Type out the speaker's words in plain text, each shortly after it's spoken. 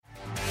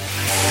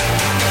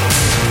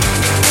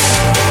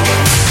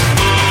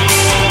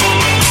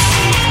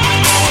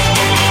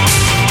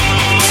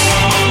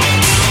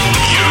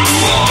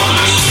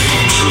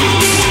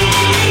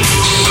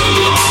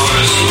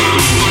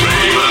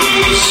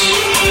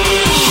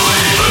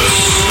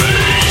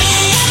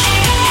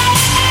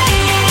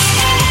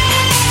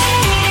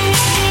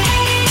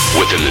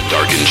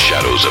hidden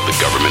shadows of the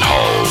government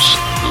halls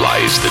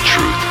lies the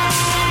truth.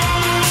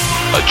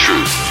 A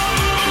truth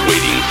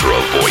waiting for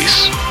a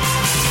voice.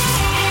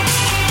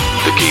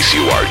 The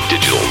KCOR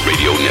Digital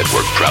Radio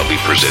Network proudly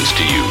presents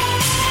to you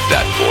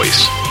that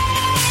voice.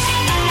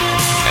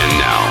 And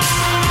now,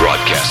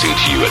 broadcasting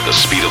to you at the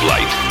speed of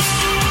light,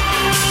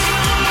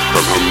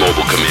 from her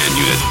mobile command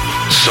unit,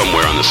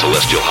 somewhere on the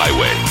Celestial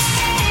Highway,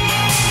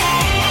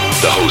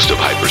 the host of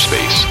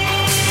Hyperspace,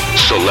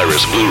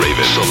 Solaris Blue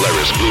Raven.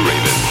 Solaris Blue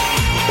Raven.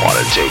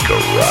 Wanna take a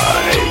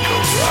ride?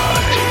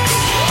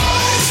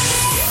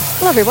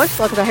 Hello, everyone.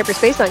 Welcome to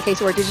Hyperspace on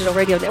KCOR Digital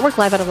Radio Network,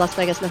 live out of Las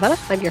Vegas, Nevada.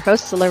 I'm your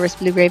host, Solaris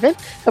Blue Raven.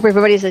 Hope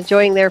everybody's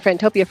enjoying their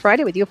Fantopia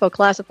Friday with UFO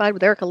Classified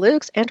with Erica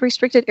Lukes and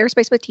Restricted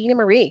Airspace with Tina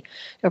Marie.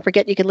 Don't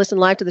forget you can listen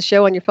live to the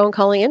show on your phone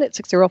calling in at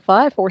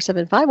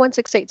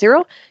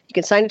 605-475-1680. You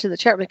can sign into the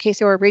chat room at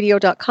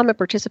KCORradio.com and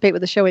participate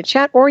with the show in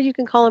chat, or you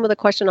can call in with a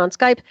question on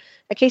Skype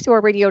at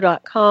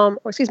KCORradio.com,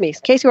 or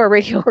KCOR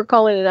Radio, or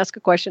call in and ask a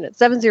question at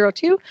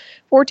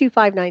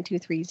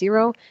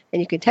 702-425-9230.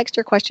 And you can text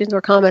your questions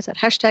or comments at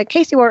hashtag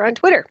KCOR on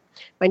Twitter.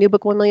 My new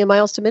book, 1 Million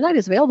Miles to Midnight,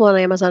 is available on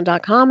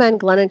Amazon.com and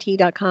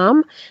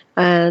GlennandT.com.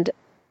 And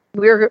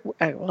we're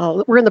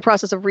in the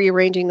process of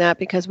rearranging that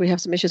because we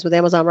have some issues with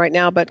Amazon right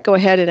now, but go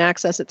ahead and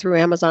access it through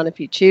Amazon if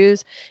you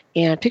choose.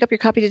 And pick up your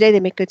copy today. They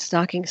make good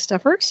stocking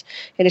stuffers.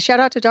 And a shout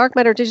out to Dark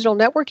Matter Digital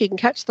Network. You can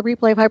catch the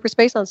replay of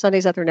Hyperspace on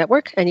Sundays at their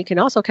network. And you can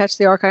also catch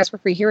the archives for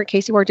free here at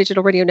KCOR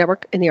Digital Radio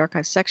Network in the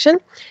archives section.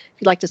 If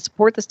you'd like to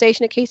support the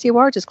station at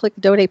KCOR, just click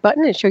the donate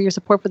button and show your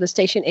support for the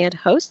station and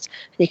hosts.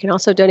 And you can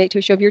also donate to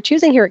a show of your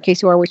choosing here at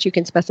KCOR, which you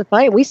can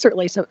specify. And we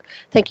certainly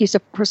thank you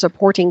for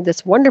supporting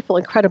this wonderful,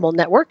 incredible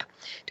network.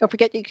 Don't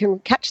forget you can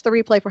catch the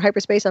replay for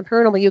Hyperspace on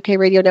Paranormal UK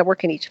Radio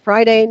Network each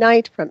Friday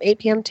night from 8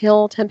 p.m.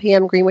 till 10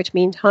 p.m. Greenwich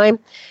Mean Time.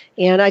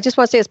 And I just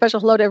want to say a special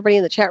hello to everybody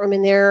in the chat room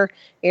in there,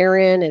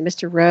 Aaron and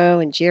Mr. Rowe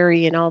and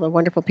Jerry and all the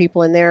wonderful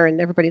people in there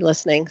and everybody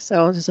listening.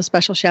 So just a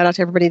special shout out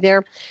to everybody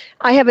there.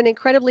 I have an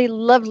incredibly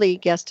lovely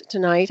guest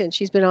tonight, and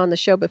she's been on the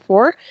show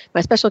before.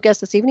 My special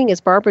guest this evening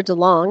is Barbara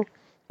DeLong,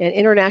 an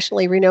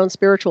internationally renowned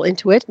spiritual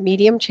intuit,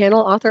 medium,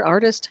 channel, author,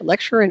 artist,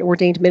 lecturer, and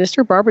ordained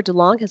minister. Barbara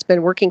DeLong has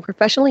been working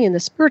professionally in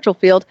the spiritual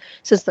field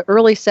since the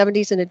early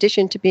 70s, in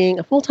addition to being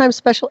a full-time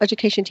special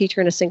education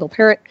teacher and a single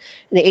parent.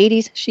 In the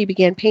 80s, she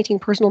began painting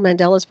personal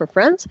mandalas for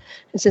friends,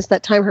 and since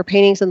that time, her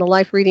paintings and the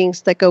life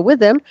readings that go with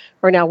them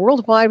are now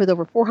worldwide, with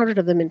over 400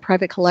 of them in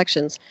private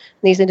collections.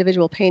 And these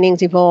individual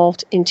paintings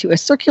evolved into a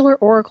circular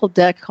oracle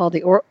deck called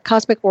the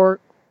Cosmic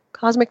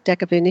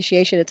Deck of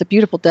Initiation. It's a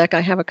beautiful deck.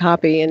 I have a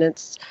copy, and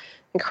it's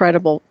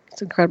incredible.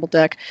 It's an incredible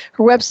deck.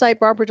 Her website,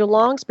 Barbara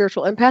DeLong,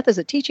 Spiritual Empath, is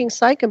a teaching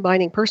site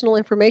combining personal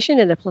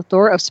information and a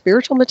plethora of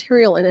spiritual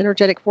material and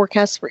energetic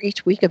forecasts for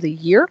each week of the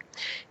year.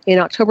 In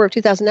October of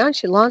 2009,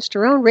 she launched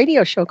her own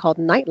radio show called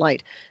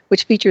Nightlight,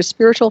 which features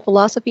spiritual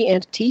philosophy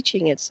and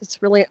teaching.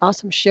 It's really an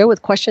awesome show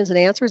with questions and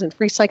answers and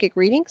free psychic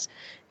readings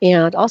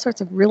and all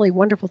sorts of really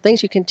wonderful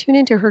things. You can tune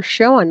into her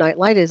show on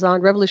Nightlight. It is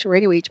on Revolution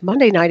Radio each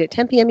Monday night at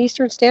 10 p.m.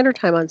 Eastern Standard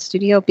Time on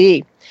Studio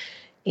B.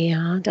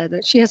 And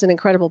she has an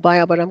incredible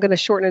bio, but I'm going to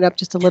shorten it up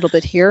just a little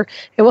bit here,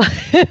 and we'll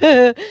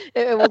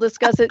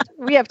discuss it.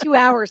 We have 2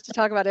 hours to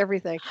talk about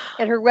everything.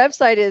 And her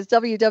website is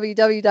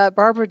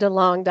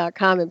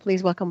www.barbaradelong.com. And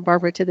please welcome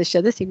Barbara to the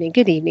show this evening.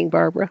 Good evening,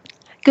 Barbara.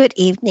 Good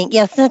evening.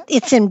 Yes,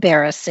 it's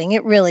embarrassing.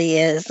 It really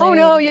is. Oh,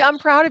 no, yeah, I'm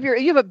proud of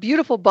you have a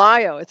beautiful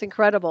bio. It's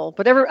incredible.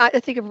 But I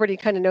think everybody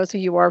kind of knows who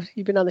you are.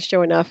 You've been on the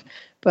show enough.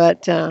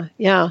 But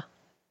yeah,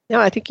 no,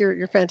 I think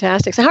you're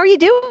fantastic. So how are you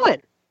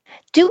doing?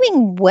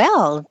 Doing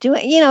well.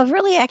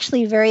 Really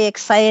actually very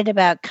excited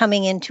about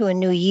coming into a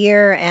new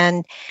year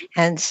and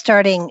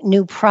starting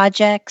new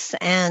projects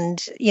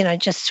and,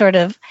 just sort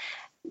of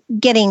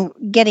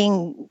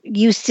getting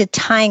used to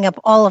tying up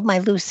all of my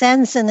loose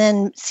ends and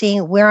then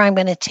seeing where I'm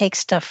going to take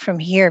stuff from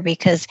here,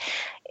 because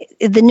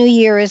the new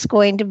year is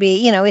going to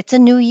be, it's a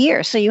new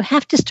year. So you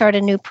have to start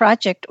a new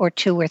project or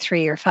 2 or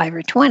 3 or 5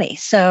 or 20.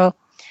 So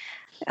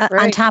right.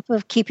 On top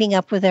of keeping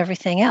up with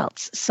everything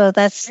else. So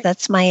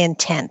that's my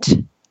intent.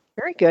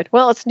 Very good.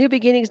 Well, it's new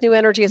beginnings, new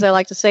energy, as I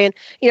like to say. And,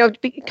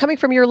 coming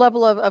from your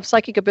level of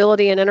psychic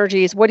ability and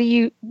energies, what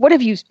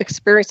have you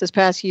experienced this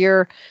past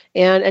year?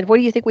 And what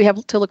do you think we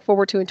have to look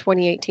forward to in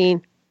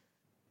 2018?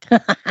 I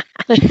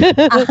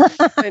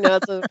know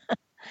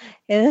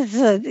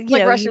it's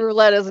like Russian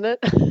roulette, isn't it?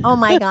 Oh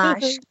my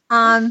gosh.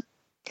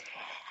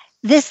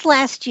 This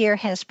last year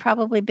has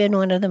probably been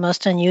one of the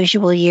most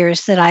unusual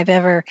years that I've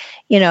ever,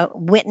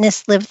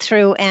 witnessed, lived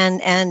through,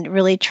 and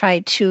really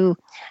tried to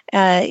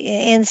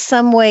in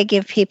some way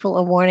give people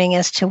a warning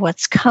as to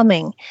what's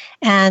coming.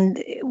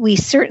 And we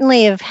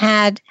certainly have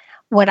had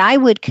what I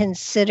would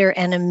consider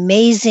an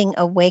amazing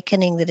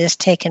awakening that has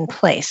taken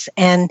place.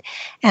 And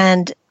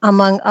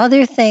among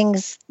other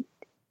things,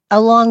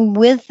 along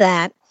with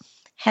that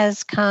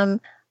has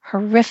come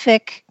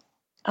horrific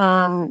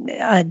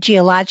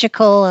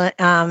geological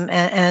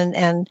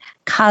and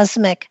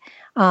cosmic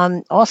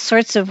all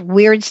sorts of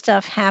weird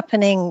stuff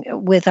happening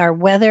with our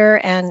weather,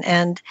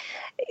 and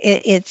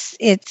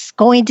it's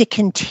going to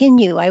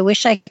continue. I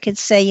wish I could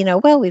say,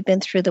 well, we've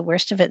been through the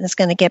worst of it and it's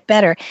going to get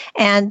better.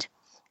 And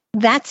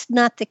that's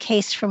not the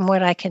case from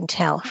what I can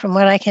tell. From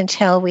what I can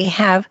tell, we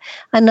have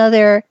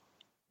another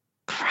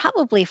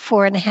probably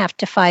 4.5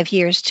 to 5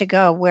 years to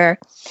go where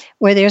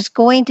there's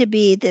going to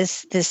be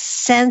this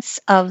sense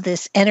of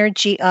this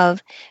energy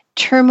of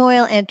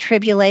turmoil and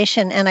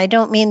tribulation. And I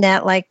don't mean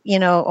that like,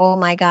 oh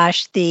my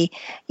gosh, the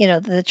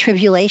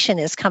tribulation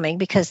is coming,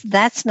 because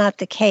that's not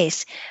the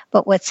case.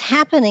 But what's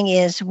happening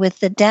is with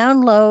the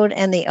download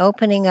and the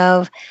opening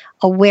of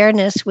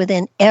awareness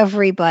within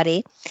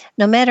everybody,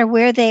 no matter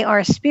where they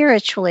are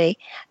spiritually,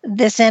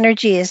 this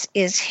energy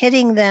is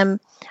hitting them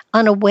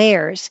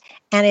unawares,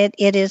 and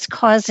it is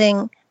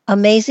causing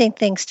amazing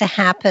things to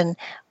happen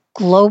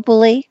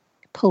globally,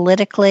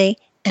 politically,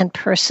 and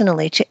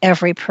personally to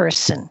every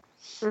person.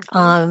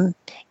 Mm-hmm.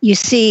 You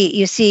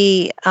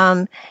see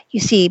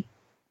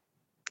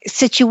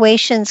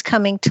situations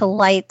coming to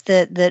light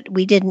that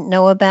we didn't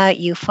know about.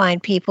 You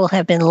find people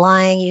have been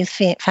lying. You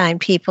find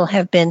people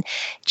have been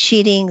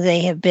cheating.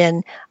 They have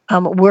been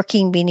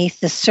working beneath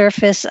the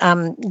surface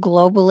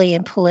globally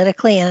and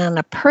politically, and on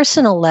a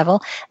personal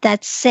level.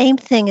 That same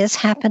thing is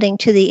happening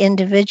to the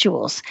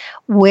individuals.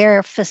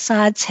 Where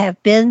facades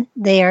have been,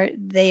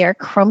 they are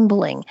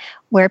crumbling.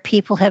 Where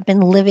people have been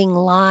living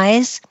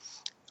lies,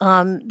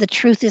 the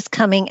truth is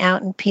coming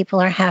out, and people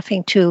are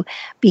having to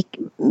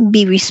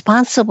be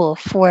responsible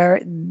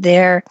for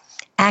their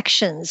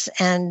actions,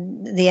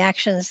 and the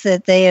actions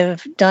that they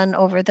have done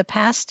over the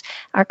past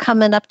are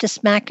coming up to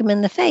smack them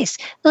in the face.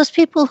 Those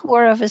people who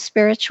are of a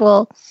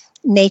spiritual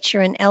nature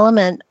and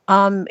element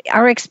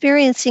are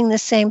experiencing the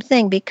same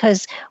thing,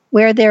 because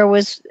where there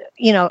was,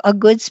 a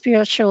good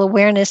spiritual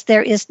awareness,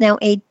 there is now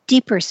a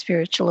deeper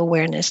spiritual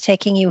awareness,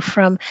 taking you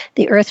from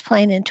the earth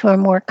plane into a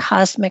more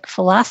cosmic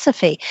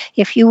philosophy.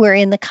 If you were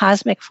in the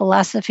cosmic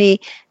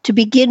philosophy to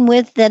begin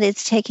with, then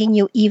it's taking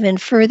you even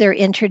further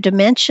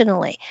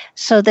interdimensionally,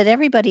 so that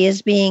everybody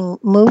is being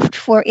moved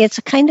for. It's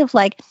kind of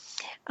like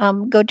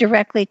go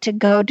directly to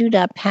go, do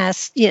not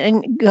pass,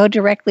 and go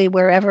directly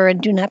wherever, and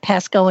do not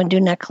pass go, and do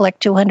not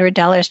collect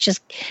 $200.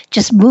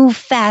 Just move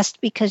fast,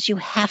 because you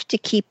have to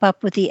keep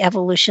up with the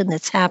evolution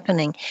that's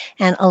happening.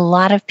 And a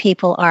lot of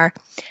people are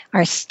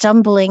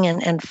stumbling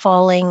and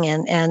falling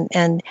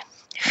and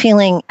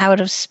feeling out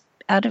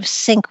of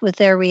sync with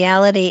their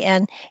reality,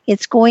 and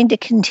it's going to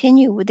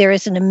continue. There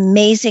is an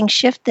amazing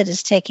shift that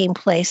is taking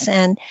place,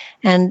 and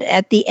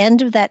at the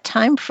end of that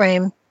time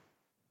frame,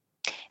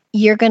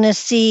 you're going to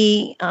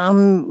see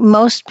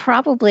most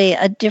probably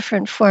a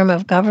different form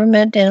of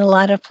government in a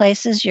lot of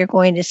places. You're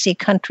going to see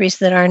countries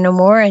that are no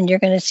more, and you're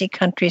going to see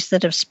countries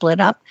that have split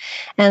up.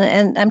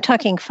 And I'm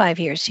talking 5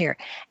 years here.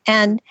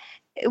 And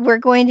we're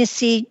going to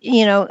see,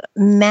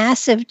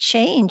 massive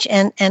change.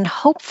 And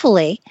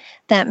hopefully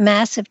that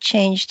massive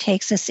change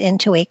takes us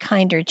into a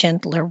kinder,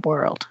 gentler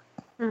world.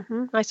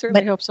 Mm-hmm. I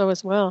certainly hope so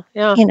as well.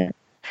 Yeah.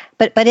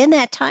 But in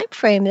that time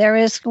frame, there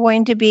is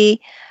going to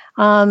be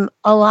a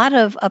lot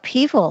of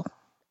upheaval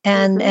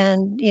and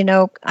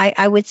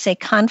I would say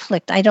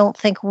conflict. I don't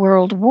think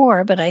world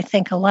war, but I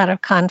think a lot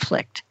of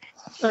conflict.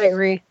 I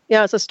agree.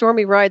 Yeah, it's a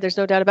stormy ride. There's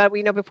no doubt about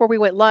it. Before we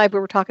went live, we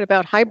were talking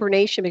about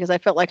hibernation, because I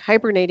felt like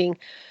hibernating,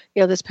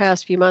 this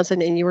past few months,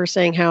 and you were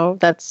saying how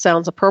that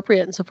sounds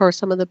appropriate. And so far,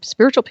 some of the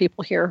spiritual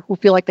people here who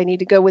feel like they need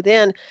to go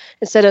within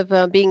instead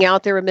of being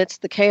out there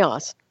amidst the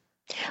chaos.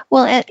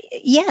 Well,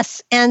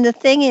 yes. And the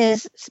thing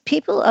is,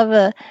 people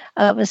of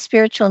a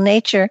spiritual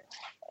nature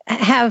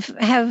have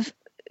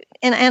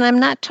and I'm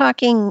not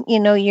talking,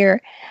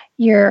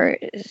 your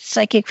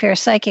psychic fair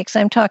psychics.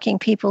 I'm talking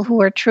people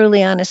who are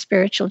truly on a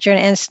spiritual journey.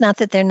 And it's not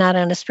that they're not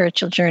on a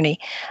spiritual journey.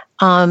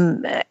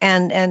 And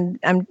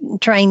I'm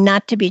trying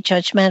not to be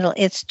judgmental.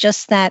 It's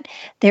just that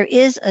there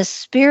is a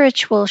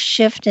spiritual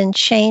shift and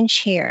change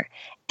here.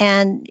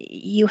 And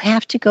you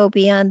have to go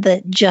beyond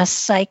the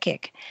just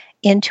psychic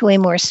into a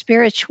more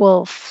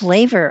spiritual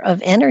flavor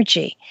of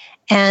energy.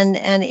 And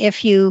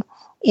if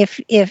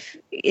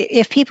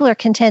people are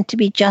content to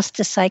be just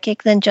a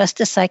psychic, then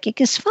just a psychic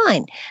is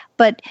fine.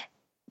 But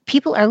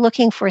people are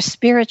looking for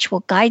spiritual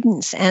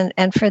guidance, and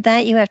for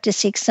that you have to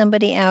seek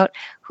somebody out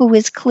who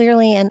is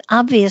clearly and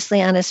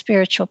obviously on a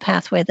spiritual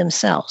pathway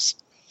themselves.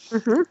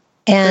 Mm-hmm.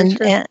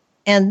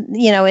 And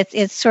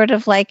it's sort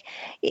of like,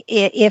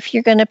 if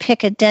you're going to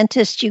pick a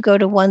dentist, you go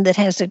to one that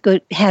has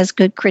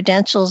good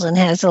credentials and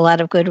has a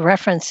lot of good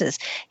references.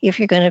 If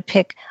you're going to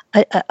pick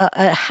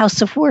a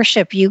house of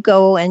worship, you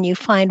go and you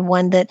find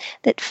one that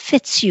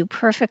fits you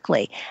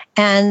perfectly.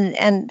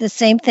 And the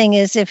same thing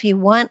is, if you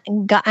want,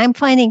 I'm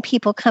finding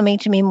people coming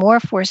to me more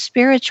for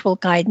spiritual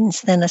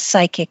guidance than a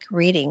psychic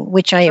reading,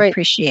 which I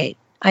appreciate.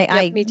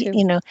 Me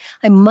too.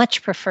 I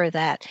much prefer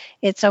that.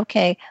 It's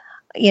okay.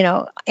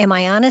 Am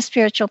I on a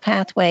spiritual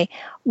pathway?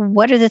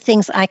 What are the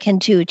things I can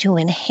do to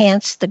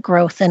enhance the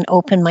growth and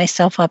open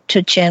myself up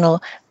to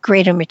channel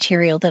greater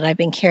material that I've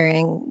been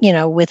carrying,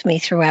 with me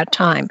throughout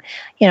time?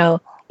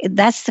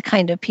 that's the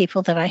kind of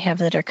people that I have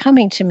that are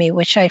coming to me,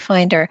 which I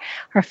find are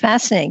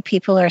fascinating.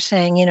 People are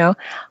saying,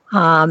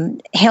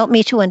 help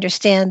me to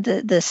understand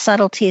the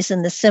subtleties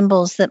and the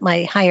symbols that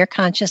my higher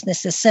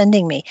consciousness is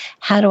sending me.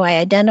 How do I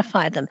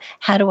identify them?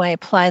 How do I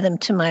apply them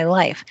to my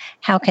life?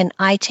 How can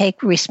I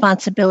take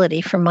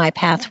responsibility for my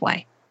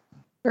pathway?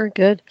 Very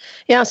good.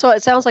 Yeah, so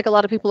it sounds like a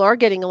lot of people are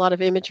getting a lot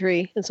of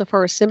imagery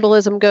insofar as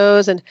symbolism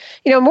goes. And,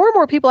 more and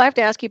more people, I have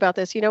to ask you about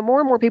this, more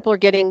and more people are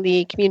getting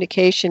the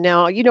communication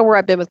now. You know where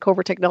I've been with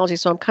covert technology,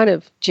 so I'm kind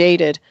of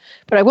jaded.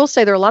 But I will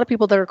say there are a lot of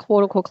people that are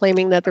quote unquote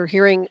claiming that they're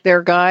hearing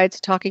their guides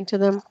talking to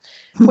them.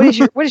 What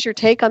is your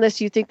take on this?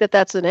 Do you think that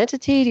that's an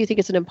entity? Do you think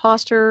it's an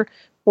imposter?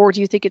 Or do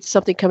you think it's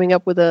something coming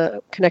up with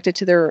connected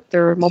to their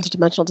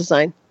multidimensional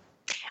design?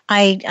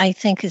 I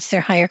think it's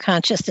their higher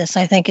consciousness.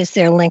 I think it's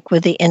their link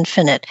with the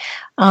infinite.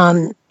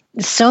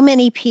 So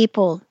many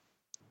people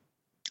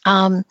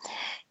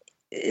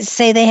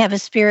say they have a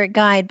spirit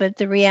guide, but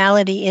the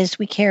reality is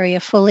we carry a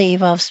fully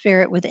evolved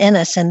spirit within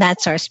us, and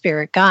that's our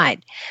spirit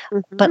guide.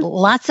 Mm-hmm. But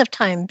lots of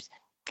times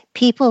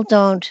people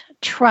don't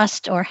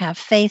trust or have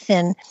faith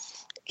in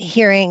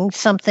hearing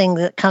something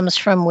that comes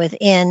from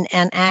within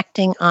and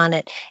acting on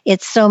it.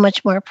 It's so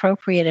much more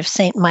appropriate if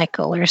Saint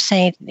Michael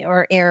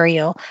or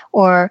Ariel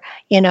or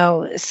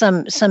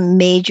some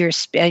major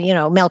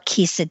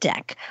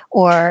Melchizedek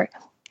or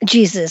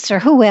Jesus or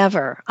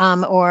whoever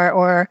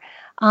or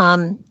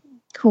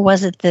who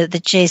was it, the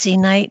Jay-Z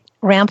Knight,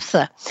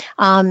 Ramtha.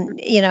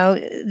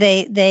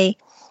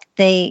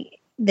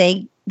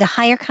 The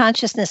higher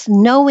consciousness,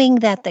 knowing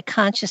that the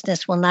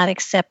consciousness will not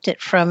accept it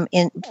from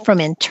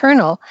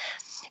internal,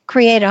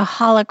 create a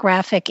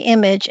holographic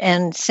image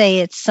and say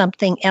it's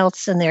something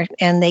else,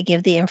 and they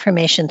give the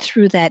information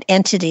through that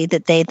entity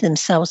that they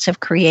themselves have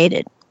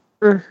created.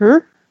 Mm-hmm.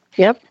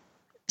 Yep.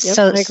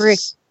 So I agree.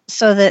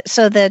 So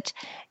that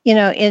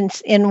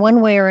in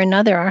one way or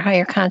another, our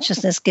higher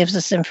consciousness gives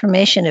us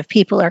information. If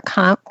people are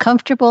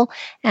comfortable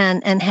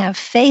and have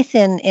faith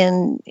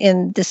in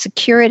the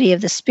security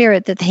of the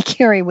spirit that they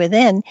carry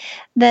within,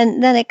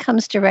 then it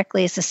comes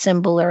directly as a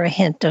symbol or a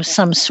hint of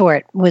some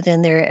sort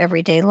within their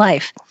everyday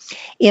life.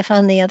 If,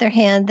 on the other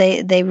hand,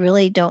 they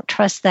really don't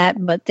trust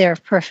that, but they're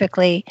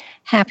perfectly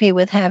happy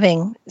with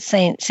having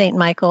Saint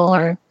Michael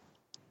or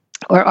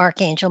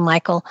Archangel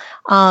Michael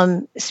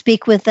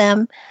speak with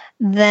them,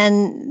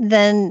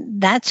 then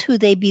that's who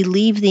they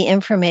believe the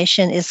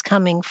information is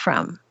coming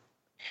from.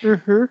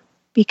 Mm-hmm.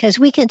 Because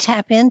we can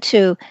tap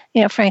into,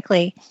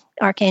 frankly,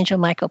 Archangel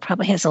Michael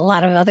probably has a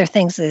lot of other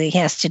things that he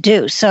has to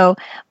do. So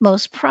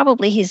most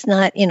probably he's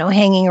not,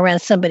 hanging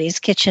around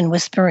somebody's kitchen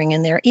whispering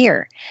in their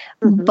ear.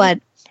 Mm-hmm.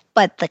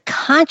 But the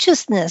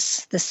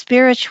consciousness, the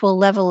spiritual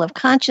level of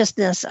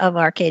consciousness of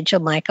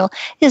Archangel Michael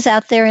is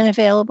out there and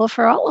available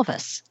for all of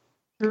us.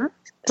 Mm-hmm.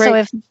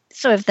 Right.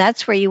 So if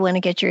that's where you want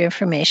to get your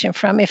information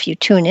from, if you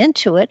tune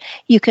into it,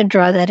 you can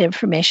draw that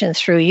information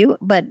through you.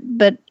 But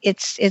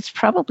it's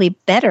probably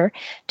better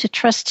to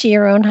trust to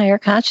your own higher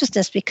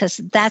consciousness, because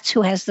that's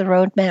who has the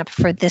roadmap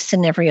for this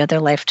and every other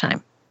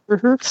lifetime.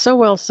 Mm-hmm. So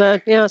well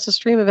said. Yeah, it's a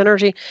stream of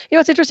energy.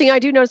 It's interesting. I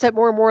do notice that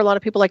more and more, a lot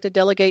of people like to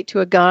delegate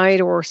to a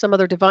guide or some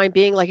other divine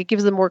being. Like, it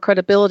gives them more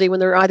credibility when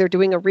they're either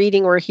doing a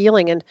reading or a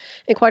healing. And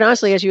quite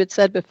honestly, as you had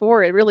said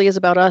before, it really is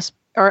about us,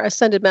 our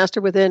ascended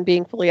master within,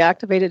 being fully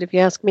activated, if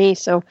you ask me.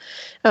 So,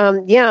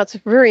 it's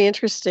very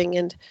interesting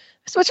and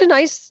such a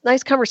nice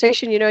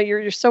conversation.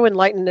 You're so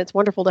enlightened. It's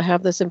wonderful to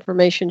have this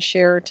information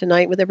shared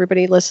tonight with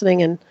everybody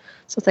listening. And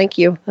so thank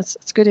you.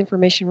 That's good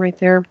information right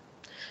there.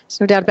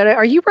 No doubt about it.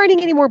 Are you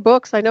writing any more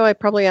books? I know I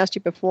probably asked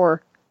you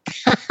before.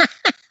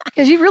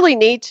 Because you really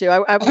need to.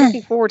 I'm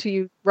looking forward to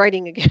you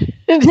writing again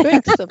and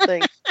doing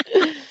something.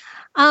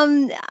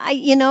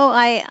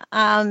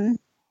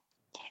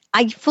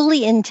 I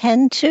fully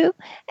intend to.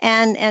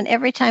 And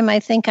every time I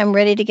think I'm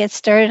ready to get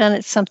started on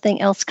it, something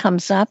else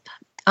comes up.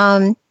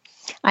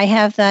 I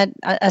have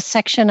a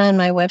section on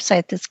my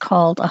website that's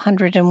called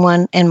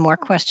 101 and More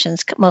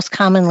Questions, most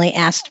commonly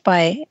asked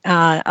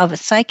of a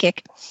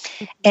psychic.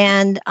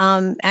 And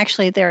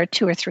actually, there are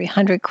 200 or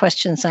 300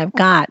 questions I've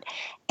got.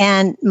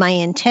 And my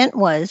intent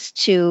was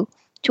to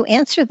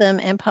answer them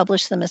and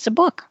publish them as a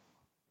book.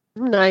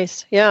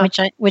 Nice, yeah.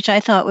 Which I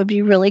thought would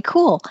be really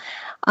cool.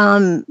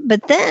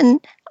 But then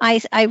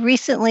I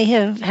recently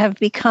have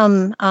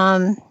become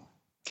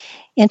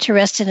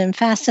interested and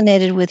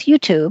fascinated with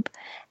YouTube.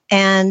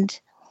 And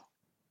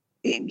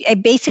I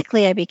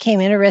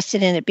became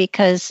interested in it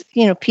because,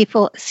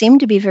 people seem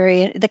to be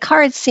the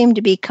cards seem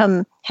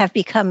to have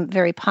become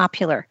very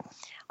popular.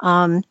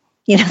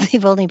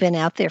 They've only been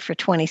out there for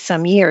 20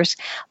 some years,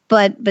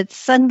 but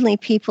suddenly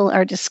people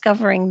are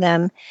discovering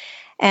them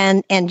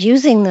and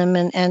using them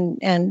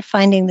and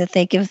finding that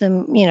they give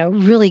them,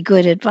 really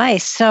good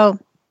advice. So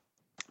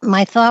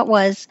my thought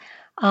was,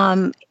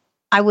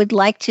 I would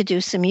like to do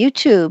some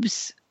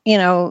YouTubes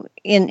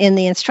in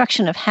the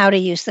instruction of how to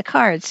use the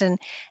cards and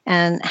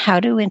how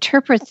to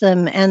interpret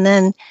them. And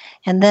then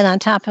on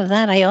top of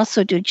that, I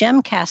also do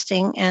gem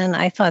casting. And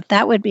I thought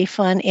that would be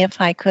fun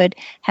if I could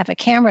have a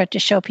camera to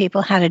show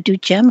people how to do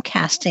gem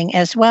casting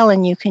as well.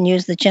 And you can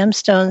use the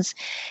gemstones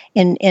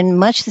in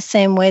much the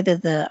same way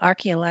that the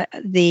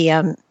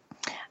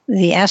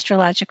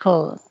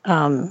astrological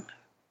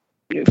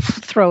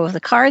throw of the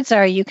cards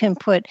are. You can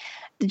put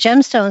the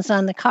gemstones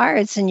on the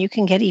cards and you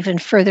can get even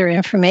further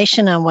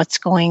information on what's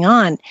going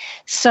on.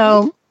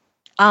 So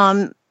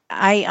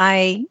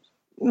I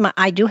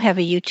do have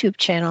a YouTube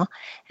channel,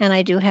 and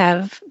I do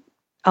have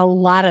a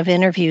lot of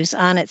interviews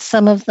on it.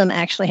 Some of them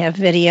actually have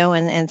video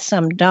and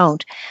some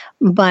don't.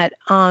 But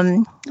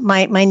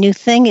my new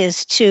thing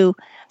is to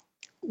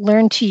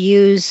learn to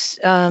use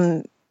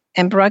and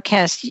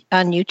broadcast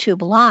on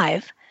YouTube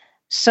Live,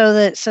 so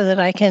that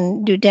I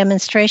can do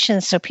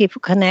demonstrations so people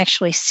can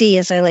actually see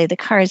as I lay the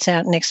cards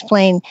out and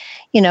explain,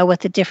 what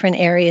the different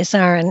areas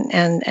are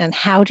and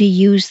how to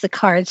use the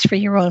cards for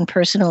your own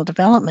personal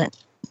development.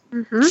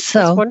 Mm-hmm. So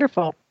that's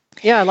wonderful.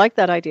 Yeah, I like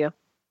that idea.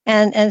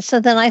 And so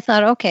then I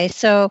thought, okay,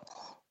 so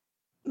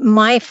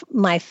my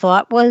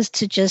thought was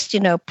to just,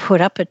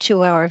 put up a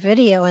 2-hour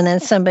video, and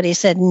then somebody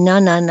said,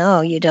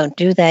 no, you don't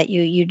do that.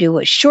 You do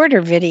a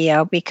shorter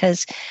video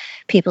because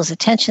people's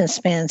attention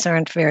spans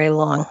aren't very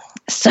long.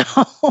 So,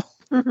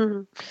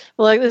 mm-hmm.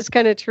 Well, that's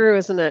kind of true,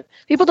 isn't it?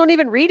 People don't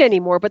even read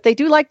anymore, but they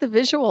do like the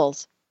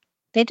visuals.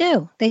 They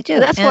do. And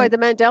that's why the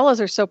mandalas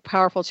are so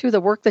powerful too.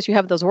 The work that you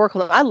have, those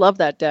oracle. I love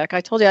that deck.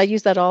 I told you I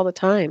use that all the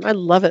time. I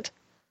love it.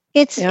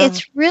 It's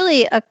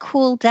really a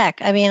cool deck.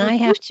 I mean, mm-hmm.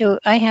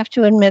 I have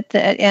to admit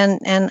that,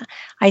 and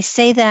I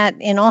say that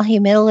in all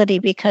humility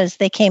because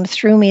they came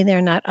through me.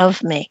 They're not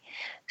of me.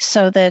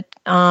 So that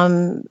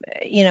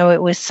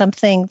it was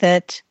something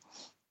that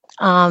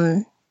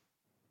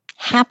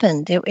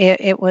happened.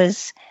 It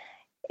was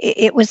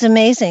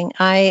amazing.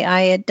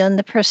 I had done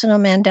the personal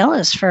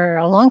mandalas for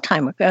a long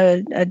time,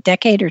 a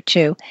decade or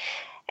two,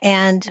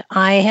 and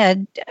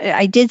I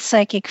did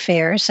psychic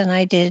fairs, and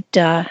I did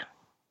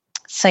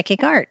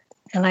psychic art,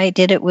 and I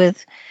did it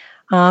with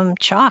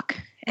chalk.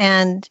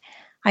 And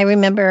I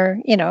remember,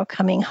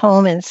 coming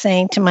home and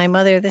saying to my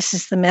mother, "This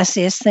is the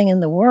messiest thing in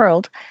the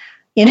world.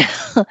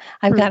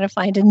 I've got to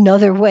find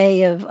another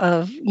way of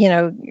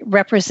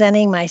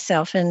representing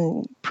myself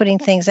and putting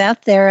things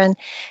out there." And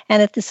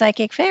at the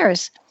psychic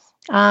fairs,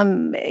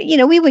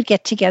 we would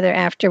get together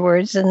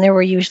afterwards, and there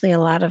were usually a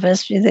lot of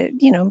us,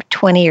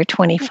 20 or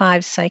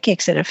 25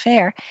 psychics at a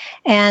fair.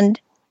 And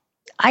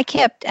I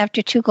kept,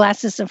 after 2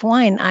 glasses of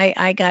wine,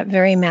 I got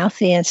very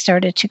mouthy and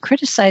started to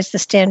criticize the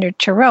standard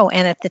tarot.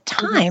 And at the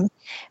time,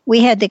 we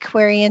had the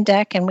Aquarian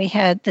deck and we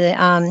had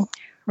the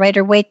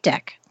Rider-Waite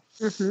deck.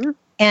 Mm-hmm.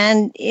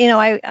 And,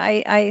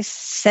 I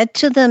said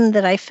to them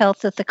that I felt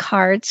that the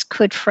cards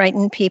could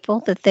frighten people,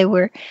 that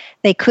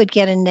they could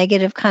get a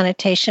negative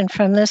connotation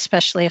from this,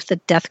 especially if the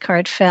death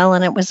card fell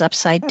and it was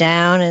upside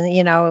down. And,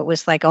 it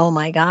was like, oh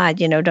my God,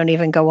 don't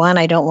even go on.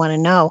 I don't want to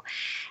know.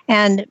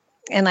 And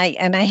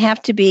I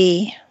have to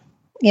be,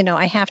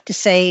 I have to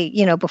say,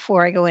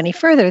 before I go any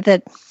further,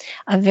 that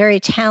a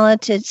very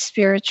talented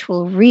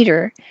spiritual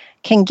reader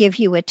can give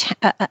you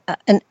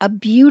a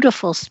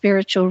beautiful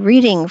spiritual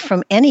reading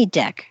from any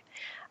deck.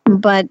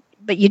 But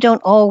you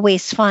don't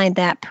always find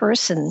that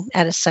person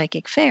at a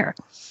psychic fair.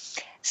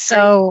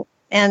 So,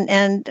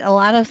 and a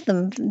lot of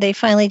them, they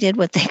finally did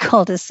what they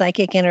called a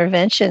psychic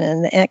intervention.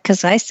 And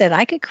because I said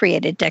I could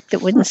create a deck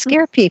that wouldn't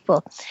scare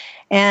people.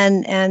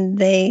 And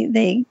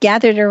they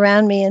gathered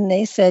around me and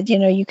they said,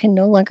 you can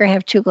no longer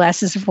have 2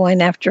 glasses of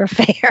wine after a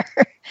fair.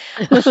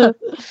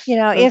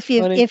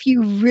 If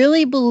you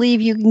really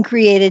believe you can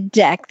create a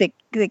deck that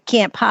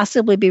can't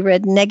possibly be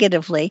read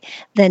negatively,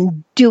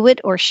 then do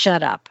it or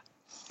shut up.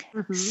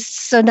 Mm-hmm.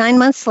 So 9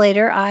 months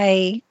later,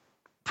 I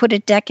put a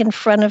deck in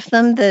front of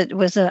them that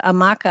was a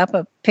mock-up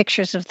of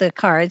pictures of the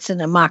cards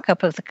and a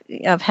mock-up of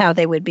how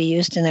they would be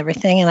used and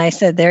everything. And I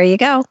said, there you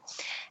go.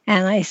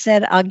 And I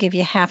said, I'll give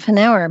you half an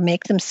hour.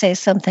 Make them say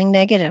something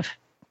negative.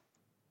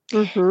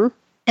 Mm-hmm.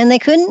 And they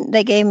couldn't.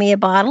 They gave me a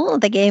bottle.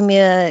 They gave me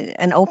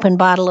an open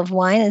bottle of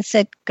wine and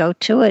said, go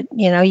to it.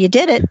 You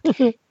did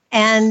it.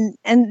 And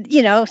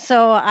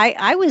so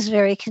I was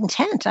very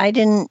content. I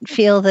didn't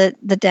feel that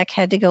the deck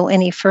had to go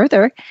any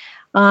further.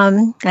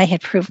 I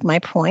had proved my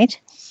point.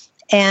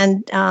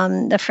 And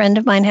a friend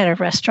of mine had a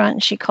restaurant,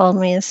 and she called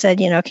me and said,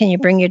 can you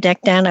bring your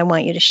deck down? I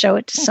want you to show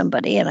it to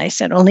somebody. And I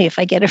said, only if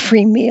I get a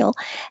free meal.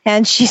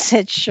 And she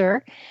said,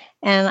 sure.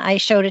 And I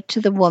showed it to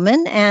the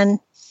woman, and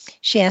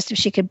she asked if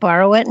she could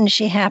borrow it. And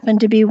she happened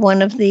to be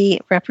one of the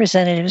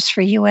representatives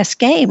for U.S.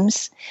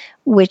 Games,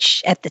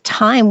 which at the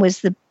time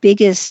was the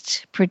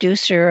biggest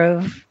producer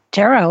of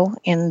tarot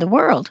in the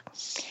world.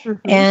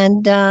 Mm-hmm.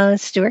 And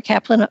Stuart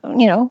Kaplan,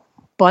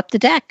 bought the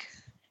deck.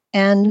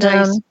 And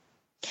nice.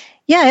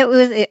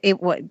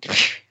 It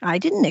was. I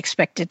didn't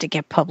expect it to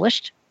get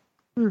published.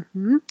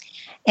 Mm-hmm.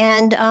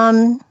 And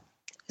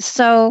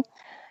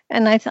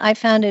I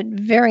found it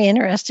very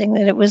interesting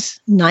that it was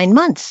 9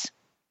 months.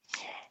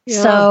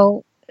 Yeah.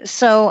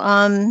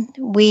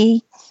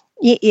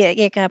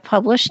 it got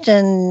published,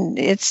 and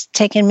it's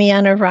taken me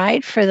on a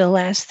ride for the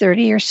last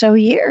 30 or so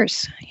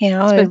years.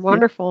 It's been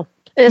wonderful.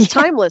 It's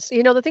timeless.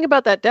 The thing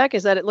about that deck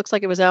is that it looks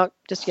like it was out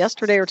just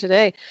yesterday or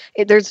today.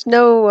 There's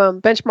no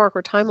benchmark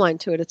or timeline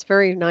to it. It's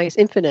very nice.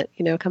 Infinite,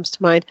 comes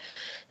to mind.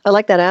 I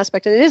like that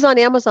aspect. And it is on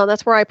Amazon.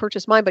 That's where I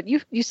purchased mine. But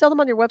you sell them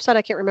on your website.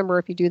 I can't remember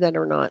if you do that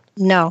or not.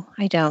 No,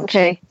 I don't.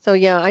 Okay. So,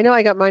 yeah, I know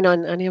I got mine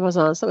on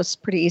Amazon. So it's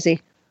pretty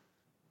easy.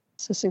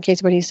 Just in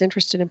case anybody's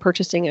interested in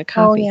purchasing a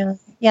copy. Oh,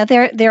 yeah. Yeah,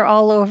 they're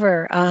all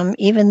over.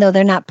 Even though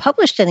they're not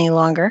published any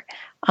longer,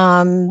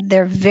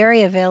 they're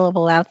very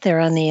available out there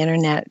on the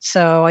internet.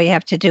 So all you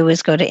have to do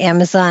is go to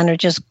Amazon or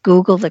just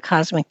Google the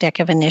Cosmic Deck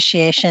of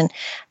Initiation.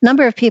 A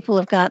number of people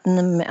have gotten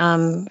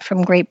them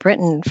from Great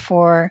Britain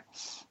for,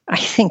 I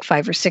think,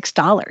 $5 or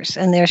 $6,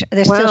 and they're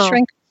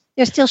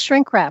still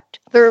shrink wrapped.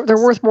 They're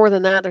worth more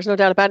than that. There's no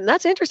doubt about it. And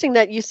that's interesting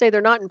that you say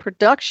they're not in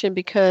production,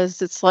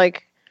 because it's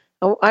like,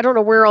 I don't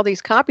know where all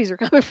these copies are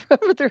coming from,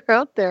 but they're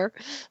out there.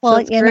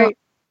 Well, great.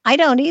 I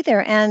don't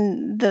either.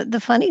 And the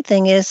funny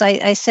thing is,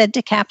 I said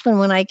to Kaplan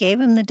when I gave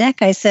him the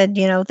deck, I said,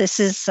 this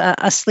is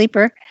a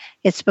sleeper.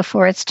 It's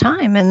before its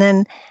time. And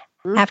then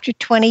after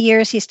 20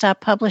 years, he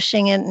stopped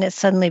publishing it, and it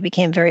suddenly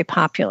became very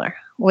popular.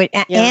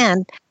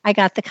 And I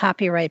got the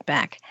copyright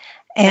back.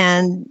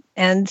 And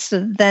so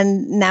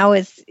then now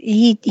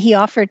he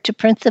offered to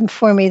print them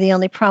for me. The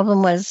only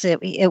problem was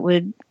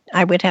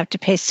I would have to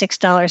pay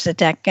 $6 a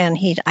deck, and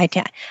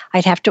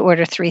I'd have to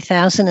order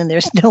 3,000, and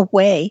there's no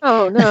way.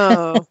 Oh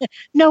no,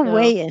 no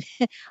way.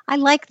 I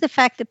like the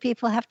fact that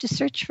people have to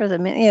search for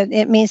them.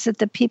 It means that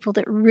the people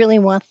that really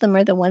want them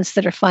are the ones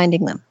that are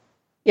finding them.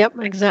 Yep,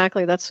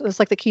 exactly. It's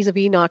like the Keys of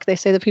Enoch. They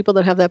say the people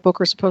that have that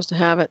book are supposed to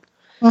have it.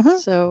 Mm-hmm.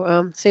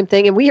 So same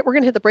thing. And we're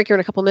going to hit the break here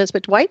in a couple minutes.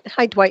 But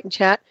hi, Dwight in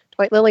chat.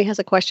 Dwight Lilly has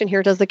a question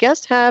here. Does the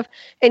guest have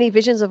any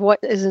visions of what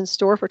is in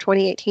store for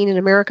 2018 in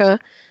America?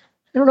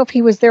 I don't know if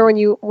he was there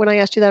when I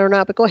asked you that or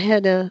not, but go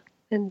ahead and.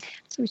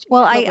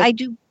 Well, I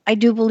do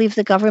believe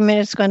the government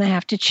is going to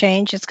have to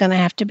change. It's going to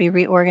have to be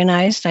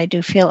reorganized. I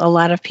do feel a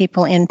lot of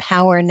people in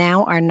power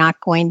now are not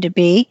going to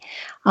be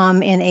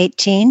in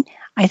 18.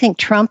 I think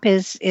Trump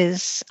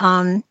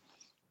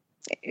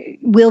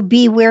will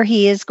be where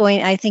he is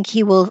going. I think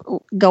he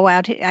will go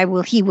out.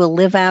 He will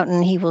live out,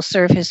 and he will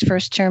serve his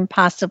first term,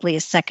 possibly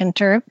a second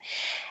term.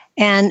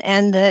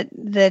 And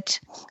that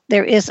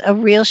there is a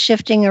real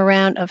shifting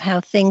around of how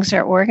things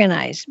are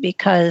organized,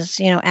 because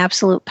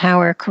absolute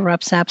power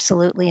corrupts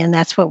absolutely, and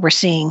that's what we're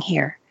seeing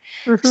here.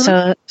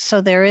 Mm-hmm.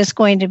 So there is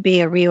going to be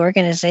a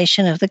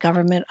reorganization of the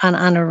government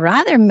on a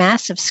rather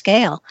massive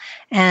scale,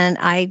 and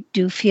I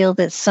do feel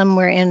that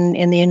somewhere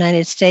in the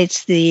United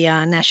States, the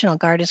National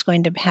Guard is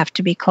going to have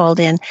to be called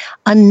in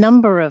a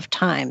number of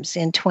times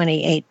in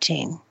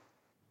 2018.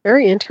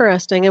 Very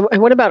interesting.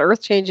 And what about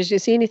earth changes? Do you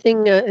see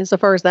anything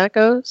insofar as that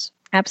goes?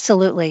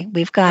 Absolutely.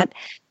 We've got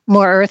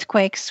more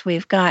earthquakes.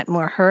 We've got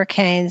more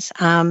hurricanes.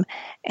 And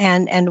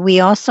we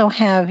also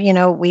have,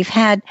 we've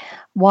had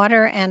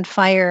water and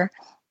fire,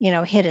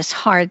 hit us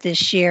hard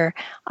this year.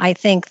 I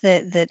think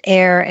that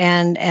air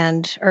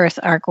and earth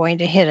are going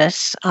to hit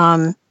us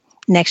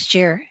next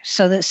year.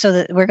 So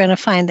that we're going to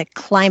find that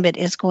climate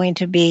is going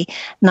to be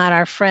not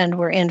our friend.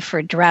 We're in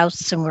for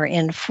droughts, and we're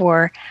in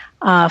for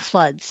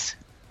floods.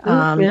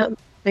 Yeah,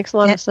 makes a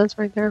lot of sense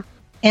right there.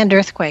 And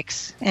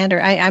earthquakes. And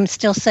I'm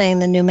still saying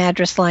the New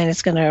Madras line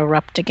is going to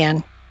erupt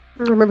again.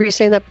 I remember you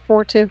saying that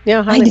before, too.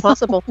 Yeah, highly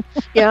possible.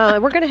 Yeah,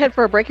 we're going to head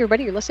for a break,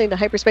 everybody. You're listening to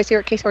Hyperspace here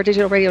at KCOR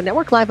Digital Radio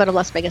Network, live out of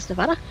Las Vegas,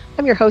 Nevada.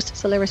 I'm your host,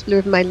 Solaris Blue,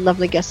 and my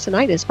lovely guest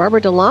tonight is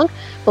Barbara DeLong.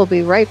 We'll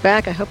be right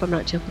back. I hope I'm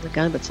not jumping the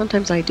gun, but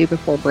sometimes I do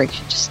before breaks.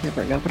 You just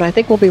never know. But I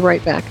think we'll be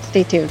right back.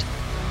 Stay tuned.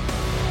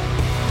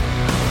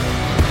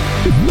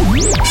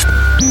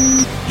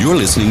 You're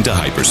listening to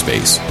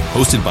Hyperspace,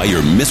 hosted by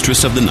your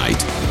mistress of the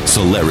night,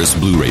 Solaris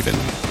Blue Raven.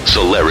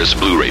 Solaris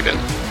Blue Raven.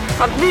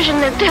 A vision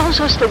that tells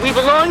us that we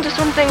belong to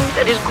something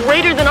that is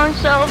greater than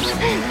ourselves,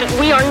 that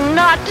we are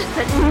not,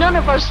 that none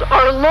of us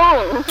are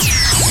alone.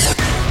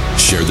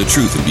 Share the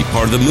truth and be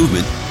part of the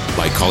movement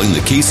by calling the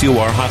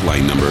KCOR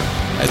hotline number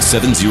at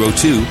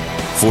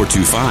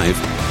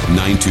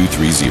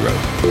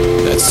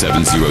 702-425-9230. That's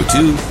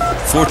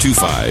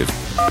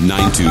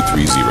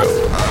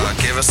 702-425-9230.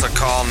 Give us a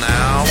call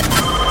now.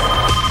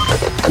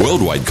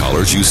 Worldwide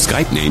callers use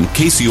Skype name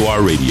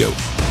KCOR Radio.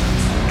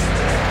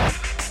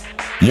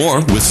 More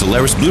with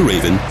Solaris Blue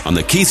Raven on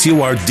the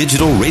KCOR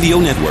Digital Radio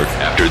Network.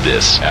 After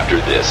this.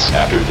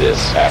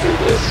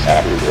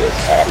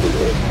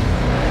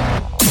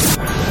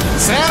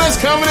 Santa's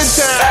coming to town.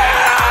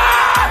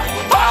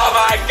 Santa! Oh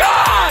my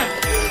God!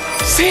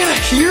 Santa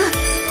here?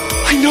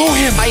 I know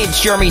him. Hi,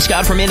 it's Jeremy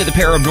Scott from Into the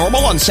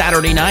Paranormal on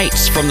Saturday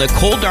nights from the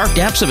cold, dark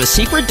depths of a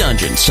secret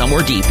dungeon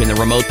somewhere deep in the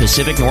remote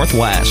Pacific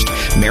Northwest.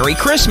 Merry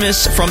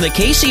Christmas from the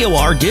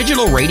KCOR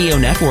Digital Radio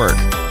Network.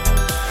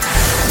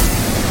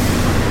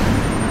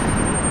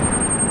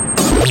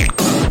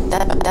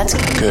 That's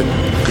good.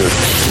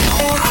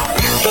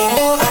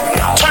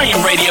 Turn your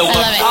radio up. I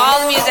love it.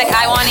 All the music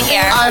I want to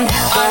hear.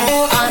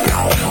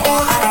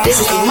 This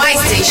is my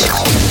my station.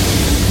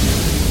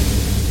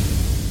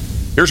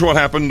 Here's what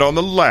happened on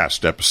the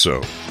last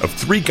episode of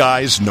Three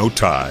Guys, No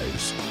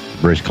Ties.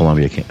 British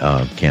Columbia,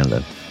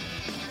 Canada.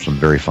 Some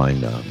very fine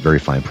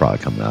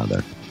product coming out of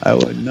there. I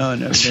wouldn't know.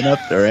 Never been up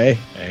there, eh?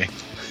 Hey.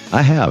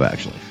 I have,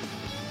 actually.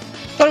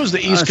 I thought it was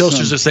the East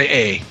Coasters that say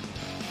A.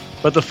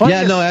 But the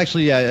funniest... Yeah, no,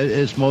 actually,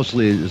 it's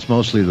mostly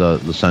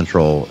the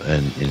Central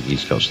and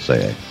East Coast that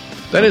say A.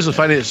 That is the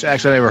funniest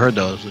accent I ever heard,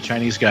 though. The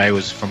Chinese guy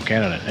was from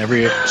Canada.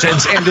 Every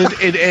sentence ended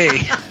in A.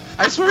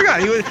 I swear to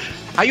God,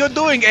 how you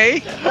doing,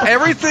 A?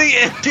 Everything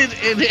ended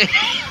in A.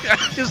 I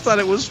just thought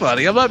it was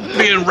funny. I'm not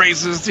being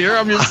racist here.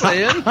 I'm just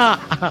saying.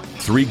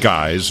 Three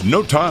Guys,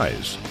 No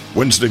Ties.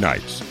 Wednesday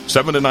nights,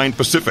 7 to 9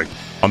 Pacific,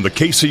 on the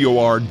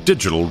KCOR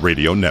Digital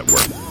Radio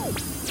Network.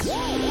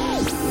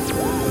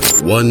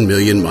 1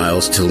 million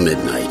miles till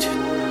midnight.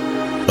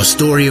 A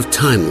story of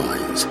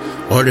timelines,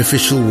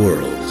 artificial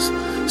worlds,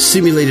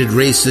 simulated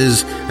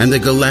races, and the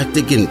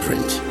galactic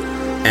imprint,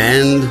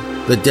 and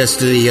the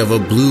destiny of a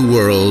blue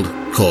world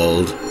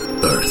called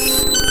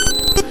Earth.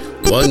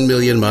 1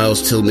 million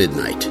miles till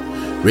midnight,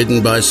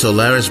 written by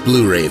Solaris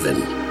Blue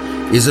Raven,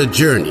 is a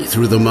journey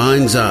through the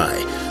mind's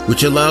eye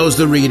which allows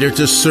the reader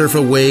to surf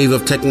a wave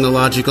of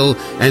technological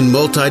and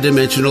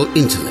multidimensional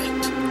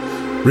intellect,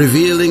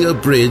 revealing a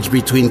bridge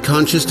between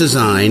conscious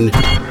design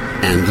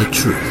and the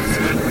truth.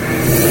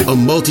 A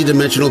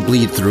multidimensional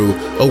bleed-through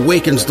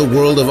awakens the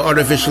world of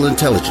artificial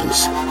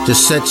intelligence to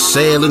set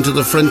sail into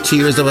the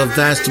frontiers of a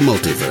vast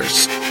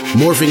multiverse,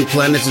 morphing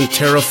planets and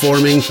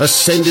terraforming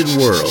ascended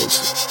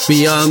worlds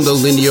beyond the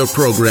linear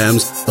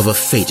programs of a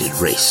fated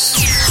race.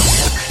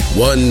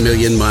 1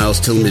 million miles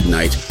till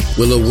midnight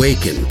will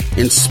awaken,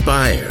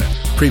 inspire,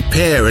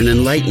 prepare, and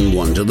enlighten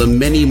one to the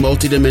many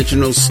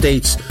multidimensional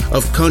states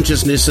of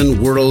consciousness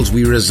and worlds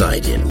we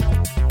reside in.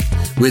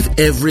 With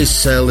every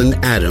cell and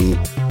atom,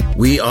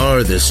 we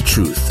are this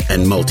truth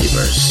and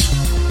multiverse.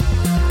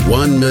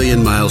 1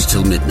 million miles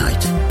till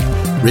midnight.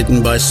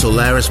 Written by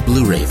Solaris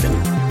Blue Raven.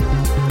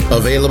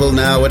 Available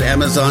now at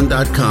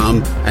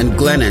Amazon.com and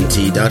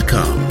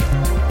GlenNT.com.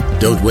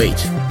 Don't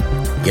wait.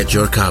 Get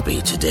your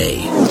copy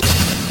today.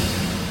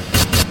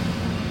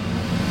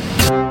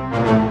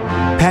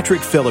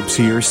 Patrick Phillips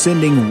here,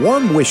 sending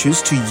warm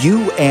wishes to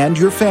you and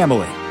your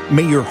family.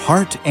 May your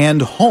heart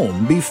and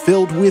home be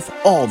filled with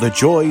all the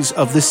joys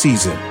of the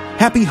season.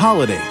 Happy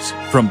holidays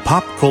from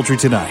Pop Culture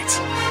Tonight.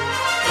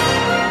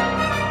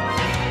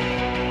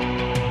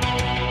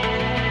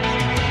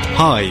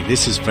 Hi,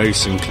 this is Bo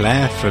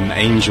Sinclair from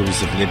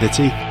Angels of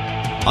Liberty.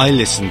 I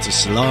listen to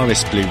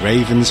Solaris Blue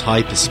Raven's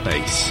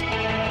Hyperspace,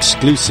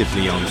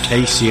 exclusively on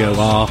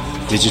KCOR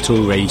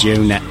Digital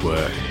Radio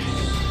Network.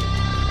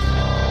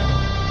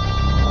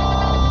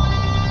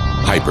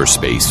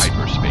 Hyperspace.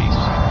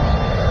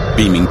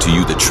 Beaming to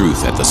you the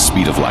truth at the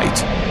speed of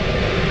light.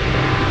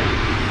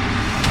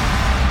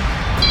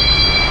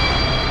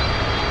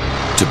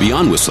 To be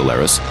on with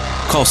Solaris,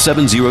 call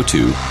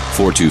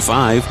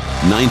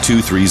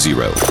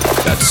 702-425-9230.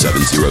 That's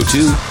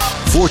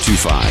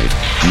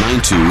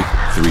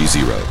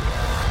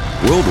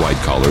 702-425-9230. Worldwide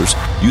callers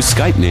use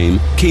Skype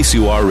name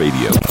KCOR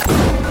Radio.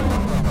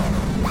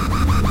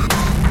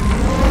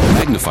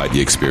 Magnify the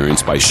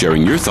experience by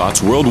sharing your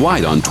thoughts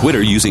worldwide on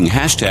Twitter using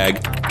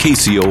hashtag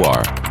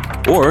KCOR.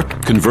 Or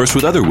converse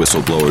with other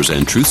whistleblowers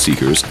and truth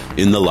seekers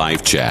in the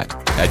live chat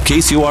at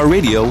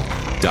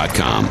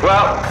KCORradio.com.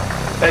 Well,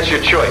 that's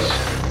your choice.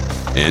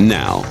 And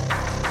now,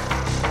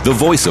 the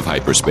voice of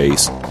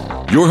hyperspace,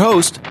 your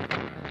host,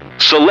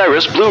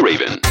 Solaris Blue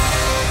Raven.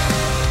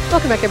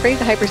 Welcome back, everybody,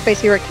 to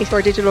Hyperspace here at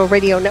KCOR Digital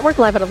Radio Network,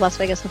 live out of Las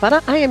Vegas,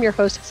 Nevada. I am your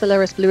host,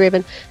 Solaris Blue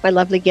Raven. My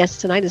lovely guest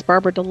tonight is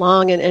Barbara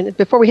DeLong. And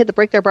before we hit the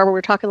break there, Barbara, we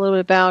were talking a little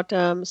bit about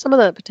some of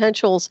the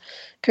potentials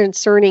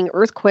concerning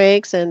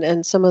earthquakes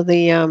and some of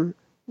the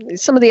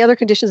other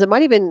conditions that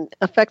might even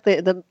affect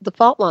the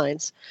fault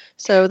lines.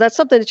 So that's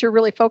something that you're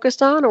really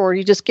focused on, or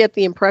you just get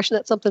the impression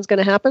that something's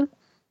going to happen?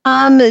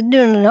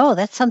 No,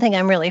 that's something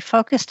I'm really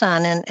focused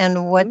on.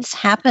 And what's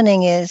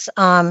happening is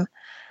the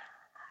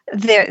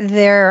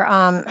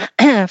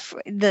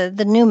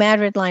New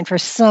Madrid line for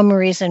some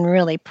reason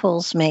really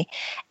pulls me,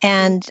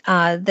 and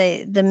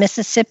the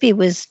Mississippi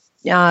was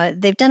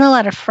they've done a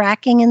lot of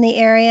fracking in the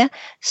area,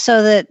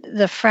 so that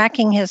the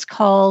fracking has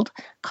caused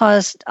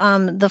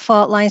the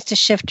fault lines to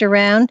shift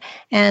around,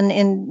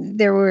 and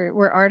there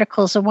were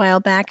articles a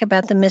while back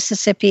about the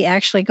Mississippi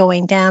actually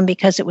going down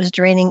because it was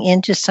draining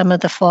into some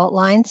of the fault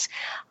lines.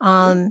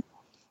 I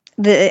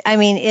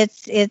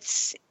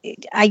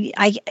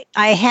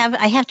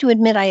have to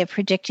admit I have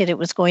predicted it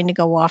was going to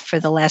go off for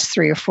the last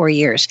 3 or 4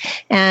 years,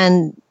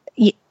 and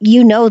the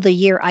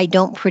year I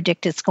don't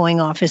predict it's going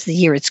off is the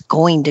year it's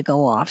going to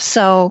go off.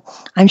 So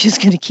I'm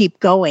just going to keep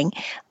going.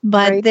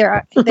 But right.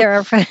 there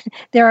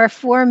are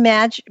 4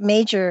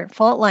 major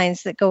fault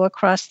lines that go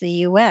across the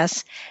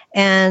U.S.,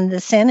 and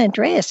the San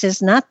Andreas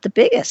is not the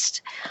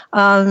biggest.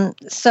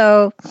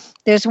 So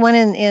there's one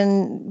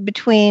in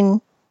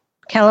between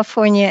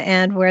California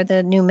and where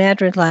the New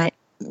Madras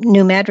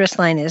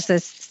line is.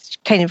 That's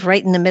kind of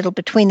right in the middle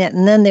between that.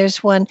 And then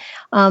there's one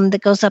that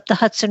goes up the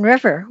Hudson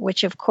River,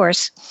 which, of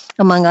course,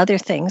 among other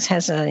things,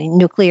 has a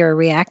nuclear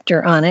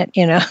reactor on it,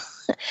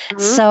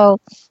 Mm-hmm.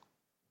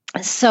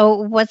 So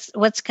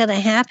what's going to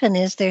happen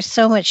is there's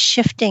so much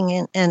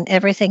shifting and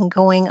everything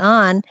going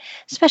on,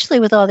 especially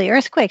with all the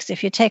earthquakes.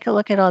 If you take a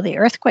look at all the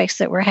earthquakes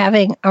that we're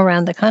having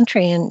around the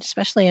country, and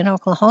especially in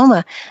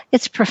Oklahoma,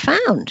 it's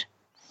profound.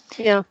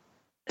 Yeah.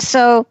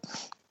 So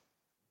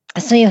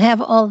you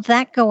have all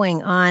that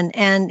going on.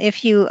 And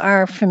if you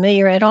are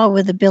familiar at all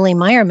with the Billy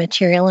Meier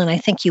material, and I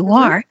think you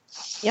are,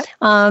 yep.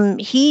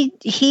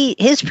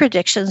 His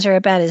predictions are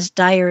about as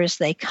dire as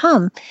they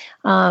come.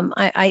 And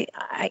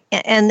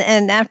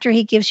after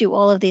he gives you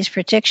all of these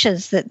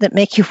predictions that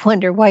make you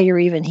wonder why you're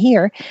even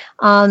here,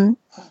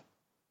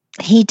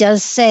 he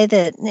does say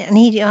that, and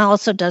he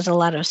also does a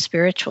lot of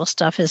spiritual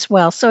stuff as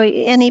well. So,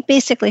 and he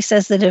basically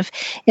says that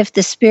if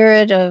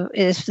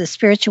the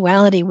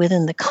spirituality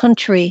within the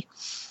country,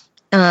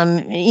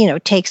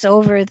 takes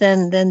over,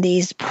 then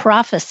these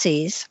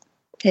prophecies,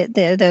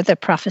 they're the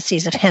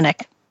prophecies of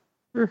Hennock.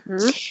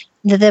 Mm-hmm.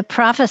 The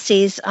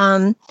prophecies,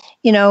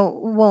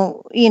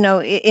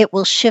 it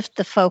will shift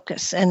the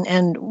focus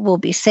and we'll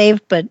be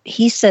saved. But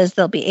he says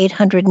there'll be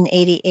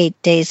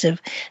 888 days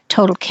of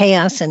total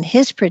chaos in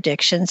his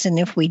predictions. And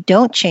if we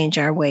don't change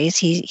our ways,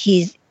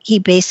 he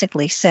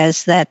basically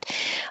says that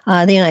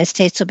the United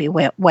States will be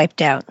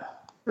wiped out.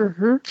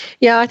 Mm-hmm.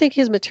 Yeah, I think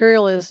his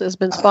material has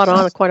been spot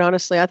on, quite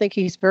honestly. I think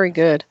he's very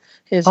good.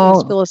 His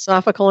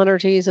philosophical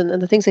energies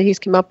and the things that he's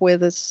come up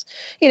with is,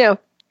 a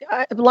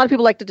lot of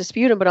people like to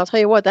dispute him, but I'll tell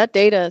you what, that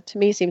data to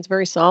me seems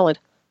very solid.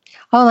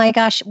 Oh my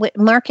gosh.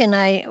 Mark and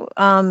I,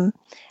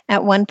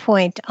 at one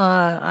point,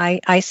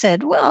 I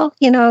said, well,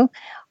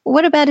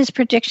 what about his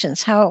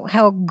predictions?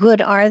 How good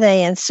are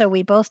they? And so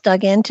we both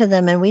dug into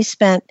them, and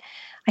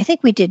I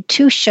think we did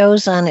 2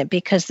 shows on it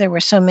because there were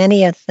so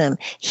many of them.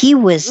 He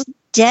was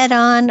dead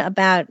on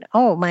about,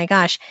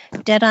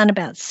 dead on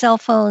about cell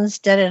phones,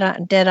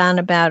 dead on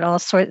about all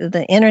sorts of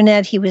the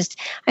internet. He was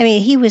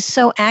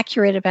so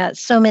accurate about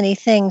so many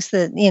things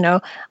that,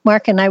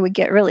 Mark and I would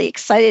get really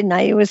excited, and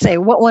I would say,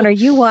 what one are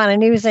you on?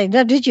 And he would say,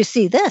 no, did you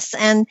see this?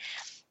 And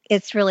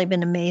it's really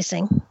been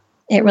amazing.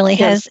 It really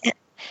has.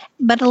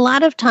 But a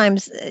lot of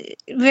times,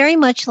 very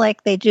much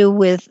like they do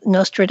with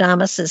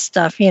Nostradamus'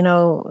 stuff, things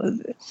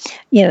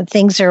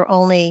are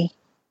only,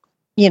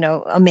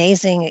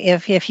 amazing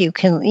if you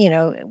can,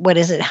 what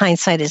is it?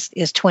 Hindsight is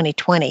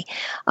 2020.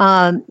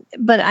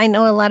 But I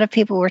know a lot of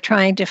people were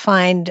trying to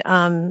find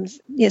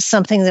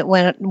something that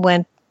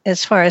went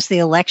as far as the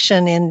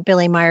election in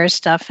Billy Meier's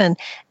stuff, and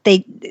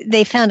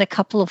they found a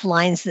couple of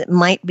lines that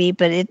might be,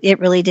 but it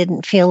really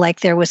didn't feel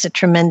like there was a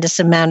tremendous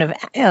amount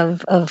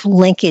of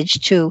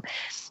linkage to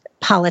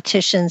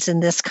politicians in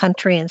this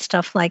country and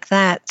stuff like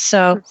that.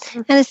 So,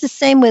 and it's the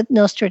same with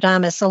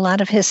Nostradamus. A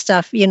lot of his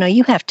stuff,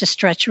 you have to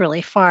stretch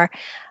really far.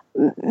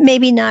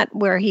 Maybe not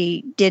where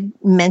he did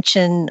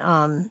mention,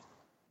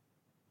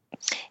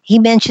 he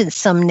mentioned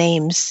some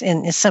names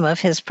in some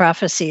of his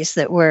prophecies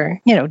that were,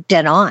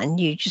 dead on.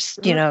 You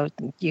just, you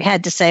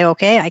had to say,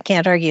 okay, I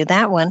can't argue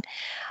that one.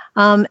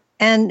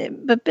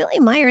 But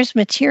Billy Meier's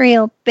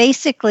material,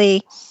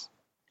 basically,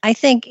 I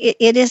think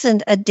it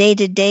isn't a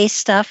day-to-day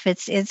stuff.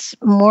 It's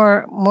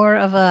more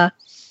of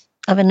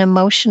an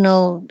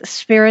emotional,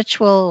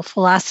 spiritual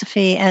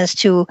philosophy as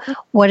to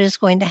what is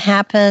going to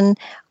happen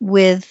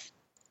with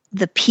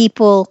the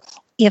people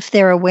if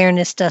their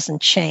awareness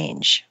doesn't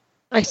change.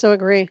 I so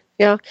agree.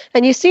 Yeah.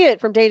 And you see it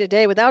from day to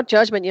day without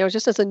judgment,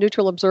 just as a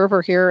neutral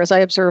observer here, as I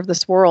observe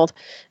this world,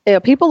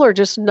 people are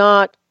just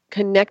not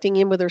connecting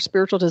in with their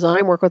spiritual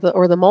design work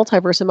or the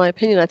multiverse, in my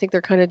opinion. I think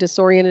they're kind of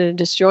disoriented and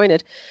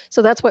disjointed.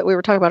 So that's what we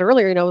were talking about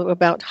earlier,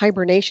 about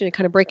hibernation and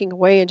kind of breaking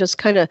away and just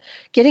kind of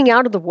getting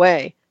out of the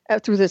way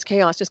through this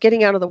chaos, just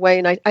getting out of the way.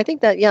 And I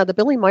think that, the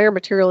Billy Meier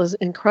material is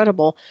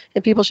incredible,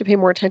 and people should pay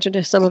more attention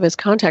to some of his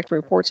contact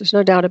reports. There's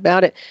no doubt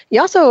about it. He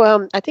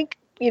also, I think,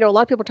 a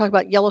lot of people talk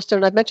about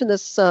Yellowstone. I've mentioned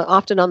this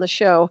often on the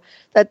show,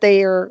 that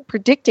they are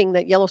predicting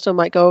that Yellowstone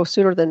might go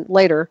sooner than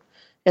later.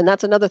 And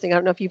that's another thing. I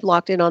don't know if you've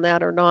locked in on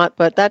that or not,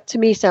 but that to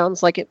me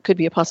sounds like it could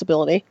be a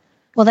possibility.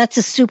 Well, that's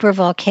a super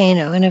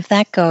volcano. And if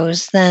that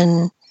goes,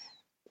 then,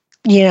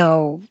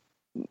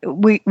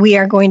 we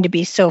are going to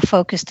be so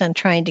focused on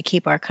trying to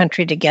keep our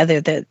country together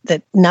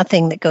that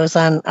nothing that goes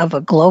on of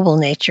a global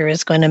nature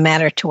is going to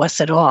matter to us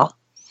at all.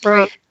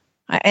 Right.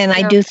 And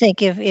I do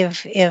think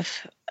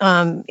if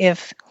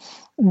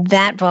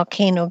that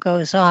volcano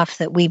goes off,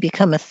 that we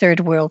become a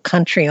third world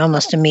country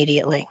almost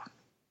immediately.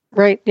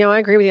 Right. I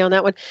agree with you on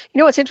that one.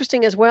 What's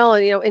interesting as well,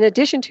 in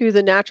addition to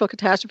the natural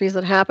catastrophes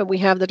that happen, we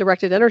have the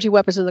directed energy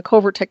weapons and the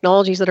covert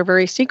technologies that are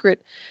very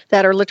secret,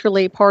 that are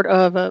literally part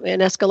of an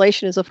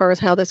escalation as far as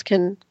how this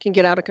can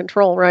get out of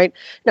control, right?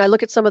 Now, I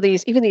look at some of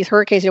these, even these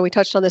hurricanes, we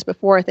touched on this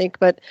before, I think,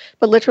 but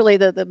literally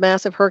the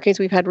massive hurricanes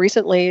we've had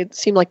recently, it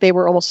seemed like they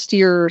were almost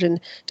steered and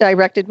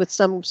directed with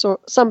some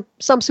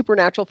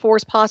supernatural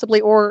force possibly,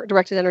 or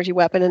directed energy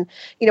weapon. And,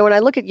 when I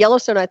look at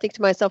Yellowstone, I think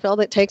to myself, all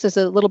that takes is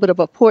a little bit of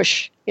a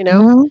push,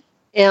 Mm-hmm.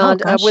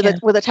 and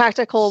with a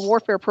tactical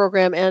warfare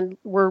program, and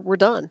we're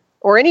done.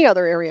 Or any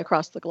other area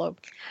across the globe.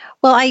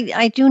 Well,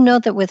 I do know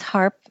that with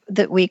HAARP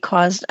that we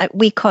caused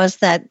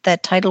that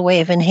tidal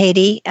wave in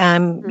Haiti.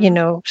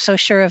 So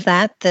sure of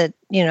that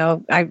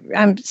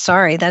I'm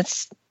sorry,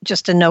 that's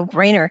just a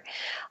no-brainer.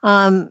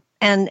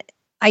 And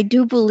I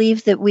do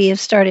believe that we have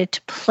started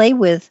to play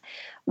with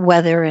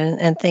weather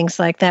and things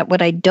like that.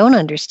 What I don't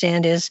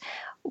understand is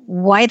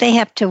why they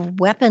have to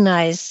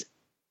weaponize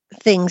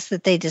things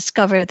that they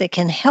discover that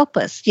can help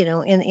us,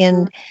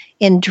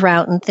 in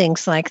drought and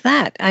things like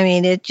that. I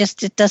mean, it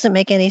doesn't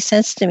make any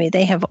sense to me.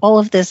 They have all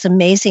of this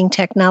amazing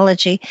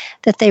technology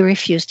that they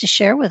refuse to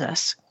share with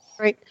us.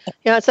 Right.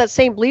 Yeah, it's that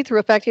same bleed-through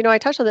effect. I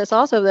touched on this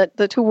also, that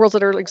the two worlds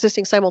that are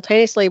existing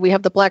simultaneously, we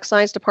have the black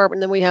science department,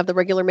 and then we have the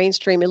regular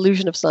mainstream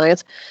illusion of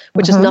science,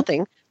 which is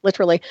nothing.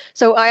 Literally.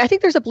 So I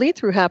think there's a bleed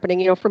through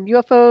happening, from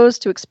UFOs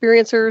to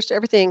experiencers to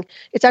everything.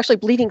 It's actually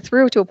bleeding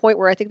through to a point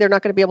where I think they're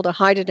not going to be able to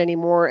hide it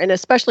anymore. And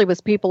especially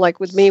with people like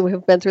with me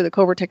who've been through the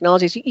covert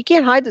technologies, you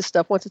can't hide this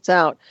stuff once it's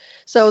out.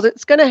 So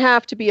it's going to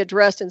have to be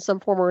addressed in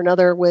some form or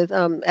another with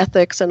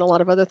ethics and a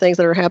lot of other things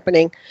that are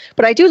happening.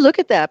 But I do look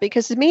at that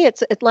because to me,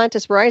 it's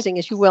Atlantis Rising,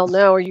 as you well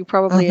know, or you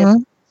probably have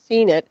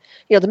seen it.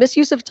 The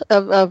misuse of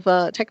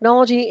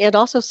technology and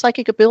also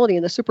psychic ability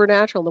and the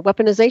supernatural, and the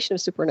weaponization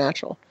of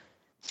supernatural.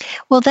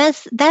 Well,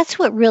 that's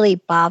what really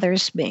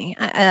bothers me.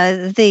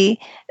 The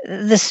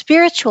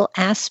spiritual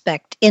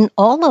aspect in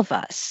all of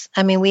us.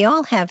 I mean, we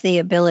all have the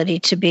ability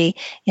to be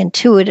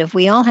intuitive.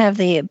 We all have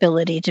the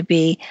ability to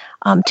be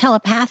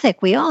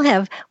telepathic. We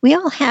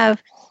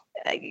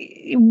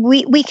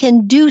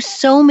can do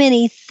so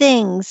many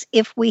things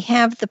if we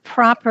have the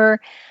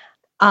proper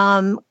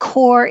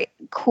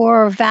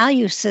core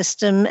value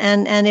system,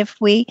 and if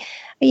we,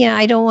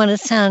 I don't want to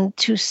sound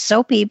too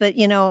soapy, but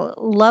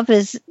love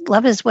is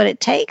what it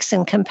takes,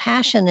 and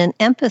compassion and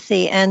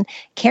empathy and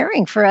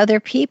caring for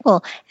other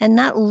people, and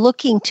not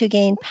looking to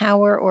gain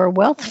power or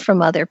wealth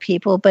from other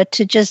people, but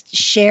to just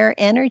share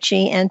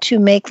energy and to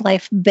make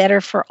life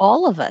better for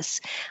all of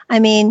us. I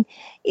mean,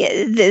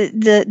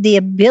 the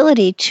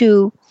ability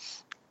to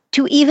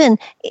even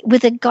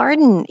with a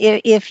garden,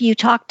 if you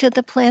talk to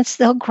the plants,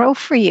 they'll grow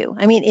for you.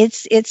 I mean,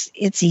 it's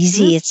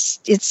easy.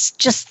 It's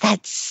just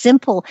that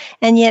simple.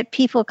 And yet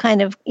people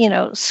kind of,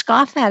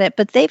 scoff at it,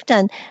 but they've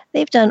done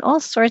all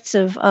sorts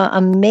of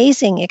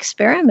amazing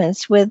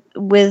experiments with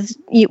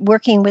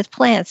working with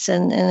plants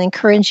and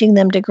encouraging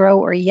them to grow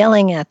or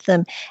yelling at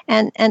them.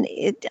 And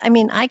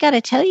I got to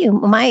tell you,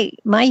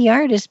 my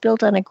yard is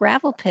built on a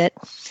gravel pit.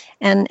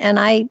 And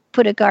I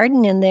put a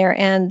garden in there,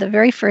 and the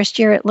very first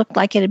year it looked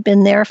like it had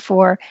been there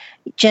for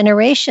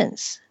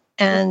generations.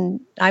 And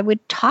I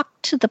would talk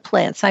to the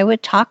plants. I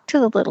would talk to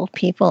the little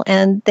people,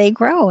 and they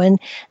grow. And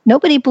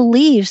nobody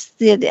believes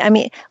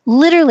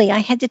literally, I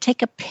had to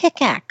take a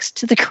pickaxe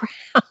to the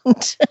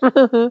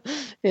ground.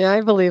 Yeah, I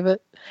believe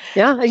it.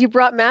 Yeah, you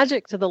brought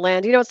magic to the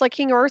land. It's like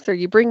King Arthur.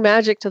 You bring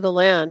magic to the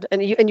land,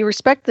 and you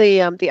respect the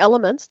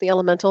elements, the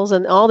elementals,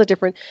 and all the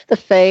different, the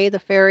fae, the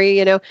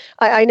fairy.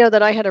 I know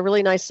that I had a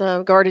really nice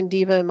garden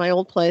diva in my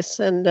old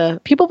place,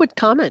 and people would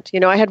comment.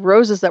 I had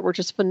roses that were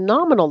just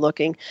phenomenal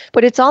looking.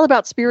 But it's all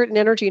about spirit and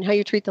energy and how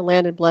you treat the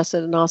land and bless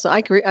it. And also, I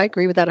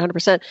agree with that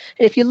 100%. And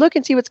if you look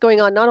and see what's going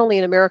on, not only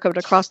in America but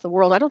across the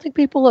world, I don't think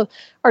people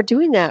are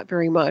doing that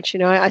very much.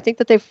 I think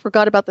that they've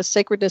forgot about the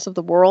sacredness of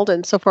the world,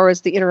 and so far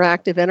as the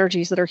interactive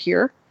energies that are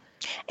here,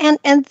 and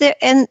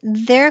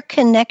their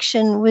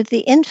connection with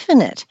the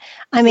infinite.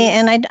 I mean,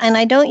 and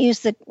I don't use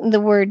the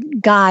word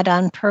God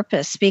on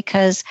purpose,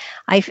 because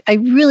I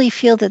really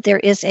feel that there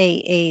is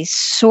a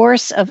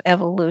source of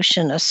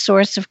evolution, a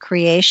source of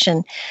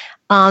creation,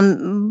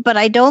 but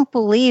I don't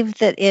believe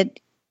that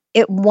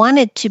it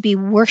wanted to be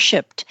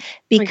worshipped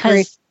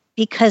because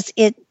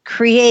it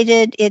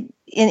created it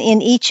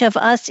in each of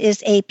us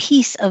is a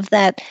piece of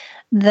that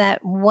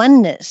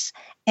oneness.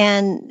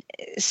 And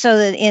so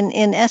that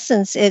in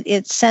essence,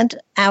 it sent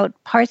out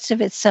parts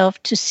of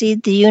itself to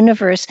seed the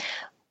universe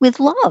with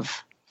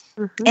love.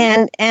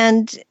 Mm-hmm.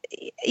 And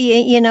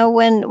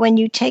when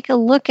you take a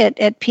look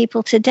at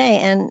people today,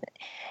 and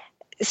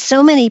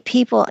so many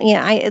people,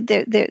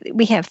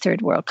 we have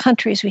third world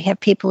countries, we have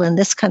people in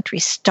this country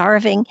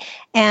starving,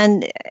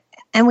 and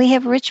we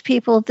have rich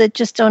people that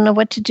just don't know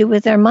what to do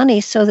with their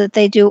money, so that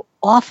they do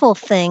awful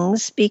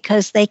things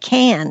because they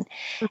can.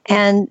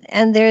 Mm-hmm.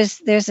 And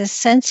there's a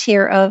sense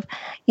here of,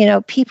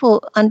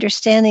 people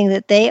understanding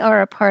that they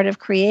are a part of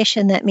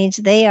creation. That means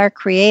they are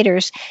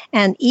creators.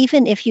 And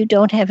even if you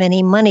don't have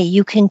any money,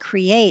 you can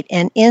create.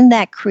 And in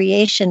that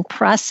creation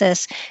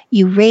process,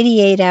 you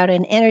radiate out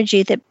an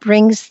energy that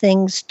brings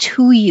things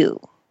to you.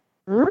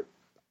 Mm-hmm.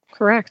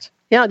 Correct.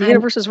 Yeah, the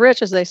universe is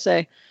rich, as they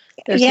say.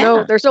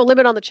 There's no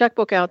limit on the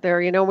checkbook out there.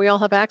 We all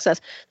have access.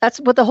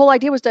 That's what the whole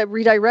idea was, to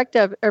redirect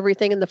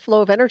everything in the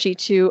flow of energy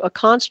to a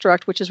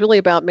construct, which is really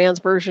about man's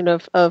version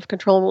of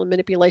control and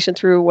manipulation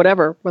through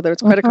whatever, whether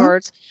it's credit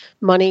cards,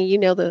 money,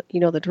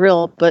 the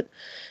drill. But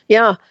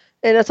yeah,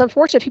 and it's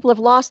unfortunate people have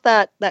lost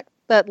that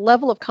that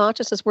level of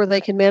consciousness where they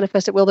can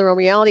manifest at will their own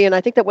reality. And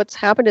I think that what's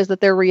happened is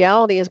that their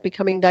reality is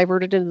becoming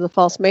diverted into the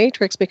false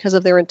matrix because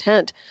of their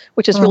intent,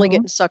 which is really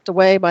getting sucked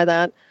away by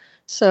that.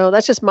 So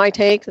that's just my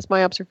take. That's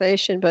my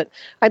observation. But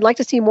I'd like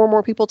to see more and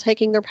more people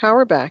taking their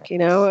power back, you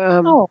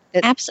know.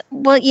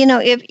 Absolutely. Well, you know,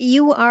 if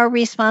you are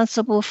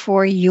responsible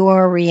for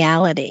your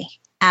reality,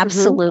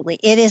 absolutely.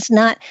 It is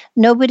not,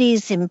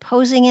 nobody's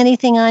imposing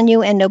anything on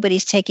you and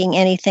nobody's taking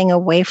anything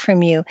away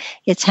from you.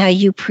 It's how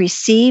you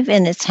perceive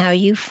and it's how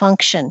you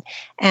function.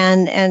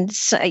 And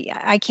so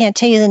I can't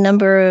tell you the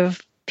number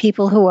of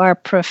people who are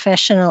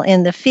professional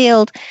in the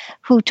field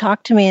who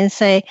talk to me and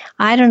say,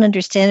 I don't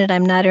understand it.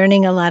 I'm not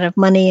earning a lot of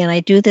money and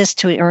I do this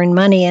to earn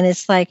money. And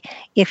it's like,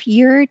 if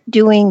you're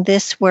doing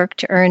this work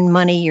to earn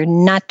money, you're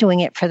not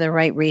doing it for the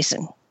right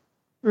reason.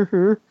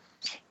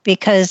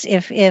 Because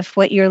if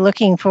what you're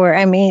looking for,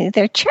 I mean,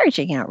 they're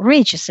charging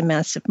outrageous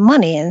amounts of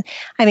money. And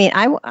I mean,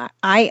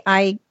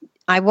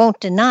 I won't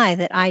deny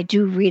that I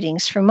do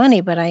readings for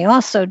money, but I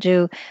also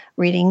do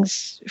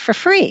readings for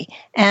free.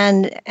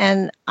 And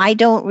I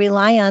don't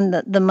rely on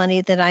the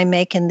money that I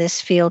make in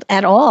this field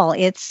at all.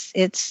 I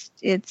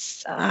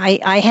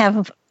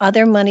have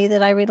other money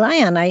that I rely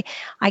on.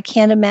 I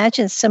can't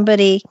imagine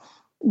somebody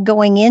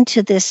going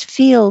into this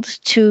field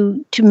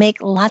to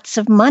make lots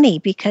of money,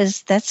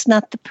 because that's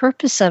not the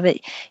purpose of it.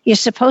 You're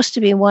supposed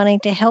to be wanting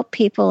to help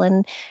people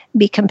and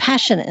be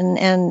compassionate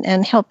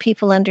and help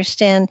people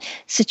understand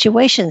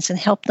situations and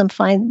help them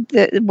find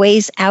the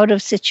ways out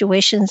of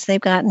situations they've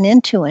gotten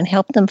into and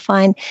help them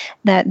find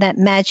that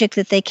magic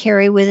that they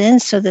carry within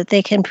so that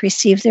they can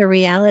perceive their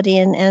reality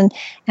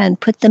and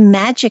put the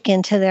magic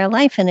into their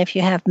life. And if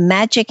you have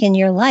magic in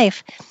your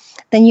life,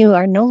 then you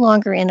are no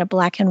longer in a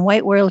black and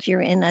white world.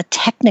 You're in a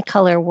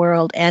technicolor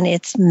world, and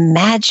it's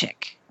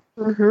magic.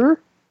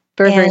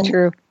 Very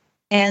true.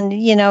 And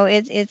you know,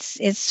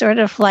 it's sort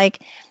of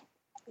like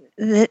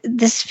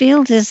this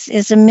field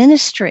is a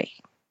ministry.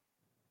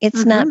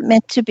 It's not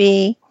meant to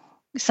be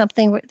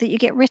something that you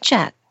get rich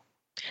at.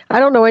 I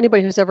don't know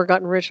anybody who's ever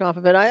gotten rich off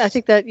of it. I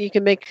think that you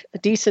can make a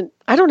decent,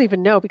 I don't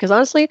even know, because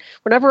honestly,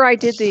 whenever I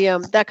did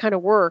that kind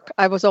of work,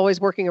 I was always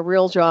working a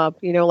real job,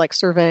 you know, like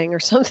surveying or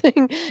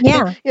something.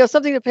 Yeah. You know,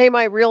 something to pay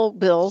my real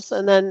bills.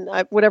 And then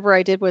whatever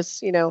I did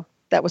was, you know,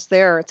 that was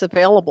there. It's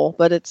available,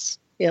 but it's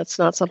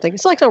not something.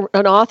 It's like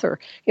an author,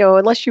 you know,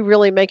 unless you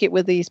really make it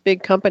with these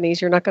big companies,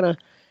 you're not going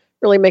to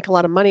really make a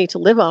lot of money to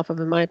live off of,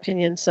 in my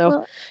opinion. So,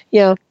 well,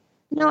 yeah.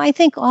 No, I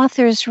think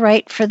authors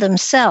write for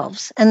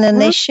themselves and then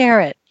they share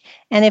it.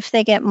 And if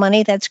they get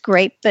money, that's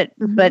great.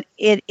 But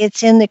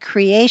it's in the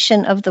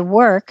creation of the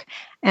work.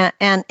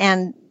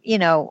 And you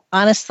know,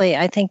 honestly,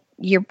 I think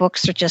your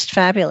books are just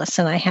fabulous.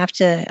 And I have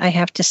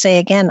to say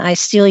again, I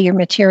steal your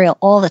material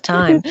all the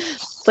time.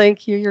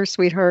 Thank you. You're a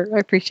sweetheart. I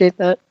appreciate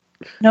that.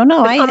 No,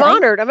 I'm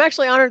honored. I'm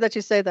actually honored that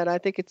you say that. I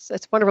think it's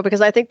wonderful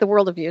because I think the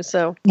world of you.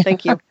 So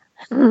thank you.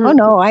 Oh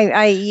no,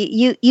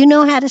 you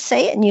know how to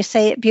say it and you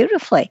say it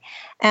beautifully.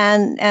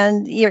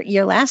 And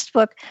your last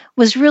book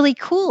was really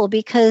cool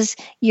because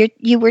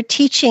you were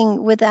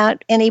teaching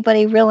without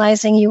anybody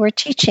realizing you were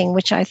teaching,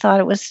 which I thought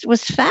it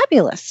was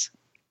fabulous.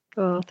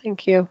 Oh,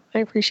 thank you. I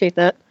appreciate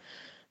that.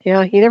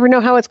 Yeah, you never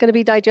know how it's going to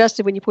be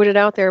digested when you put it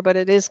out there, but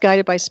it is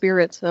guided by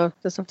spirit, so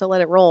just have to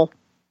let it roll.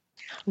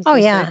 Oh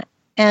yeah,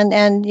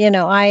 and you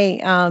know I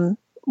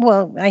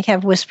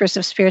have Whispers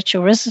of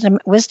Spiritual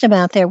Wisdom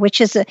out there,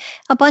 which is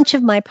a bunch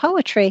of my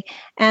poetry,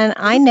 and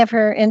I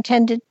never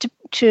intended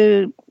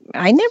to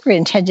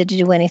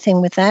do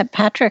anything with that.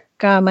 Patrick,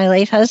 my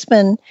late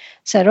husband,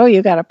 said, "Oh,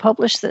 you got to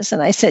publish this,"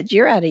 and I said,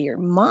 "You're out of your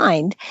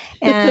mind."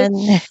 And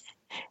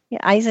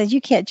I said, "You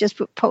can't just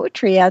put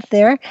poetry out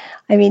there.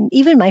 I mean,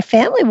 even my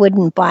family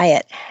wouldn't buy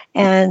it."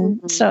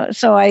 And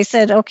so I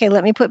said, "Okay,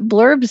 let me put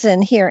blurbs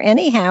in here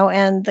anyhow."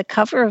 And the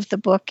cover of the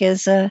book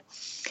is a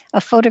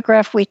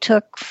photograph we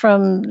took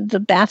from the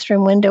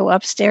bathroom window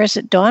upstairs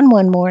at dawn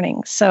one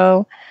morning.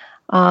 So,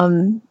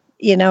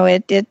 you know,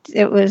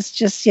 it was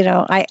just, you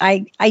know,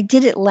 I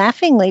did it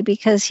laughingly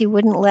because he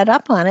wouldn't let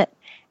up on it,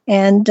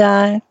 and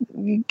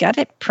got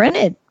it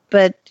printed.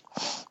 But,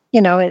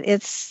 you know,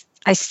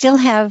 I still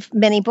have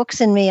many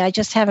books in me. I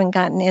just haven't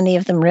gotten any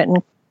of them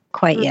written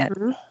quite yet.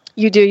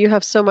 You do. You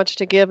have so much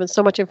to give and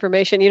so much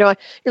information. You know,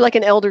 you're like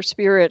an elder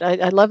spirit.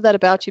 I love that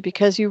about you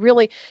because you're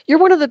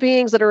one of the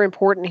beings that are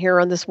important here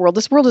on this world.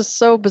 This world is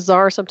so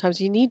bizarre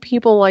sometimes. You need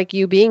people like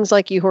you, beings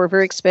like you who are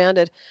very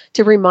expanded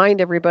to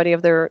remind everybody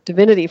of their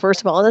divinity, first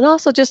of all. And then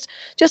also just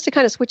to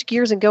kind of switch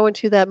gears and go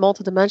into that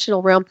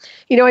multidimensional realm.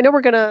 You know, I know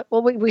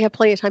we have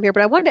plenty of time here,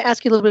 but I wanted to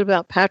ask you a little bit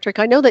about Patrick.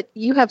 I know that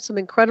you have some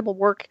incredible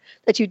work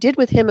that you did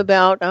with him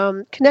about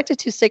connected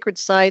to sacred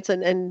sites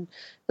and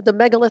the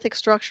megalithic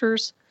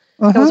structures.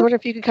 I was wondering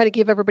if you could kind of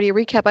give everybody a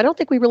recap. I don't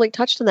think we really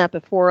touched on that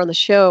before on the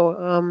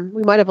show.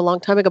 We might have a long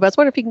time ago, but I was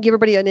wondering if you can give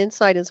everybody an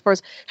insight as far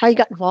as how you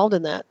got involved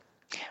in that.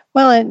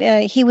 Well,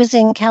 he was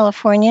in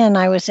California and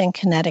I was in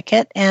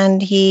Connecticut,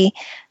 and he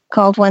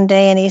called one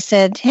day and he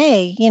said,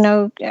 "Hey,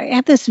 I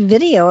have this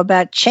video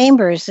about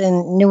chambers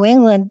in New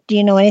England. Do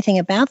you know anything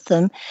about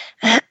them?"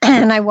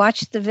 And I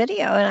watched the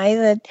video and I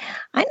said,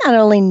 "I not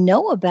only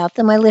know about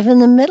them, I live in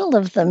the middle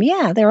of them.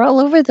 Yeah, they're all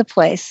over the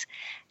place."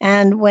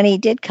 And when he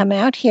did come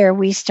out here,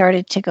 we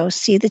started to go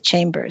see the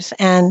chambers.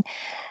 And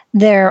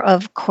they're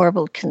of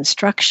corbelled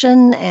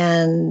construction,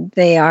 and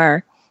they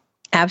are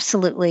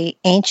absolutely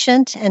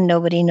ancient, and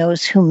nobody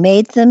knows who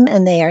made them,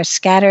 and they are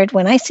scattered.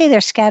 When I say they're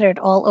scattered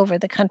all over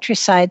the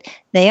countryside,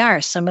 they are.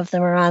 Some of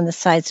them are on the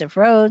sides of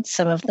roads,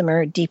 some of them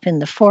are deep in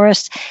the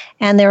forest,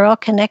 and they're all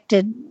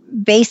connected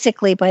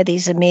basically by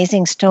these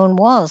amazing stone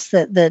walls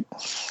that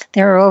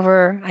there are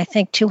over, I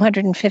think,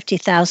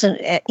 250,000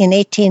 in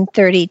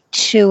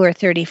 1832 or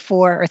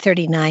 34 or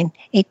 39,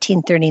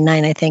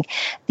 1839, I think.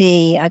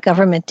 The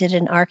government did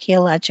an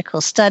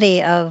archaeological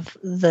study of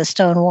the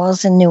stone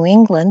walls in New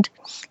England,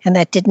 and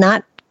that did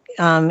not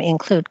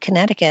include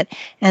Connecticut,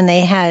 and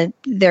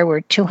there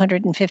were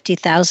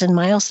 250,000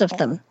 miles of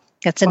them.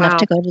 That's enough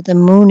to go to the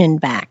moon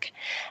and back.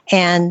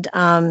 And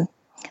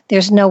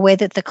there's no way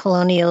that the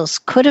colonials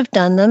could have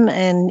done them.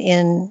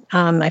 And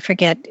I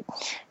forget,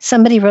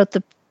 somebody wrote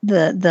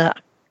the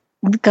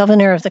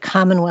governor of the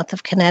Commonwealth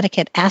of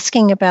Connecticut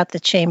asking about the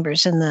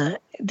chambers and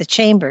the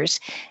chambers,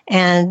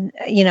 and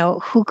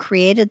who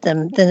created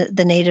them.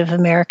 The Native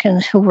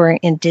Americans who were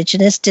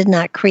indigenous did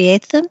not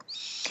create them.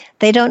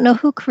 They don't know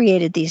who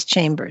created these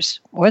chambers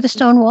or the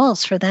stone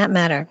walls, for that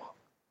matter.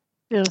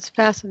 Yeah, it's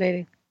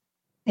fascinating.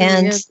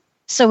 And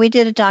so we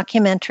did a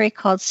documentary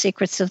called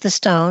Secrets of the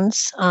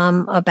Stones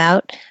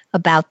about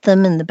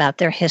them and about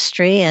their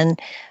history. And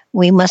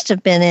we must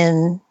have been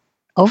in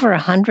over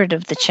 100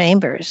 of the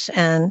chambers.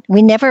 And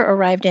we never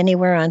arrived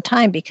anywhere on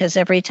time because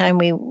every time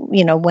we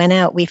went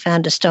out, we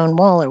found a stone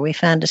wall or we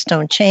found a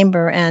stone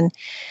chamber. And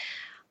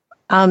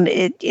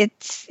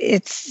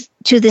it's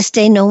to this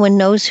day, no one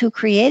knows who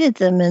created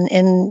them.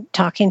 And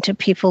talking to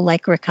people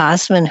like Rick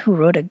Osman, who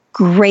wrote a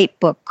great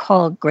book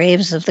called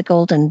Graves of the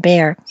Golden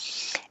Bear.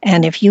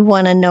 And if you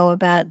want to know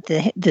about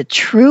the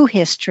true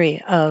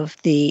history of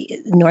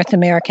the North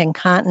American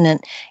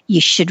continent, you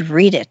should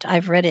read it.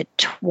 I've read it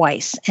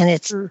twice, and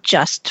it's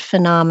just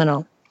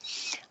phenomenal.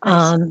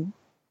 Nice.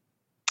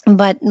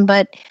 But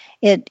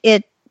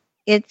it's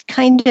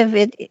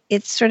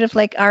sort of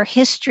like our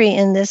history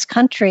in this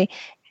country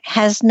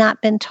has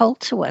not been told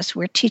to us.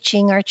 We're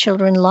teaching our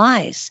children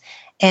lies,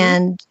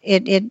 and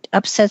it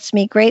upsets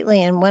me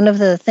greatly. And one of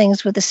the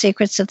things with the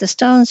Secrets of the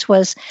Stones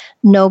was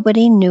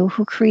nobody knew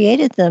who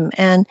created them,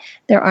 and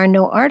there are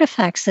no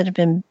artifacts that have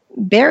been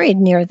buried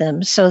near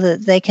them so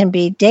that they can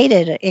be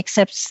dated,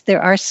 except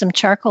there are some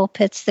charcoal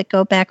pits that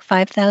go back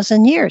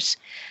 5,000 years,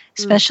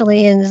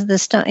 especially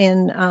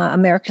in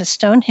America's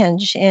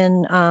Stonehenge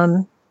in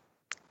I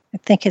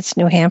think it's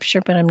New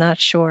Hampshire, but I'm not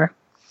sure.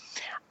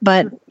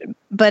 But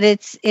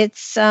it's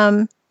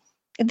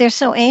they're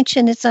so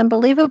ancient, it's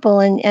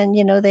unbelievable. And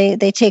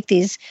they take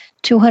these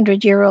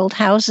 200-year-old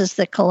houses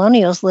that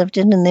colonials lived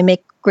in, and they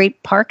make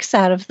great parks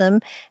out of them.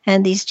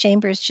 And these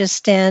chambers just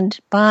stand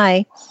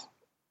by.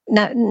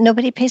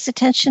 Nobody pays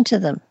attention to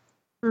them.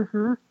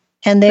 Mm-hmm.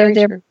 And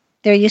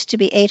there used to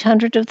be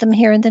 800 of them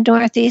here in the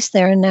Northeast.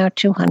 There are now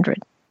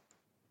 200.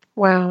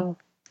 Wow!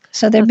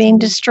 So they're being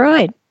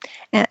destroyed.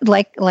 And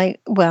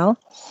the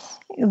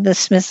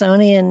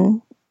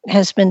Smithsonian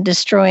has been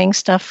destroying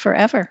stuff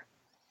forever.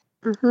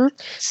 Mm-hmm.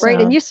 So, right,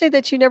 and you say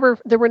that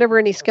there were never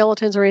any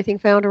skeletons or anything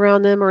found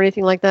around them or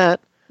anything like that.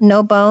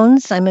 No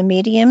bones. I'm a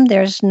medium.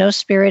 There's no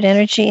spirit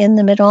energy in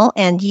them at all.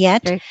 And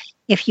yet,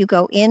 if you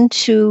go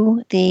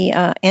into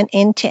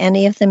into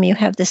any of them, you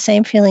have the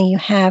same feeling you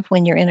have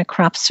when you're in a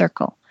crop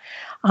circle.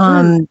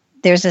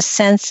 There's a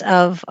sense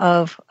of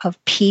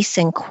peace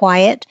and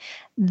quiet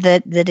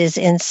that is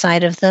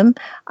inside of them.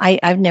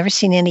 I've never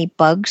seen any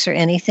bugs or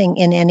anything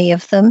in any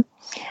of them.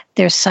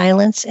 There's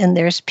silence and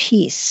there's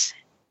peace.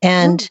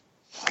 And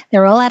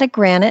they're all out of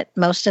granite,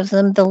 most of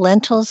them. The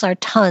lentils are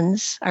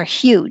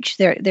huge.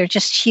 They're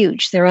just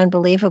huge. They're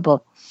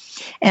unbelievable.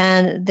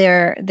 And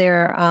they're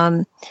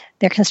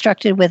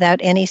constructed without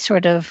any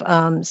sort of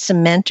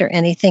cement or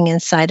anything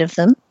inside of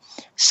them,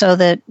 so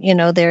that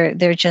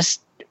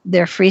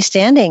they're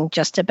freestanding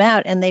just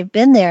about, and they've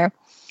been there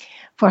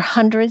for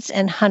hundreds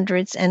and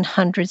hundreds and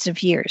hundreds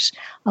of years.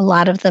 A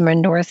lot of them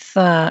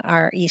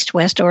are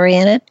east-west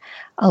oriented.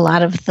 A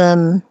lot of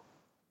them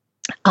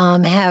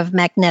have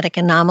magnetic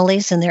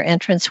anomalies in their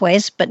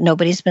entranceways, but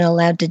nobody's been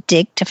allowed to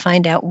dig to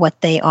find out what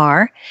they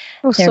are.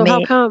 Oh, so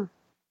how come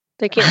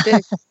they can't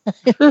dig?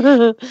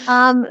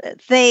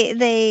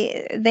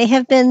 They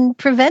have been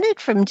prevented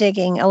from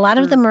digging. A lot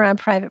of them are on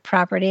private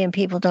property, and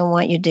people don't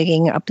want you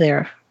digging up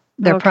their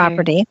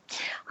property.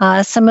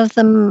 Some of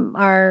them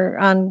are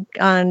on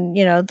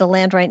the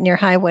land right near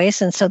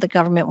highways, and so the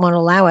government won't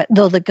allow it,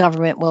 though the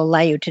government will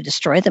allow you to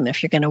destroy them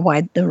if you're going to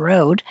widen the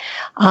road.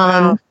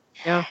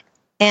 Yeah.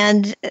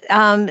 And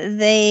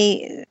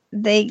they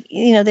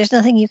there's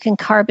nothing you can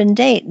carbon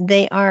date.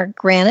 They are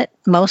granite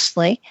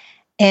mostly,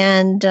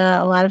 and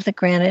a lot of the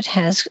granite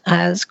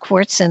has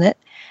quartz in it.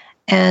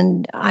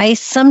 And I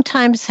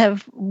sometimes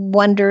have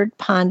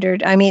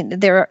pondered. I mean,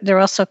 they're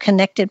also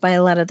connected by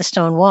a lot of the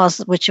stone walls,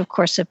 which of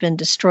course have been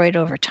destroyed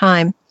over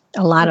time,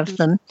 a lot of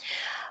them.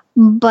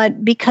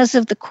 But because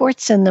of the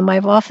quartz in them,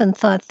 I've often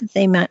thought that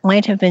they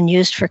might have been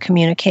used for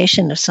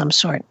communication of some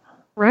sort.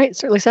 Right.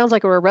 Certainly sounds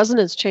like a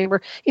resonance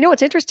chamber. You know,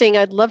 what's interesting,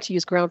 I'd love to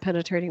use ground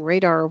penetrating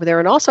radar over there.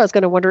 And also I was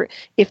going to wonder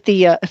if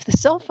the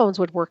cell phones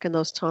would work in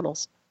those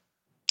tunnels.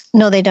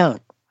 No, they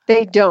don't.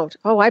 They don't.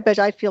 Oh, I bet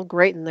I'd feel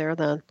great in there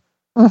then.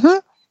 Mm-hmm.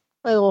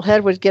 My little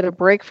head would get a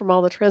break from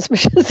all the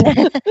transmissions.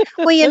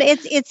 Well, you know,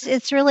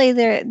 it's really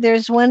there.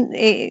 There's one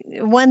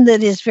that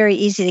is very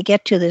easy to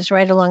get to. That's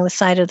right along the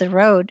side of the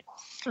road,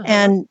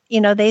 and you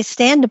know they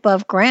stand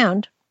above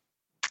ground.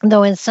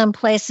 Though in some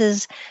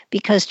places,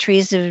 because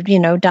trees have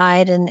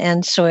died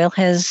and soil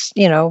has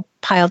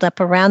piled up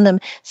around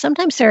them,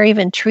 sometimes there are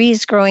even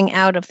trees growing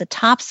out of the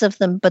tops of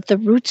them, but the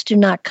roots do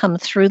not come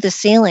through the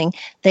ceiling.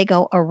 They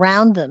go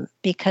around them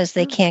because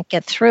they can't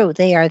get through.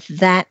 They are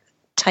that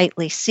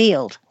tightly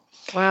sealed.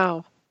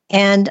 Wow.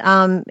 And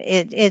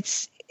it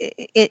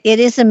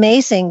is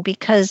amazing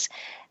because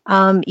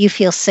you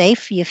feel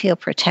safe, you feel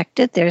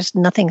protected. There's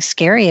nothing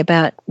scary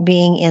about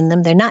being in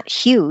them. They're not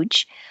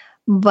huge,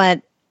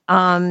 but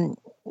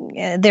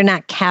they're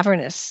not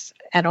cavernous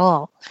at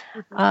all.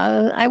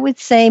 I would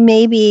say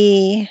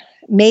maybe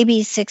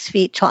 6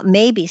 feet tall,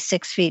 maybe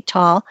 6 feet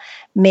tall,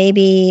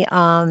 maybe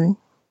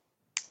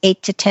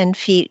 8 to 10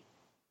 feet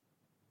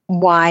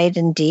wide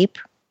and deep.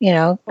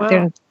 Wow.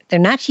 They're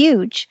not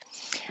huge,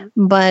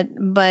 but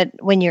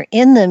when you're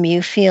in them,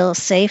 you feel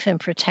safe and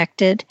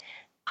protected.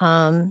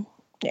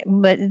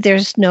 But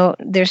there's no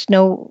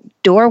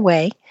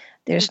doorway.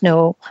 There's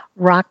no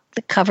rock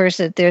that covers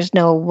it. There's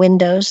no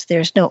windows.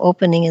 There's no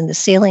opening in the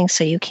ceiling,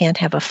 so you can't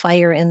have a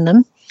fire in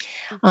them.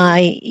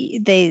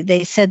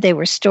 They said they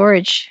were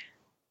storage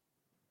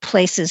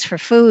places for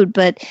food,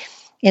 but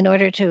in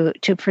order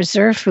to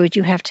preserve food,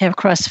 you have to have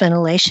cross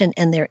ventilation,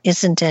 and there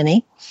isn't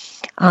any.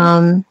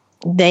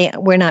 They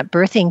were not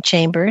birthing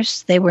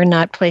chambers. They were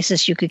not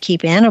places you could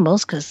keep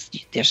animals because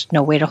there's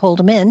no way to hold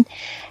them in.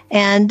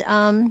 And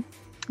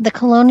the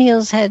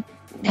colonials had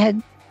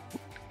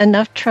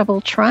enough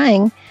trouble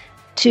trying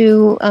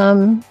to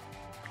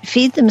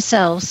feed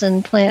themselves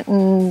and plant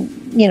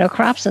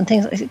crops and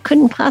things. They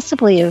couldn't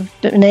possibly have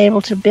been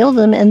able to build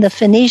them. And the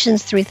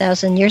Phoenicians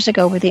 3,000 years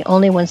ago were the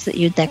only ones that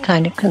used that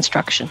kind of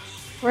construction.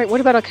 Right. What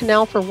about a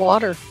canal for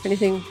water?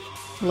 Anything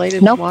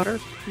related to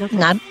water?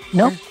 Nothing.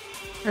 Nope.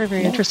 Very,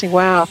 very interesting.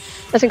 Wow.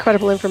 That's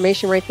incredible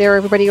information right there,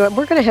 everybody. We're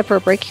going to head for a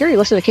break here. You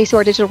listen to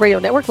KCOR Digital Radio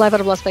Network, live out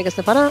of Las Vegas,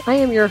 Nevada. I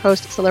am your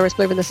host, Solaris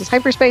Blue, and this is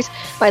Hyperspace.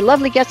 My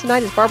lovely guest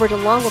tonight is Barbara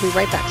DeLong. We'll be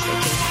right back. Stay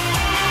tuned.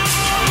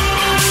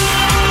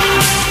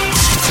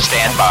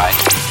 Stand by.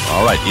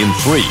 All right, in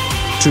 3,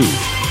 2,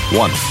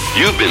 1.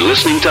 You've been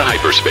listening to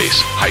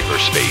Hyperspace.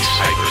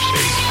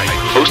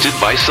 Hosted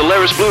by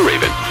Solaris Blue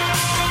Raven,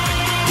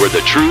 where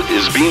the truth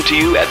is beamed to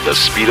you at the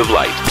speed of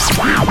light.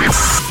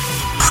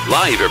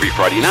 Live every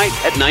Friday night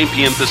at 9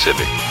 p.m.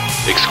 Pacific,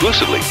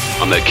 exclusively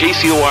on the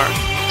KCOR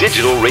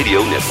Digital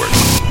Radio Network.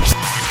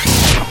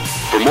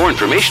 For more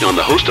information on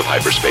the host of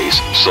Hyperspace,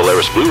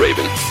 Solaris Blue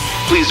Raven,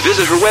 please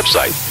visit her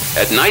website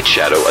at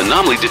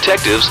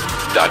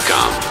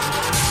nightshadowanomalydetectives.com.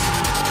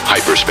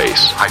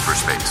 Hyperspace.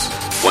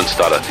 Once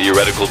thought a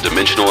theoretical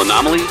dimensional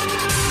anomaly,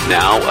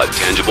 now a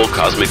tangible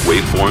cosmic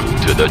waveform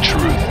to the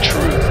truth.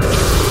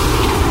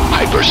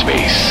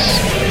 Hyperspace.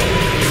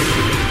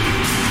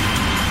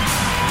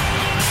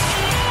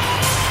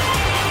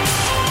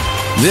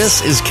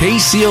 This is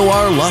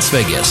KCOR Las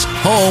Vegas,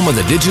 home of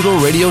the Digital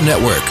Radio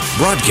Network,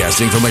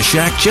 broadcasting from a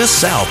shack just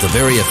south of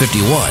Area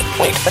 51.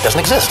 Wait, that doesn't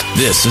exist.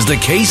 This is the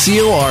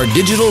KCOR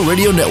Digital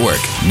Radio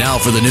Network. Now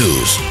for the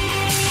news.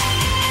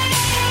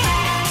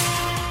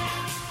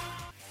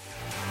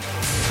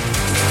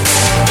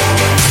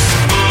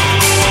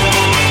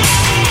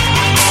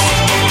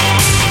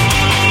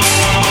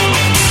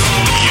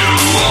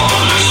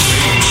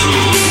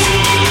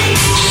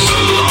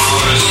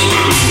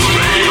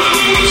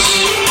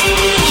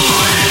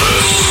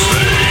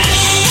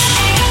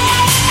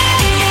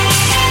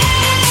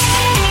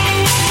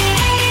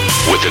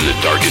 Within the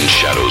darkened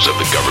shadows of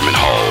the government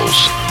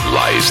halls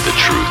lies the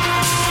truth.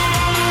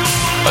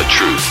 A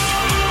truth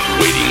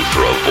waiting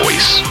for a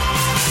voice.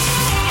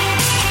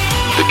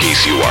 The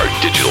KCOR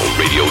Digital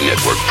Radio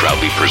Network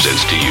proudly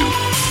presents to you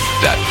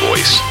that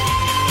voice.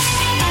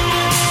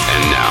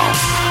 And now,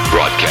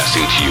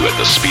 broadcasting to you at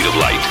the speed of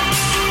light,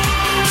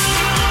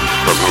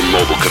 from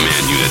her mobile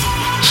command unit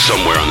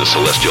somewhere on the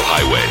Celestial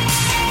Highway,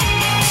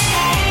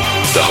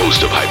 the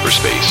host of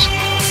Hyperspace,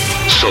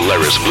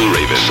 Solaris Blue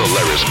Raven.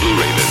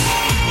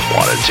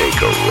 Wanna take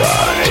a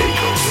ride?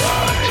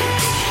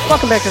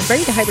 Welcome back,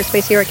 everybody, to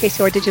Hyperspace here at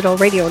KCOR Digital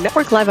Radio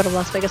Network, live out of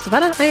Las Vegas,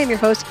 Nevada. I am your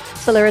host,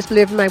 Solaris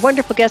Blue. My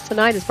wonderful guest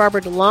tonight is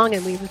Barbara DeLong,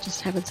 and we were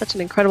just having such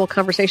an incredible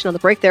conversation on the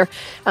break there.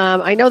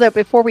 I know that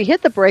before we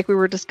hit the break, we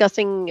were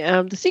discussing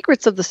the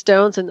secrets of the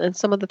stones and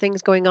some of the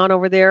things going on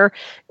over there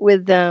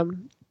with the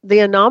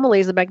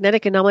anomalies, the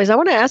magnetic anomalies. I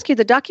want to ask you,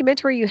 the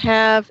documentary you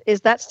have,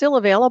 is that still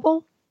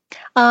available?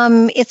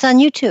 It's on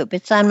YouTube.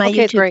 It's on my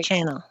YouTube great.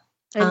 channel.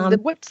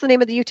 And what's the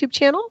name of the YouTube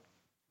channel?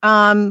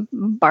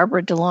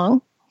 Barbara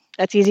DeLong.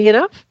 That's easy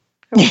enough.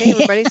 Okay,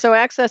 everybody. So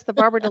access the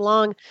Barbara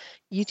DeLong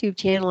YouTube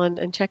channel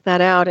and check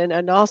that out.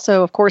 And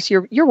also, of course,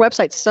 your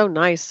website's so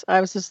nice. I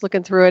was just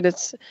looking through it.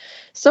 It's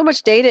so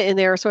much data in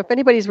there. So if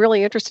anybody's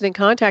really interested in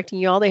contacting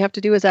you, all they have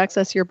to do is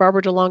access your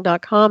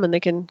barbaradelong.com and they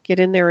can get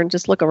in there and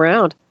just look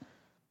around.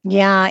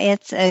 Yeah,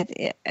 it's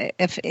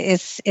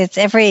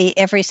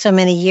every so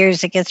many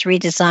years it gets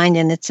redesigned,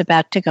 and it's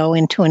about to go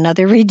into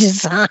another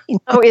redesign.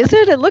 Oh, is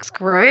it? It looks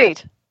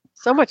great.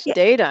 So much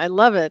data. I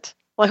love it.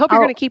 Well, I hope you're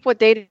going to keep what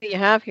data you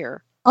have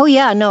here. Oh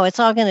yeah, no, it's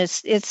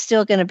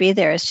still going to be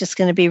there. It's just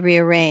going to be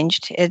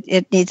rearranged.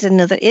 It needs a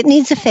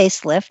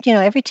facelift.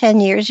 Every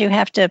 10 years you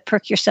have to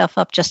perk yourself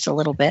up just a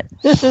little bit.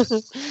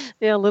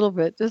 Yeah, a little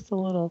bit, just a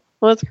little.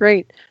 Well, that's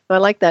great. I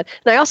like that.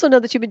 And I also know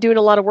that you've been doing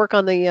a lot of work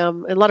on a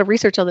lot of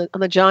research on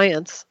the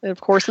giants, of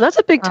course, and that's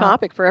a big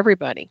topic for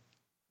everybody.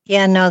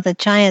 Yeah, no, the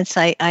giants.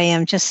 I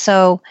am just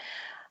so.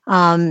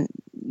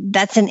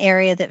 That's an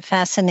area that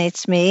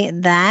fascinates me.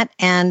 That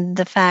and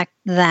the fact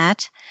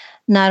that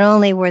not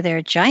only were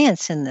there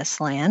giants in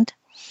this land,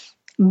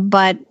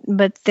 but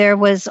there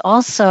was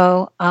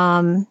also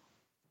a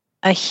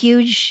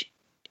huge,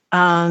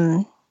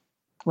 what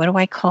do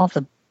I call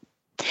them?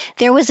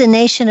 There was a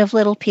nation of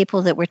little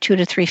people that were 2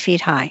 to 3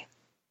 feet high.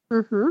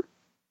 Mm-hmm.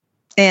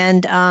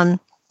 And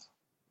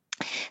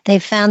they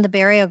found the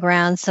burial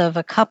grounds of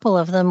a couple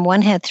of them.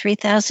 One had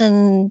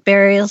 3,000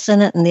 burials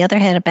in it, and the other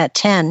had about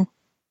 10.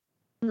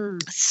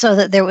 So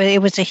that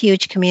it was a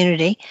huge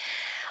community.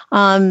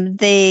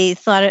 They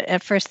thought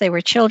at first they were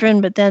children,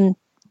 but then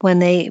when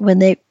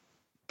they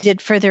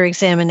did further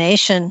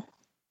examination,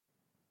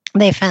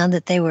 they found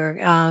that they were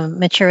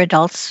mature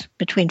adults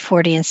between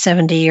 40 and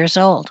 70 years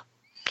old.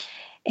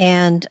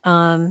 And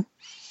I'm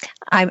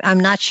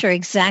not sure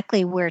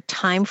exactly where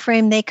time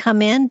frame they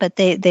come in, but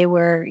they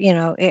were,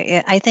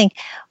 I think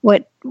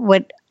what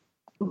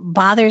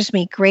bothers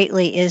me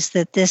greatly is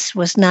that this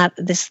was not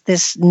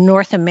this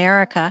North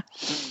America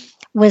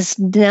was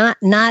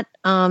not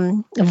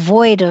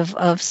void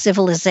of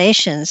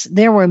civilizations.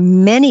 There were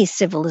many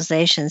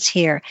civilizations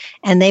here,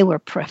 and they were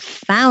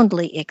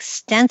profoundly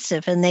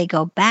extensive, and they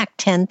go back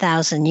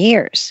 10,000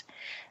 years.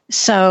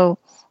 So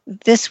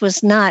this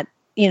was not,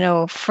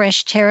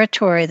 fresh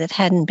territory that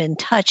hadn't been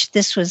touched.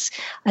 This was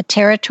a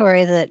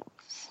territory that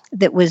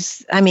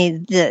was,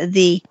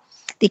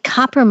 the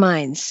copper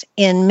mines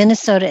in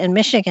Minnesota and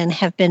Michigan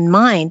have been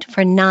mined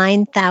for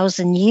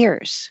 9,000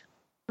 years.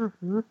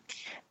 Mm-hmm.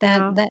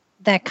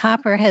 That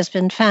copper has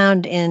been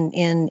found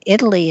in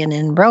Italy and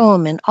in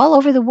Rome and all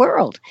over the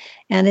world,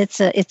 and it's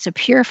a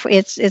pure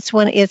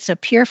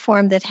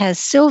form that has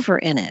silver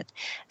in it,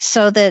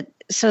 so that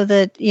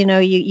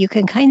you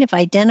can kind of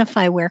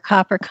identify where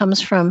copper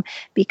comes from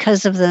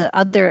because of the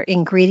other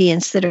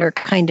ingredients that are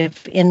kind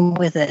of in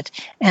with it.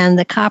 And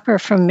the copper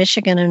from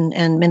Michigan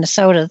and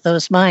Minnesota,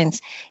 those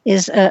mines,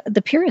 is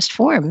the purest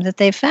form that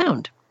they've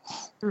found.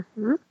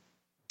 Mm-hmm.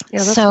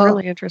 Yeah, that's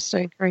really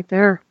interesting right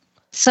there.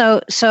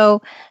 So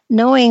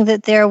knowing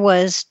that there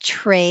was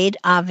trade,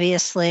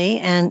 obviously,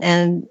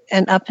 and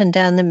up and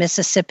down the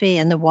Mississippi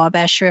and the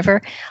Wabash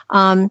River,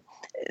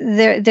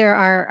 there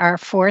are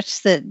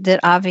forts that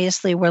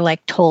obviously were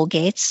like toll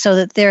gates, so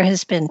that there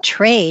has been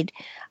trade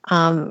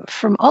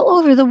from all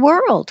over the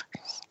world,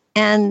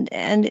 and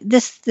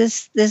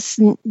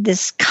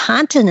this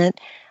continent.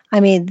 I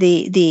mean,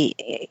 the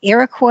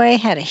Iroquois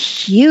had a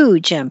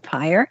huge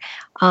empire.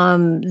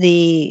 Whoever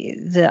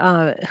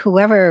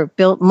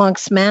built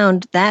Monk's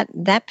Mound,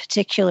 that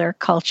particular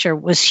culture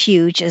was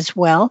huge as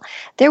well.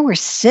 There were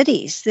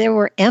cities, there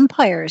were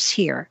empires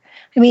here.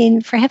 I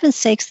mean, for heaven's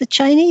sakes, the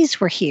Chinese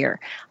were here.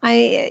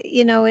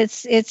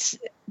 It's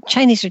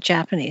Chinese or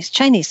Japanese,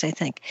 Chinese, I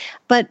think.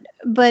 But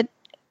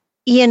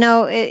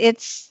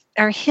it's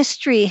our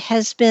history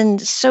has been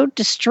so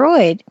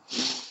destroyed.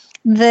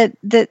 That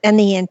and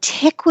the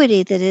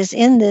antiquity that is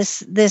in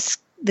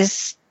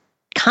this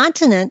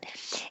continent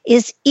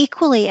is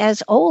equally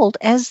as old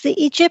as the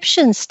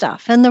Egyptian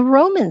stuff and the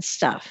Roman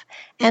stuff,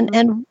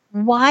 and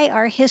why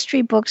our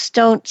history books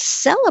don't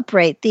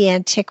celebrate the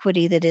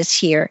antiquity that is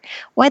here,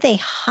 why they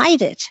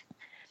hide it.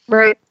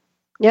 Right.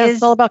 Yeah,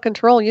 it's all about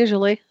control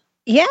usually.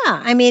 Yeah,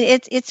 I mean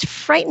it's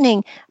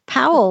frightening.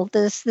 Powell,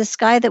 this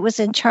guy that was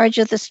in charge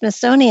of the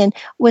Smithsonian,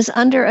 was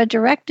under a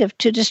directive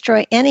to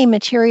destroy any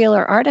material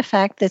or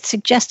artifact that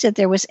suggested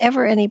there was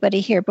ever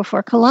anybody here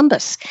before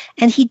Columbus,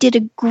 and he did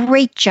a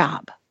great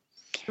job.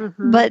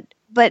 Mm-hmm. But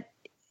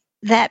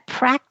that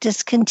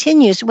practice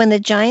continues. When the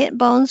giant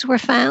bones were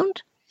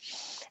found,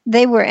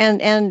 they were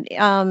and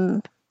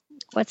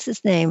what's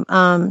his name?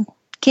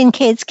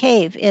 Kincaid's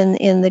Cave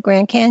in the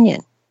Grand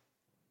Canyon.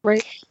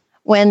 Right.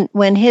 When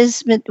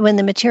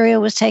the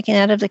material was taken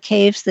out of the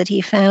caves that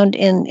he found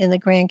in the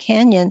Grand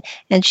Canyon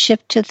and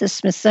shipped to the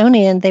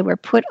Smithsonian, they were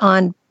put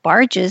on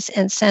barges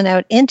and sent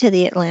out into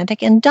the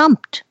Atlantic and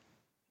dumped.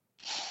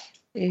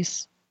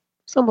 Jeez.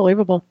 It's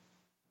unbelievable.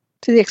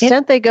 To the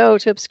extent they go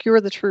to obscure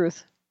the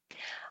truth.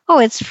 Oh,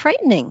 it's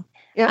frightening.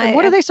 Yeah, and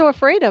what are they so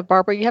afraid of,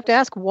 Barbara? You have to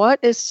ask, what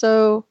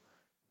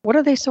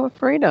are they so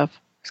afraid of?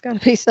 There's got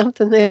to be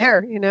something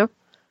there,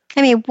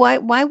 I mean,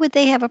 why would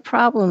they have a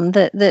problem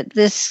that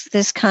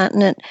this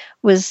continent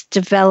was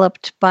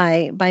developed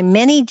by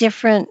many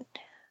different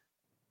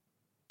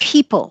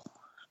people,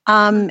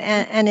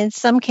 and in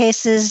some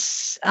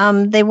cases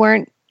they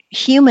weren't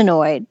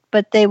humanoid,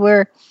 but they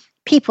were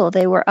people.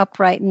 They were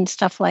upright and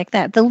stuff like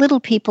that. The little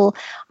people,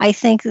 I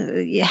think,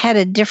 had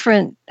a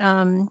different.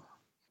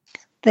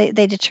 They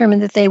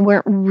determined that they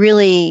weren't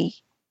really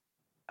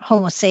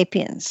Homo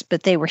sapiens,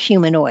 but they were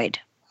humanoid.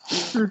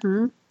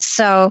 Mm-hmm.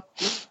 So,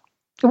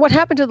 what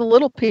happened to the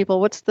little people?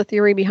 What's the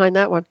theory behind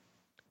that one?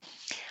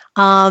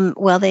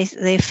 Well,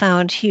 they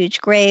found huge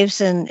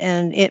graves, and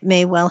it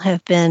may well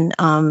have been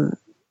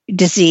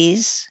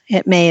disease.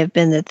 It may have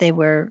been that they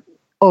were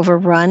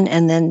overrun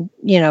and then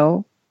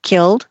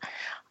killed.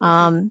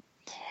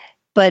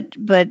 But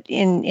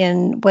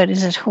in what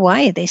is it,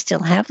 Hawaii? They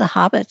still have the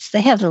hobbits.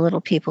 They have the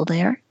little people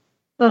there.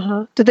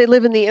 Uh-huh. Did they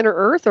live in the inner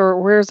earth, or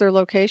where's their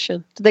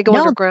location? Did they go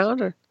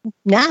underground? Or?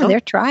 No, they're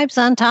tribes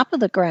on top of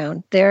the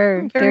ground.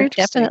 They're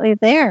definitely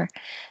there.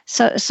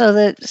 So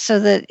that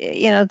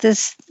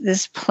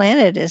this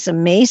planet is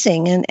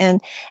amazing,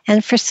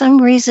 and for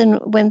some reason,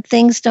 when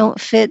things don't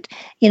fit,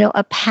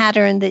 a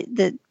pattern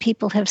that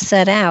people have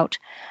set out,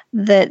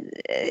 that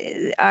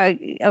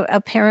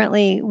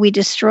apparently we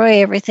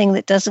destroy everything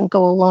that doesn't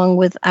go along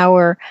with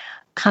our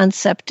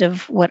concept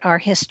of what our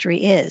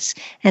history is.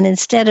 And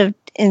instead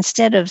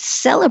of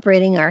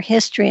celebrating our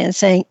history and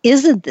saying,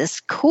 isn't this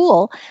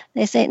cool?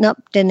 They say,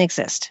 nope, didn't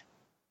exist.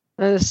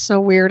 That is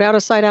so weird. Out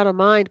of sight, out of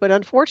mind. But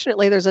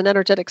unfortunately, there's an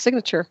energetic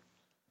signature.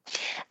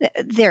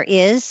 There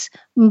is,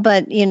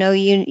 but you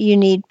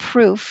need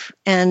proof.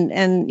 And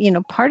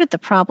part of the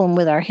problem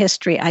with our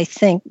history, I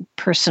think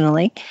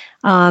personally,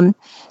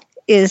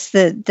 is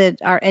that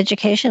our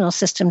educational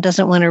system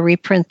doesn't want to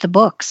reprint the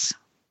books.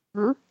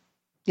 Mm-hmm.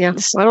 Yeah,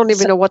 I don't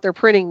even know what they're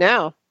printing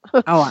now.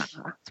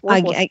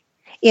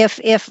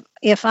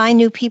 If I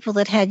knew people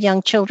that had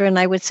young children,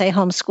 I would say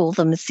homeschool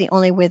them. It's the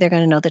only way they're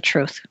going to know the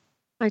truth.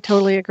 I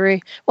totally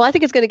agree. Well, I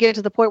think it's going to get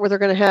to the point where they're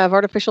going to have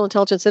artificial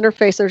intelligence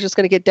interface. They're just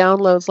going to get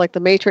downloads like the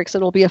Matrix,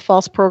 and it'll be a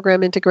false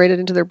program integrated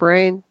into their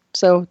brain.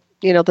 So,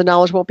 the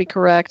knowledge won't be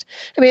correct.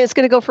 I mean, it's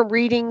going to go from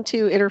reading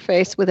to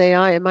interface with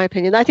AI, in my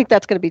opinion. I think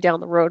that's going to be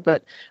down the road,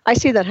 but I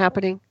see that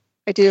happening.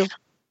 I do.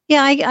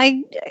 Yeah,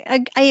 I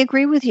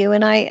agree with you,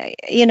 and I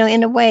in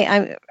a way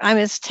I'm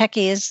as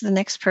techie as the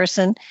next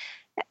person,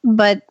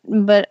 but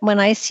when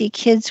I see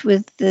kids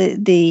with the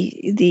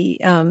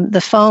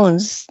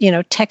phones,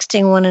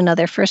 texting one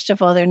another, first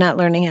of all, they're not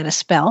learning how to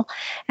spell,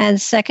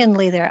 and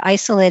secondly, they're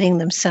isolating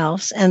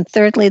themselves, and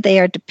thirdly, they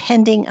are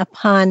depending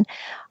upon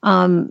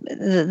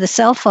the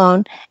cell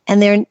phone,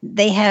 and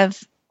they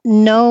have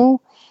no,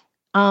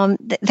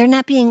 they're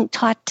not being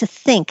taught to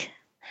think.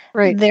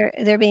 Right.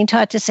 They're being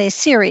taught to say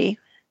Siri.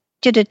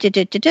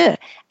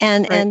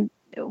 And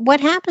what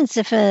happens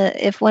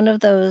if one of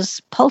those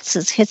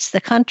pulses hits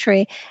the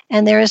country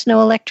and there is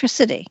no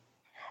electricity?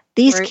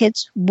 These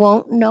kids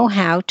won't know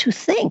how to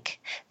think.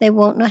 They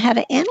won't know how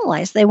to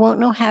analyze. They won't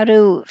know how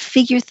to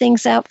figure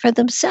things out for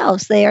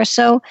themselves. They are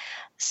so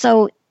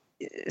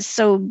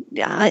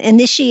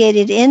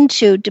initiated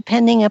into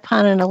depending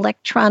upon an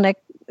electronic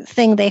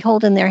thing they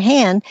hold in their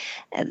hand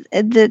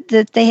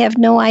that they have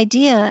no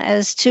idea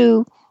as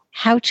to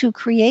how to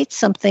create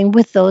something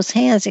with those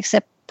hands,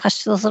 except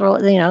push those little,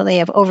 they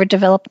have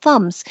overdeveloped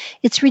thumbs.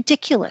 It's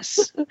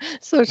ridiculous.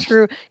 So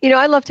true.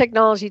 I love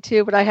technology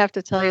too, but I have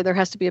to tell you, there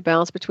has to be a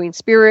balance between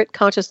spirit,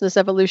 consciousness,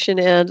 evolution,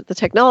 and the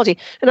technology.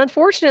 And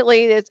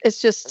unfortunately,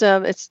 it's just,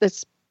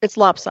 it's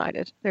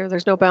lopsided.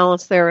 There's no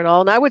balance there at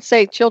all. And I would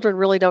say children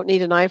really don't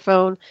need an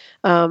iPhone,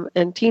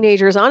 and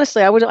teenagers,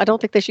 honestly, I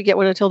don't think they should get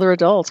one until they're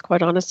adults,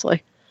 quite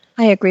honestly.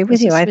 I agree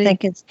with you. I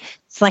think it's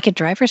like a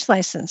driver's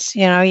license.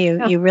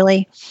 You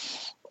really,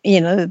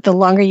 the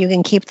longer you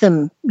can keep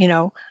them,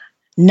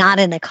 not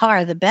in a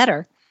car, the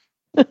better.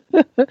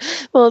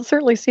 Well, it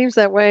certainly seems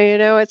that way.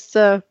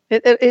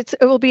 It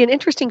will be an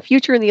interesting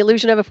future in the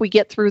illusion of if we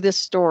get through this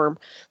storm.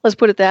 Let's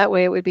put it that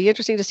way. It would be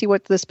interesting to see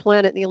what this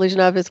planet in the illusion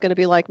of is going to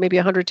be like maybe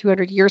 100,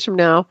 200 years from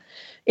now.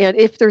 And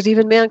if there's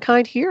even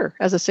mankind here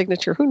as a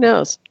signature, who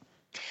knows?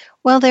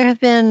 Well, there have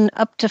been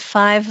up to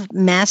 5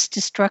 mass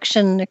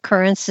destruction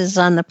occurrences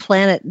on the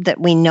planet that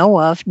we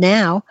know of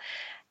now.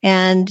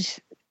 And,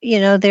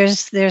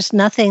 there's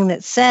nothing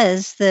that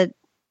says that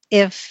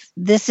if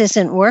this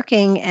isn't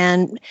working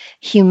and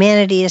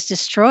humanity is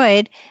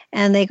destroyed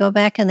and they go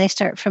back and they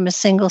start from a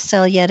single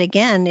cell yet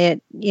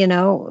again,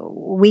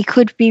 we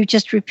could be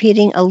just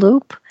repeating a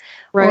loop.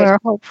 Right.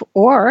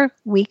 Or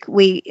we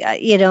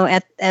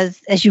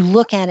as you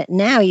look at it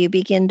now, you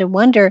begin to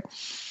wonder,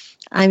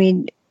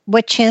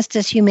 what chance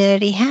does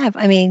humanity have?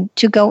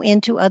 To go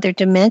into other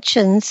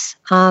dimensions.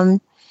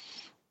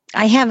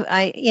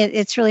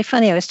 It's really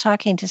funny. I was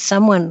talking to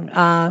someone,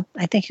 I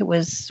think it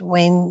was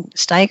Wayne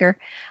Steiger,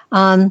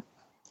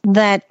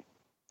 that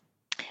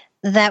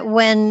that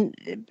when,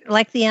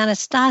 like the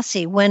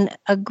Anastasi, when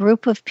a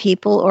group of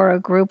people or a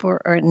group or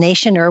a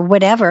nation or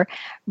whatever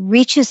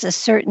reaches a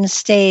certain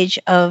stage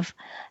of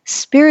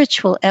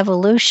spiritual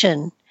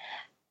evolution,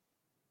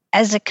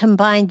 as a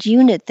combined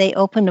unit, they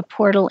open a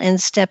portal and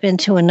step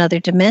into another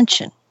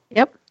dimension.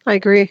 Yep, I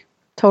agree.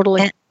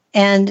 Totally.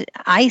 And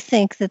I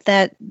think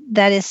that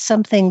is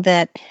something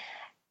that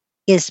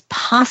is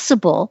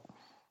possible,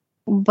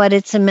 but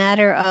it's a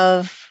matter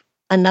of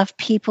enough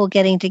people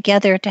getting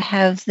together to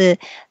have the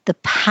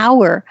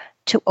power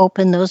to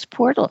open those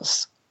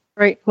portals.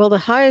 Right. Well, the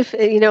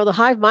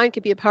hive mind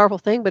can be a powerful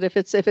thing, but if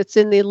it's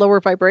in the lower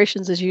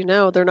vibrations, as you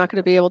know, they're not going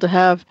to be able to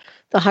have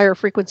the higher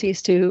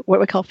frequencies to what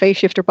we call phase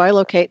shift or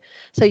bilocate.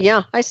 So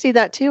yeah, I see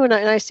that too, and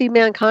I see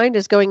mankind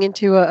as going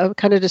into a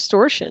kind of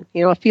distortion,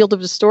 a field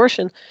of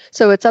distortion.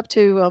 So it's up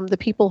to the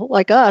people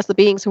like us, the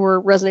beings who are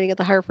resonating at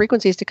the higher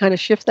frequencies, to kind of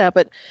shift that.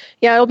 But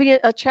yeah, it'll be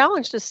a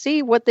challenge to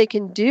see what they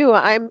can do.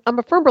 I'm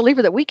a firm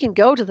believer that we can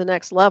go to the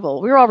next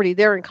level. We're already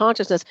there in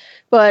consciousness,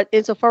 but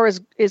insofar as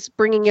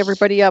bringing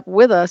everybody up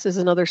with us is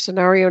another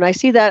scenario. And I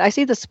see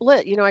the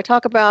split. I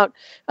talk about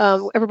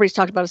everybody's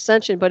talked about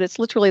ascension, but it's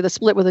literally the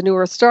split with a new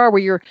Earth star,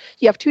 where you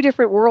have two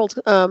different worlds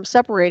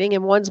separating,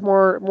 and one's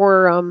more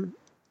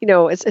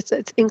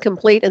it's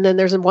incomplete, and then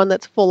there's one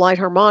that's full light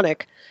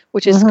harmonic,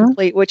 which is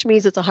complete, which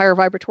means it's a higher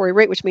vibratory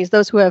rate, which means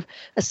those who have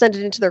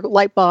ascended into their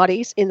light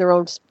bodies in their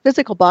own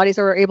physical bodies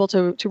are able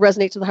to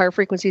resonate to the higher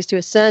frequencies to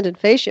ascend and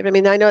phase shift. I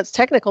mean, I know it's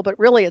technical, but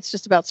really it's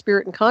just about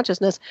spirit and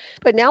consciousness.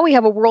 But now we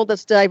have a world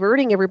that's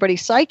diverting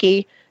everybody's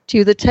psyche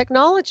to the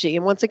technology.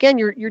 And once again,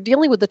 you're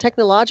dealing with the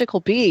technological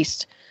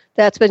beast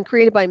that's been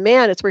created by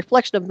man. It's a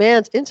reflection of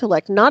man's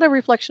intellect, not a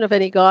reflection of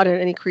any God and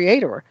any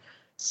creator.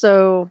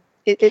 So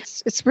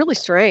it's really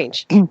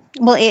strange.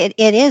 Well, it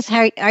is.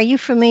 Are you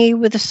familiar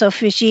with the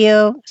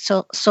solfeggio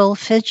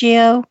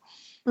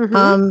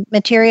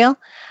material?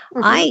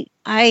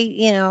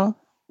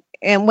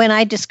 And when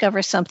I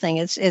discover something,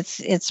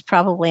 it's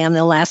probably I'm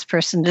the last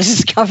person to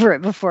discover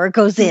it before it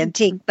goes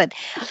antique. But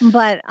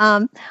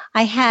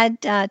I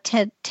had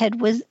Ted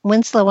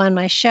Winslow on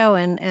my show,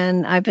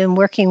 and I've been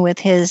working with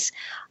his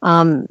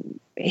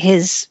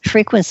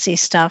frequency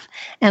stuff,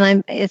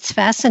 and it's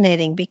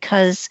fascinating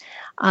because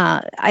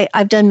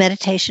I've done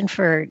meditation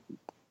for,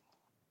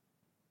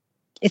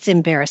 it's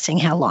embarrassing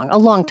how long, a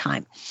long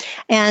time.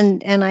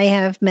 And I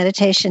have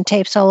meditation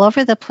tapes all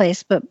over the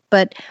place.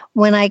 But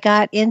when I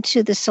got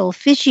into the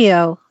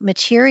solfeggio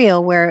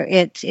material, where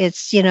it's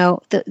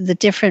the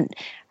different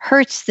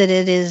hertz that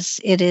it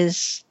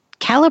is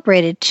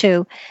calibrated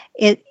to,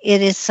 it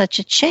is such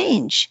a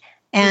change.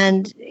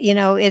 And,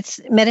 it's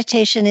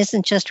meditation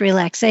isn't just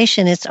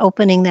relaxation, it's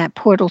opening that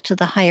portal to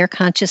the higher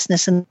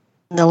consciousness and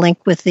the link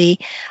with the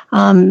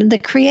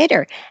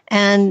creator.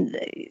 And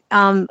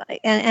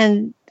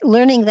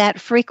learning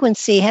that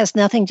frequency has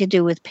nothing to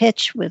do with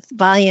pitch, with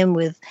volume,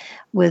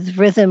 with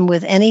rhythm,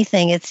 with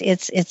anything. It's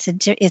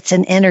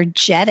an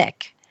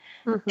energetic.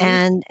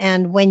 Mm-hmm.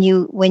 And when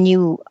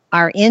you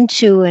are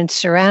into and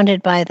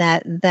surrounded by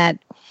that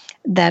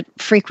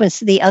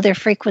frequency, the other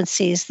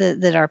frequencies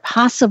that are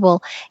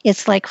possible,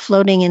 it's like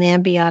floating in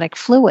ambiotic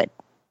fluid.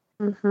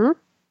 Mm-hmm.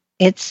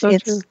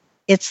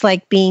 It's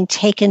like being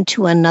taken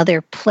to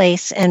another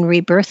place and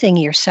rebirthing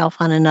yourself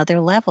on another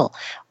level,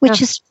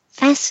 which is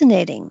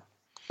fascinating.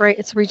 Right.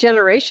 It's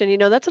regeneration.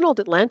 That's an old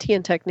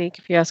Atlantean technique,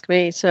 if you ask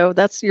me. So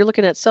you're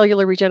looking at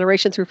cellular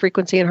regeneration through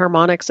frequency and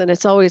harmonics. And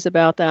it's always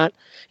about that,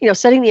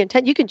 setting the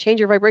intent. You can change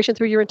your vibration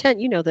through your intent.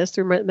 This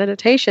through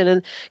meditation.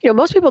 And,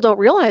 most people don't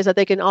realize that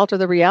they can alter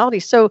the reality.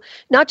 So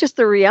not just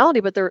their reality,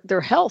 but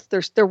their health,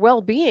 their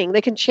well-being. They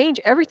can change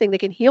everything. They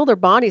can heal their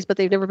bodies, but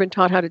they've never been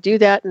taught how to do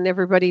that. And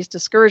everybody's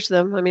discouraged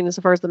them. I mean, as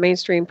far as the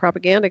mainstream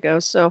propaganda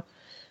goes. So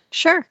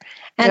sure.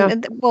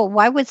 And well,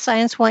 why would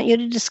science want you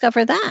to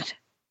discover that?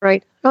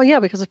 Right. Oh,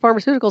 yeah, because the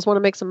pharmaceuticals want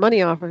to make some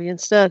money off of you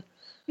instead.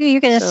 You're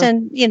going to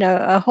send,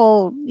 a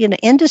whole,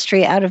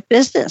 industry out of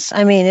business.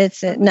 I mean,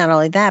 it's not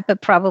only that,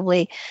 but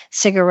probably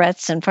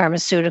cigarettes and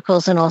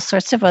pharmaceuticals and all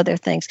sorts of other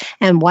things.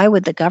 And why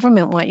would the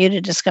government want you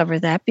to discover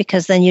that?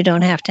 Because then you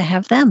don't have to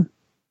have them.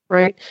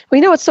 Right.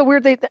 Well, it's so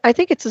weird. I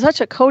think it's such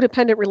a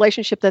codependent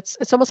relationship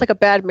it's almost like a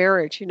bad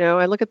marriage.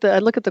 I look at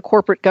the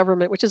corporate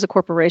government, which is a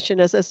corporation,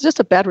 as just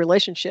a bad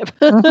relationship.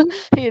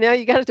 Mm-hmm.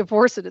 You got to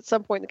divorce it at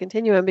some point in the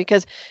continuum,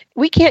 because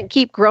we can't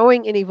keep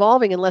growing and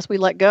evolving unless we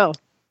let go,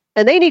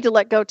 and they need to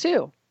let go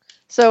too.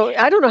 So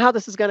I don't know how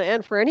this is going to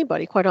end for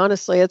anybody. Quite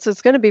honestly,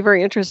 it's going to be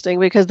very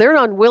interesting, because they're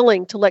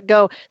unwilling to let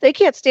go. They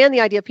can't stand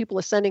the idea of people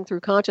ascending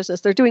through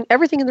consciousness. They're doing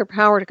everything in their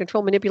power to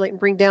control, manipulate, and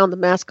bring down the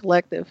mass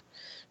collective.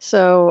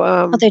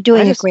 So they're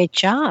doing a great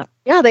job.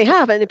 Yeah, they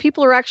have, and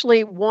people are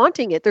actually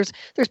wanting it. There's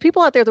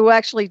people out there who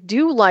actually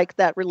do like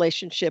that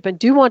relationship and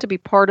do want to be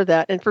part of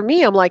that. And for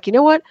me, I'm like, you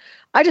know what?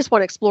 I just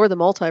want to explore the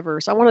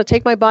multiverse. I want to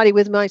take my body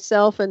with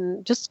myself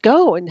and just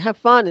go and have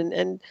fun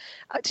and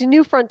to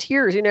new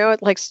frontiers.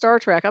 Like Star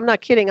Trek. I'm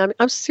not kidding.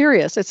 I'm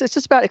serious. It's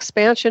just about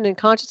expansion and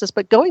consciousness,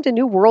 but going to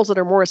new worlds that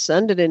are more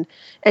ascended and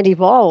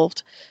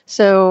evolved.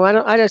 So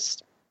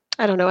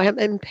I don't know. I'm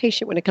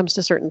impatient when it comes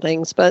to certain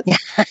things, but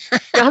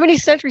how many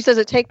centuries does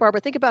it take, Barbara?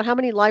 Think about how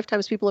many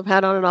lifetimes people have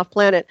had on and off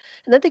planet,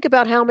 and then think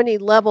about how many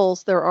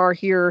levels there are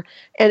here,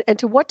 and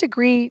to what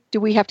degree do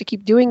we have to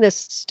keep doing this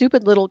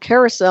stupid little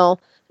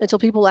carousel until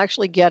people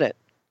actually get it,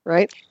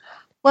 right?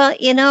 Well,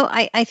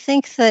 I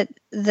think that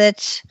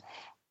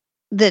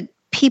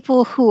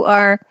people who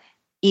are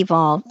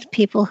evolved,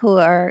 people who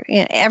are,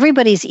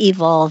 everybody's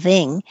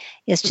evolving.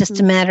 It's just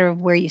a matter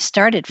of where you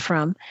started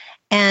from,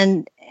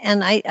 and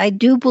I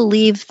do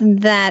believe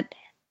that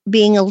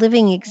being a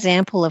living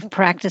example of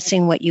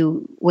practicing what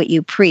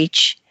you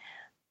preach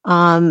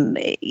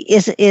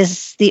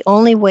is the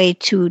only way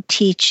to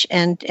teach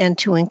and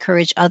to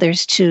encourage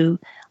others to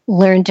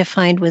learn to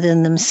find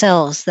within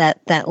themselves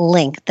that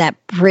link, that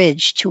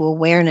bridge to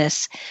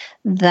awareness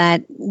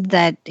that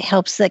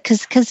helps that,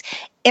 because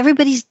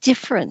everybody's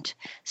different.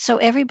 So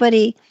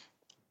everybody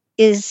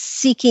is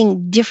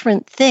seeking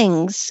different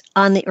things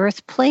on the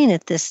earth plane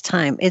at this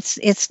time.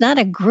 It's not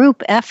a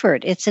group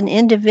effort. It's an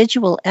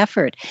individual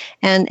effort.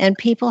 And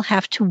people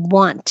have to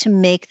want to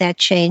make that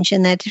change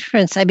and that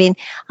difference. I mean,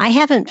 I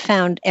haven't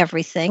found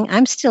everything.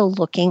 I'm still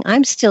looking.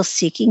 I'm still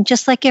seeking,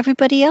 just like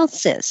everybody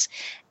else is.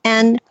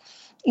 And,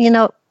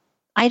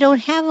 I don't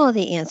have all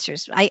the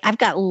answers. I've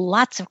got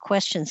lots of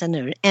questions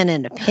and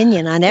an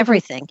opinion on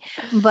everything.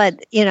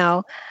 But,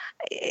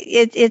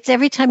 it's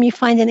every time you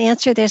find an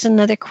answer, there's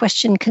another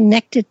question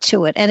connected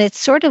to it. And it's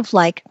sort of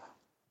like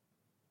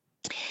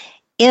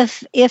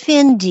if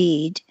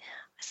indeed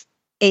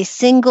a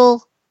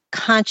single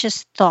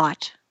conscious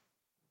thought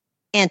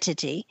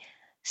entity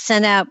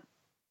sent out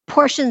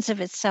portions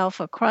of itself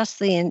across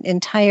the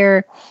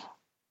entire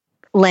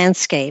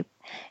landscape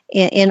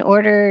in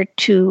order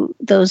to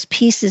those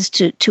pieces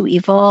to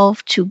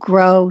evolve, to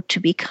grow, to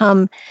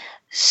become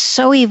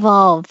so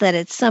evolved that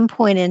at some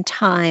point in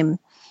time,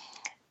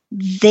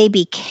 they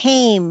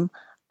became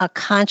a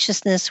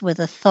consciousness with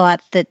a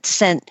thought that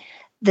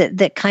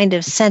kind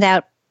of sent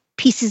out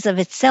pieces of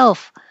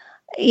itself.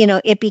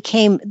 It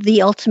became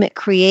the ultimate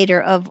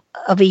creator of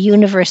a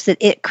universe that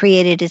it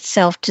created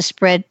itself to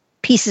spread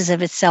pieces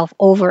of itself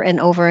over and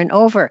over and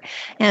over.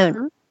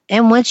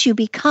 And once you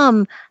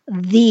become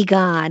the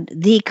God,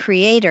 the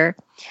creator,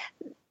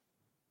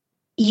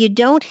 you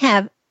don't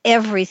have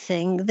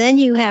everything. Then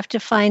you have to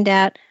find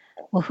out,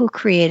 well, who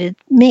created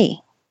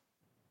me?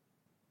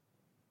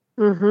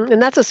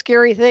 And that's a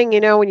scary thing,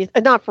 when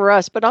not for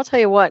us, but I'll tell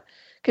you what,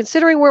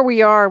 considering where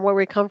we are and where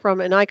we come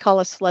from, and I call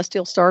us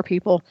celestial star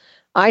people,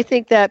 I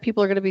think that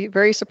people are going to be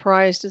very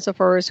surprised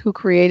insofar as who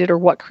created or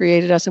what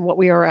created us and what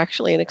we are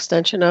actually an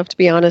extension of, to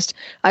be honest.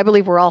 I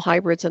believe we're all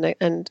hybrids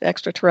and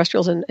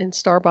extraterrestrials and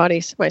star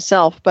bodies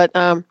myself. But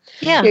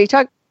you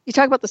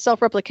talk about the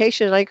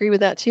self-replication, and I agree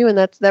with that too. And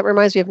that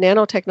reminds me of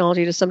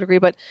nanotechnology to some degree.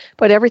 But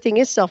everything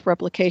is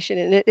self-replication,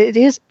 and it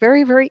is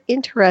very, very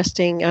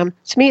interesting.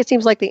 To me, it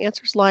seems like the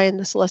answers lie in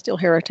the celestial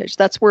heritage.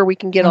 That's where we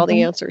can get all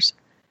the answers.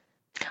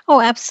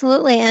 Oh,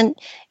 absolutely. And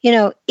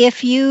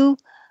if you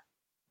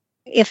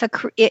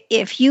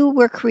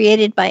were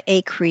created by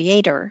a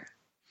creator,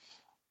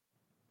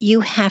 you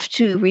have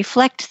to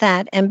reflect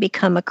that and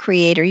become a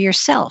creator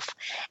yourself.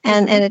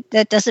 And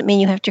that doesn't mean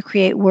you have to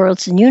create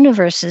worlds and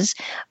universes,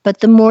 but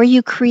the more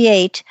you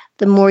create,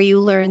 the more you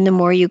learn, the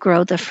more you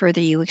grow, the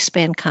further you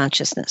expand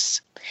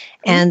consciousness.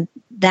 And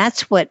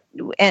that's what,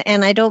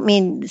 and I don't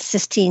mean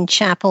Sistine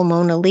Chapel,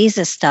 Mona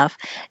Lisa stuff,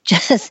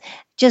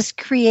 just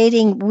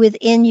creating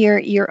within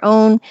your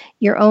own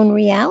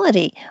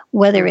reality,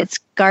 whether it's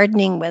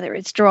gardening, whether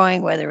it's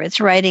drawing, whether it's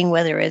writing,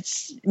 whether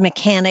it's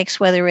mechanics,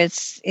 whether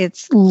it's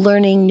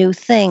learning new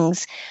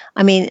things.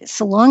 I mean,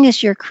 so long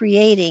as you're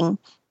creating,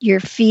 you're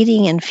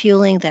feeding and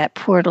fueling that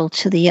portal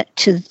to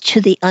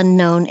the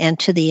unknown and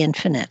to the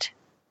infinite.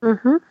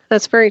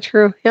 That's very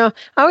true. Yeah.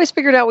 I always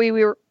figured out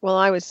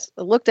I was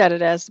looked at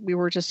it as we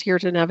were just here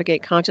to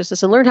navigate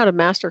consciousness and learn how to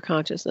master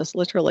consciousness,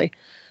 literally.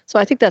 So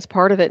I think that's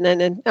part of it.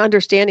 And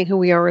understanding who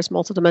we are as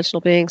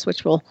multidimensional beings,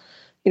 which will,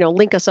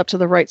 link us up to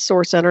the right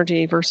source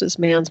energy versus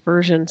man's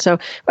version. So,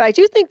 but I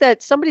do think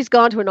that somebody's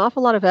gone to an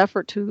awful lot of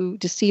effort to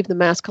deceive the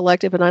mass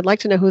collective. And I'd like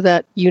to know who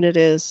that unit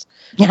is.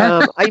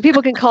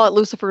 People can call it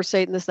Lucifer,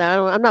 Satan, this, that.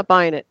 I'm not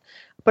buying it.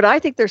 But I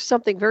think there's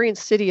something very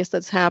insidious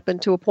that's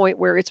happened to a point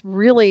where it's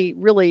really,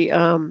 really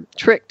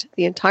tricked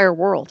the entire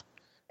world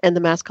and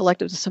the mass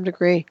collective to some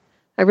degree.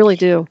 I really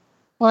do.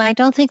 Well, I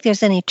don't think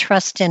there's any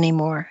trust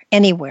anymore,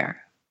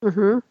 anywhere.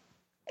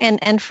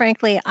 And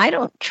frankly, I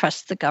don't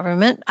trust the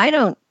government.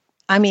 I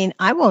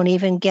won't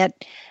even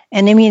get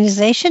an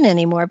immunization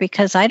anymore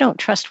because I don't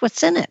trust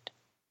what's in it.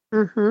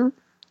 Yeah,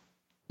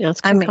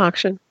 it's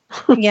concoction.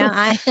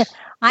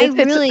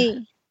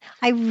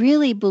 I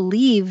really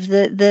believe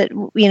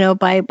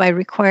that by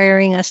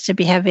requiring us to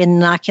have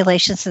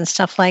inoculations and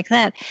stuff like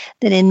that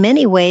in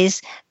many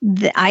ways,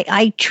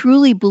 I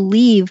truly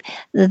believe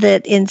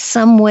that in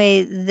some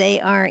way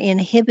they are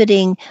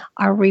inhibiting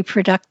our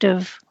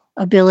reproductive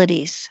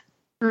abilities,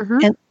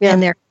 and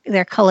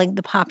they're culling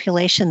the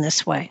population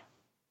this way.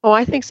 Oh,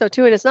 I think so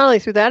too. And it's not only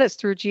through that; it's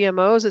through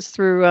GMOs, it's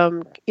through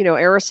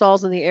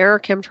aerosols in the air,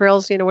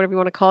 chemtrails, whatever you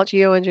want to call it,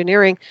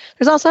 geoengineering.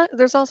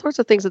 There's all sorts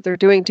of things that they're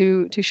doing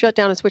to shut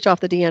down and switch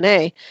off the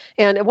DNA.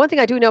 And one thing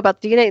I do know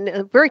about the DNA,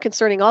 and very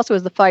concerning also,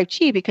 is the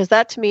 5G, because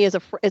that to me is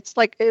it's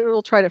like it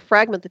will try to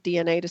fragment the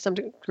DNA to some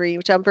degree,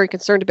 which I'm very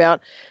concerned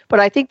about. But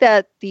I think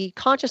that the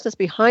consciousness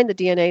behind the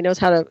DNA knows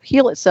how to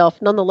heal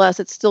itself. Nonetheless,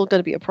 it's still going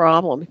to be a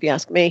problem, if you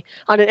ask me.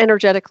 On an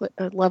energetic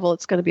level,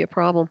 it's going to be a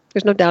problem.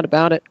 There's no doubt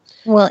about it.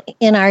 Well,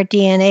 in our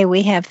DNA,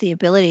 we have the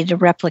ability to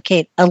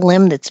replicate a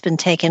limb that's been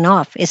taken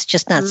off. It's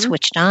just not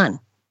switched on.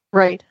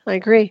 Right. I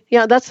agree.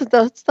 Yeah, that's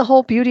the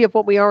whole beauty of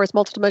what we are as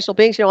multidimensional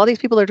beings. All these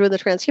people are doing the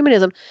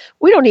transhumanism.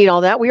 We don't need all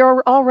that. We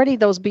are already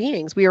those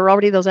beings. We are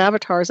already those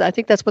avatars. I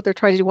think that's what they're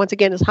trying to do once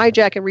again, is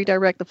hijack and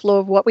redirect the flow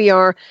of what we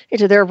are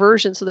into their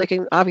version so they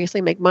can obviously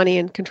make money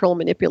and control and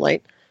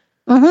manipulate.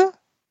 Mm-hmm.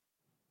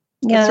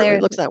 Yeah, it certainly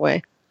looks that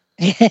way.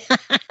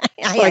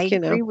 I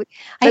agree with,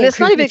 and it's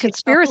not even a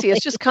conspiracy.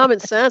 It's just common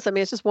sense. I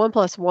mean, it's just 1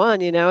 +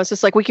 1. It's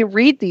just like we can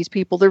read these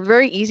people. They're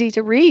very easy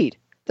to read.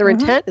 Their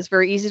intent is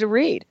very easy to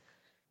read.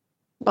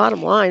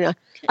 Bottom line,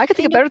 I could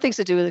think of better things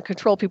to do than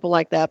control people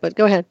like that. But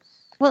go ahead.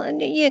 Well,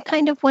 you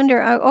kind of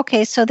wonder.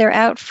 Okay, so they're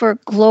out for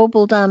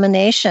global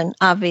domination,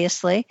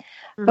 obviously,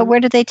 but where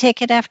do they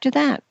take it after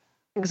that?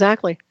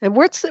 Exactly. And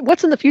what's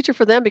in the future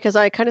for them? Because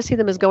I kind of see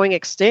them as going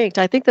extinct.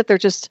 I think that they're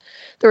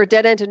a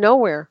dead end to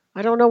nowhere.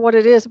 I don't know what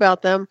it is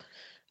about them.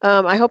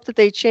 I hope that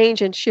they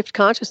change and shift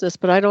consciousness,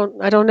 but I don't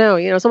know.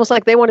 It's almost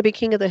like they want to be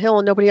king of the hill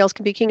and nobody else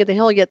can be king of the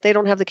hill, yet they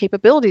don't have the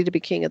capability to be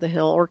king of the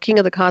hill or king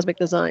of the cosmic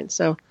design.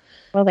 So,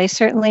 well, they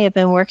certainly have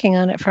been working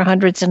on it for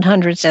hundreds and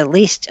hundreds, at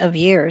least, of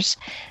years.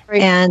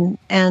 Right. And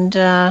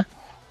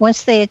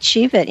once they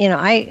achieve it,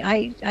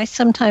 I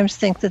sometimes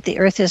think that the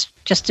Earth is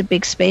just a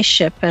big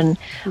spaceship, and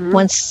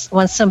once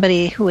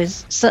somebody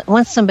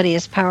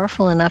is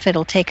powerful enough,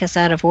 it'll take us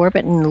out of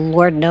orbit, and the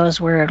Lord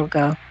knows where it'll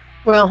go.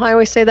 Well, I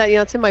always say that,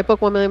 it's in my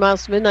book, 1 Million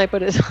Miles to Midnight,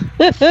 but it's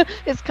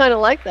kind of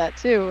like that,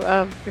 too.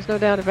 There's no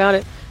doubt about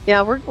it.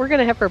 Yeah, we're going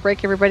to have for a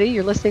break, everybody.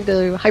 You're listening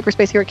to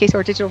Hyperspace here at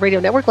KCOR Digital Radio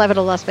Network, live out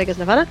of Las Vegas,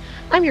 Nevada.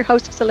 I'm your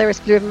host, Solaris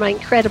Blue, and my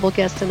incredible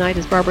guest tonight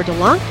is Barbara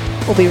DeLong.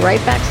 We'll be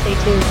right back. Stay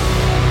tuned.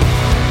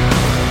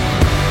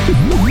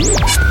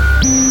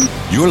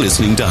 You're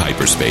listening to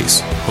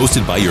Hyperspace,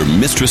 hosted by your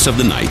mistress of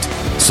the night,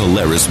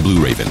 Solaris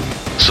Blue Raven.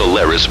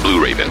 Solaris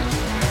Blue Raven.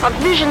 A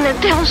vision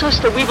that tells us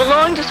that we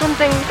belong to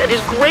something that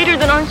is greater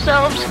than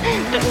ourselves,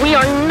 that we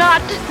are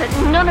not, that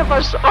none of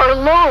us are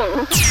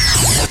alone.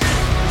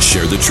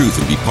 Share the truth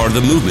and be part of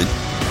the movement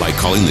by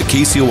calling the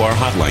KCOR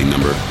hotline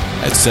number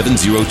at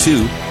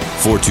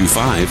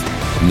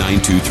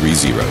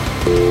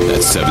 702-425-9230.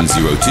 That's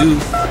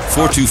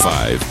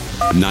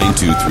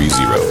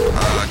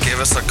 702-425-9230. Give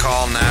us a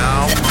call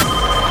now.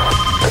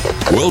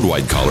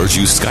 Worldwide callers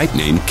use Skype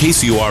name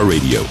KCOR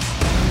Radio.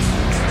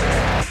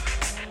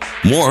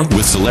 More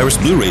with Solaris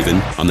Blue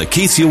Raven on the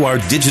KCOR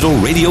Digital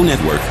Radio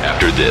Network.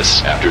 After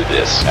this.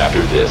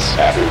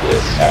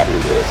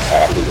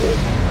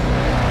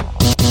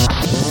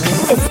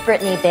 It's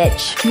Britney,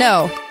 bitch.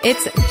 No,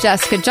 it's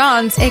Jessica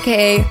Johns,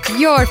 a.k.a.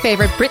 your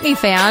favorite Britney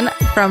fan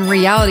from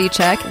Reality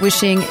Check,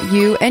 wishing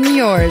you and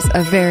yours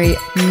a very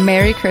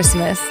Merry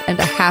Christmas and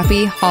a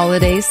happy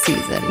holiday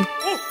season.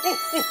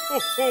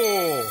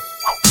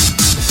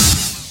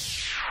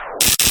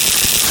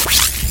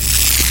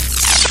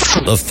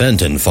 The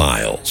Fenton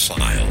Files,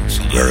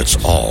 where it's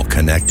all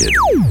connected.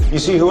 You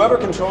see, whoever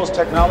controls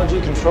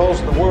technology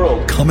controls the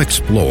world. Come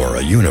explore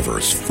a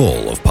universe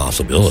full of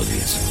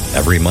possibilities.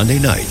 Every Monday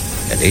night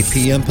at 8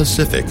 p.m.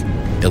 Pacific,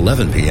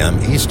 11 p.m.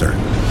 Eastern.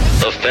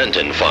 The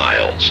Fenton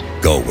Files.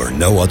 Go where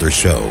no other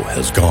show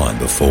has gone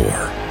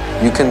before.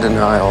 You can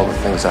deny all the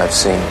things I've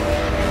seen,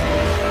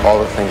 all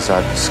the things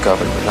I've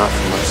discovered, but not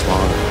for much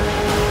longer.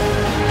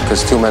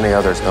 Because too many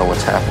others know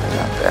what's happening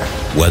out there.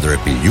 Whether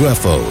it be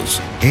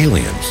UFOs,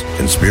 aliens,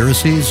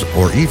 conspiracies,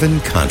 or even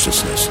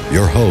consciousness,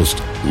 your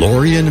host,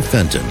 Lorian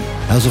Fenton,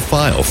 has a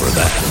file for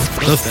that.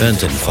 The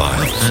Fenton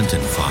File.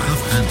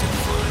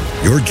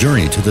 Your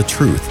journey to the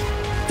truth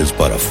is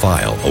but a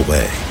file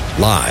away.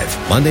 Live,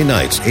 Monday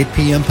nights, 8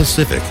 p.m.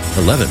 Pacific,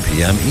 11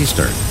 p.m.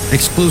 Eastern,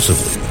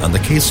 exclusively on the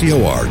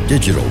KCOR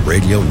Digital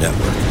Radio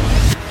Network.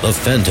 The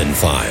Fenton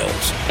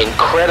Files.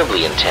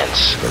 Incredibly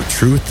intense. Where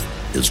truth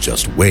is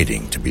just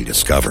waiting to be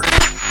discovered.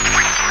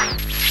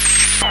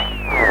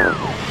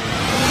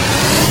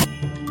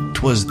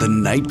 'Twas the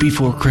night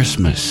before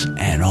Christmas,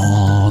 and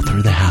all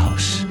through the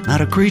house,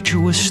 not a creature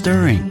was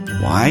stirring.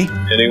 Why?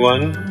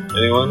 Anyone?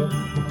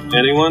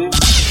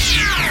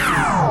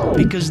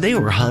 Because they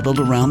were huddled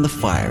around the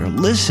fire,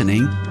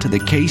 listening to the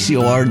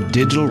KCOR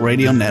Digital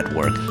Radio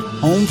Network,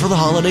 home for the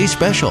holiday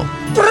special.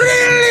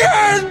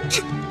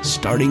 Brilliant!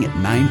 Starting at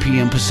 9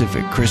 p.m.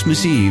 Pacific,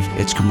 Christmas Eve,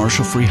 it's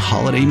commercial-free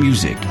holiday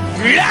music.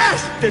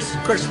 Yes, this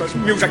Christmas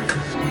music.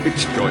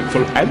 It's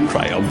joyful and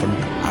triumphant.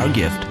 Our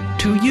gift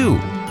to you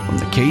from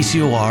the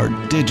KCOR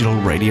Digital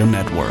Radio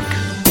Network.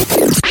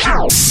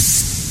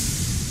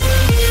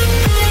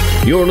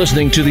 You're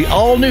listening to the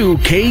all-new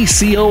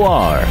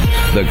KCOR,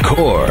 The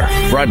Core,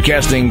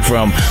 broadcasting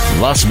from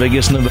Las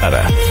Vegas,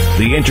 Nevada,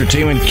 the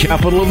entertainment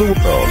capital of the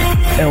world.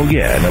 Hell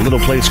yeah, in a little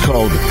place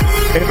called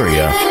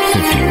Area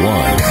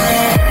 51.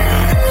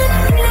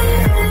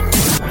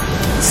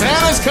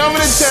 Santa's coming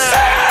to town!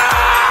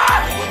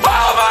 Santa!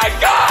 Oh my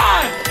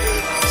God!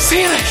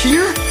 Santa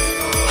here?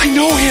 I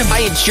know him.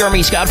 Hi, it's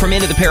Jeremy Scott from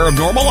Into the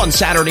Paranormal on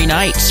Saturday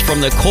nights from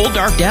the cold,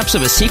 dark depths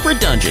of a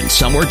secret dungeon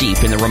somewhere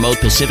deep in the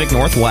remote Pacific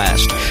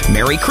Northwest.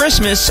 Merry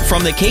Christmas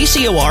from the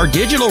KCOR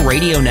Digital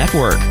Radio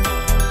Network.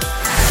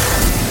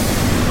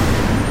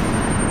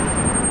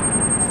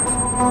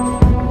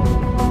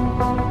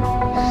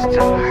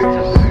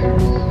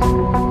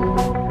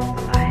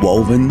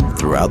 Woven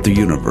throughout the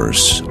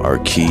universe are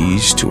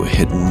keys to a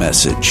hidden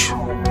message,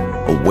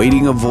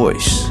 awaiting a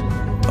voice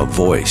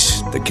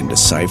that can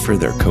decipher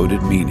their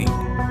coded meaning,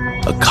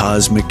 a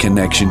cosmic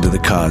connection to the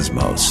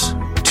cosmos.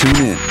 Tune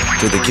in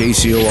to the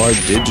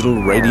KCOR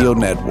Digital Radio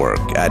Network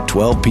at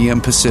 12 p.m.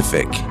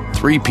 Pacific,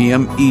 3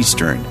 p.m.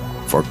 Eastern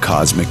for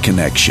Cosmic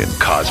Connection.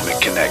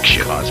 Cosmic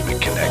Connection. Cosmic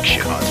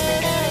Connection.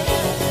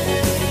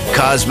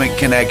 Cosmic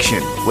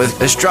Connection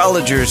with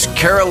astrologers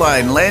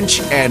Caroline Lynch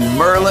and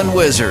Merlin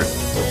Wizard.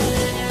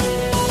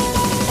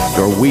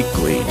 Your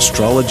weekly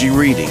astrology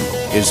reading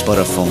is but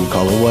a phone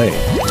call away.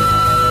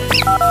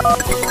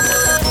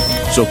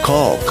 So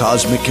call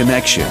Cosmic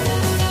Connection,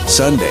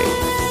 Sunday,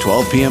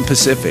 12 p.m.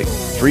 Pacific,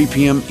 3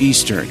 p.m.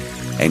 Eastern,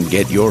 and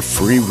get your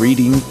free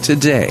reading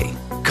today.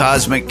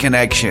 Cosmic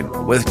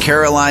Connection with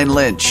Caroline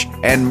Lynch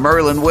and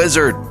Merlin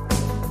Wizard,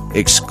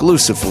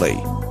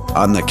 exclusively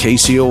on the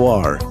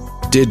KCOR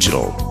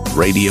Digital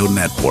Radio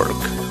Network.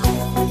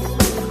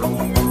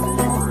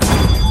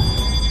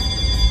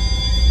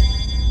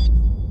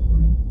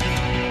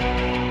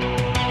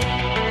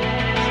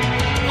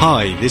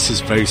 Hi, this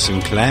is Bo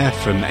Sinclair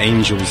from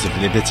Angels of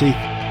Liberty.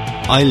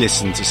 I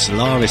listen to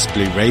Solaris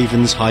Blue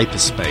Raven's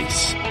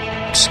Hyperspace,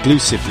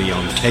 exclusively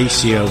on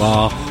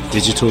KCOR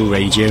Digital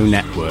Radio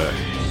Network.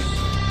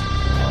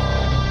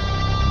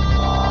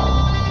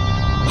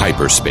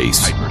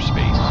 Hyperspace.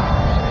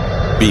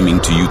 Beaming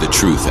to you the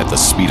truth at the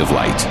speed of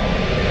light.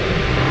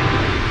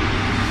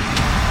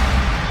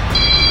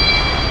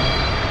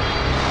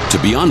 To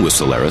be on with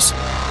Solaris,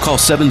 call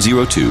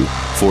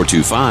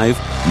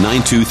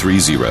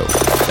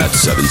 702-425-9230.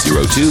 That's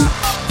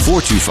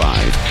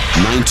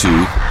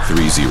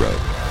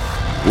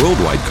 702-425-9230.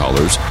 Worldwide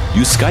callers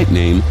use Skype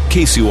name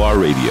KCOR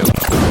Radio.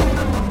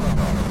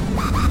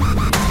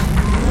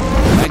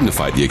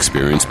 Magnify the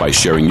experience by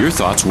sharing your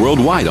thoughts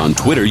worldwide on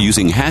Twitter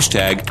using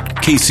hashtag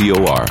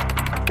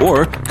KCOR.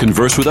 Or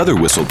converse with other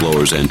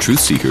whistleblowers and truth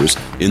seekers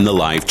in the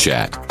live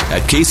chat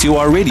at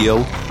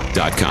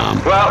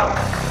KCORradio.com. Well,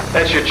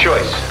 that's your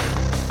choice.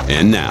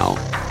 And now,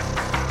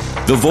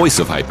 the voice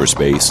of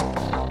hyperspace,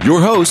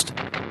 your host,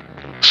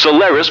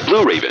 Solaris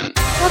Blue Raven.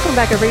 Welcome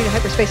back, everybody, to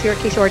Hyperspace here at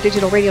KCOR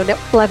Digital Radio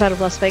Network, live out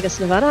of Las Vegas,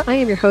 Nevada. I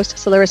am your host,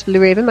 Solaris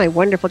Blue Raven. My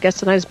wonderful guest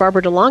tonight is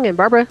Barbara DeLong. And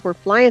Barbara, we're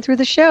flying through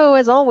the show,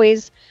 as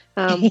always.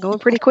 Going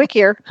pretty quick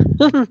here.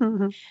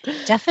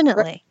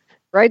 Definitely.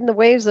 Riding the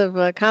waves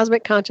of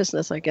cosmic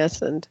consciousness, I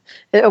guess. And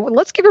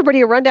let's give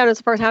everybody a rundown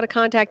as far as how to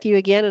contact you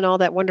again and all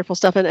that wonderful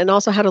stuff, and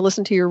also how to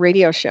listen to your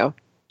radio show.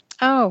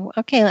 Oh,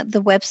 okay.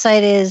 The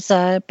website is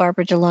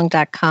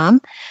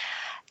barbaradelong.com.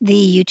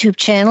 The YouTube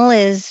channel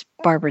is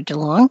Barbara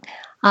DeLong.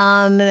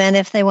 And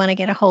if they want to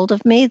get a hold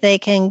of me, they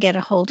can get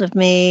a hold of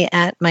me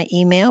at my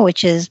email,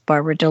 which is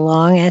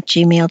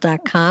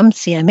barbaradelong@gmail.com.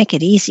 See, I make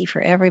it easy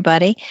for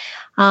everybody.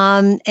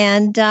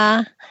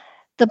 The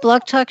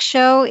Blog Talk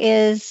Show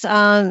is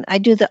I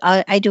do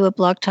a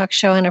Blog Talk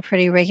show on a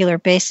pretty regular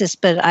basis,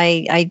 but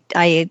I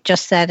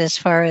adjust that as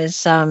far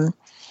as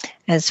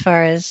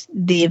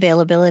the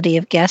availability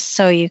of guests.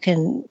 So you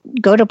can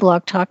go to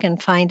Blog Talk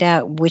and find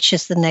out which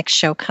is the next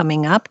show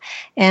coming up.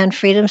 And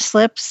Freedom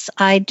Slips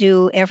I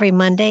do every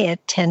Monday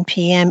at 10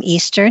 p.m.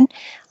 Eastern,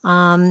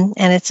 and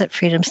it's at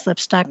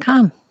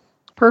freedomslips.com.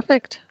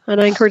 Perfect.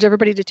 And I encourage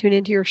everybody to tune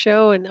into your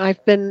show. And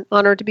I've been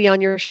honored to be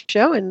on your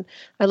show, and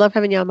I love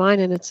having you on mine.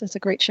 And it's a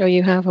great show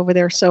you have over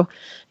there. So,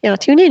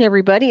 tune in,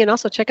 everybody, and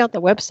also check out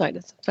the website.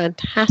 It's a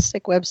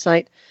fantastic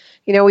website.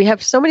 We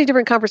have so many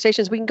different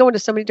conversations. We can go into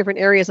so many different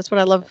areas. That's what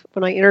I love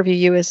when I interview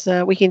you is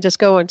we can just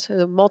go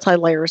into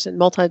multi-layers and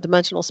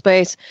multi-dimensional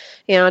space.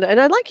 And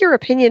I like your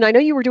opinion. I know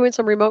you were doing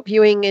some remote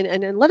viewing,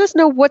 and let us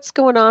know what's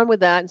going on with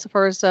that. And so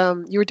far as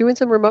you were doing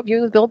some remote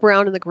viewing with Bill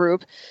Brown in the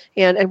group,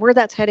 and where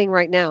that's heading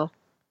right now.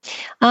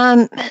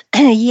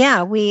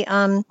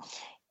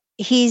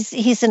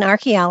 He's an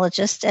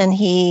archaeologist, and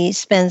he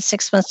spends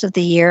 6 months of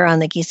the year on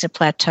the Giza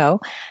Plateau,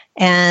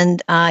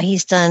 and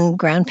he's done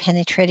ground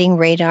penetrating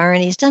radar,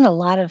 and he's done a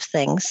lot of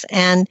things.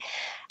 And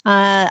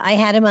I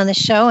had him on the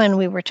show, and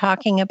we were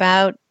talking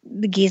about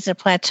the Giza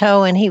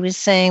Plateau, and he was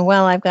saying,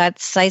 well, I've got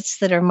sites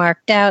that are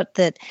marked out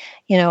that,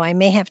 I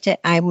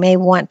may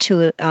want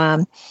to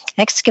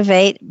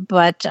excavate,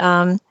 but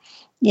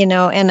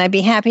and I'd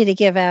be happy to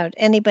give out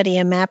anybody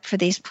a map for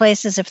these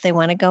places if they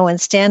want to go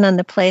and stand on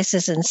the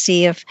places and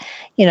see if,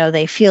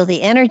 they feel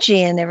the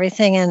energy and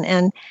everything.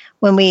 And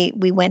when we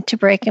went to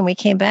break and we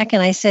came back,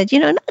 and I said,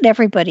 not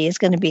everybody is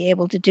going to be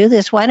able to do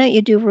this. Why don't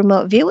you do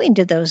remote viewing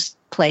to those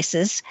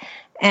places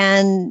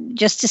and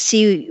just to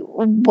see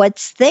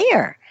what's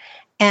there?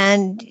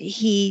 And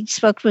he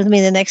spoke with me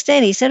the next day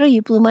and he said, oh,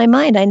 you blew my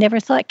mind. I never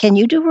thought, can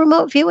you do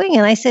remote viewing?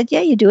 And I said,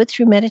 yeah, you do it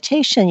through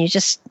meditation. You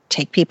just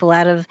take people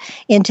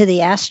into the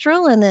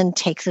astral and then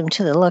take them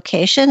to the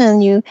location,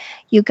 and you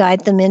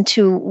guide them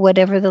into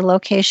whatever the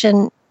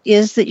location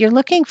is that you're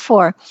looking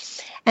for.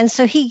 And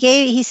so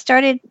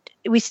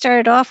we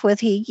started off with,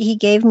 he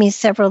gave me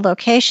several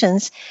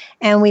locations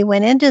and we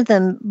went into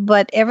them.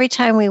 But every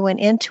time we went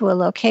into a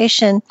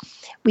location,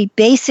 we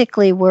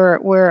basically were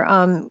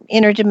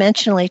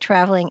interdimensionally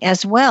traveling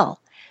as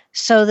well,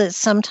 so that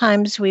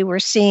sometimes we were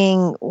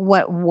seeing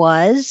what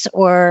was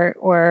or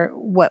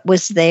what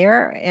was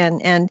there,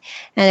 and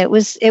it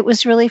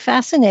was really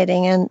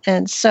fascinating,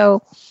 and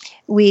so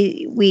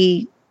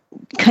we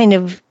kind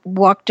of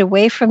walked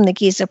away from the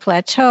Giza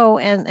Plateau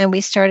and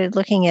we started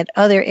looking at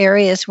other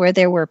areas where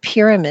there were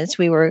pyramids.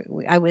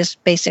 I was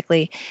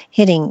basically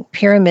hitting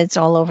pyramids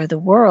all over the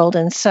world,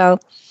 and so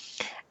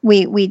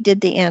we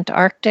did the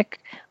Antarctic.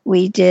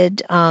 We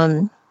did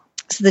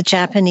the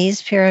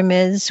Japanese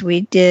pyramids.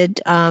 We did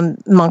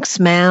Monk's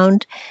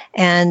Mound,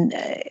 and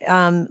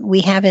we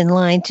have in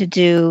line to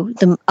do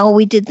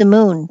we did the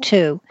moon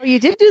too. Oh, you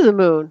did do the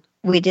moon.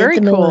 We did Very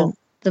the moon. cool.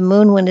 The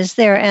moon one is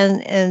there,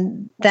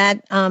 and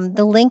that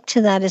the link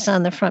to that is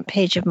on the front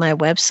page of my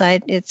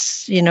website.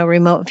 It's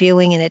remote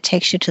viewing, and it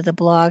takes you to the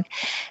blog,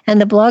 and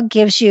the blog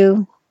gives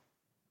you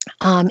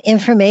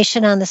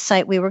information on the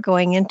site we were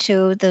going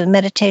into. The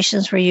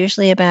meditations were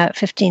usually about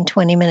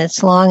 15-20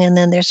 minutes long, and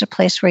then there's a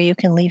place where you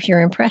can leave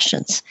your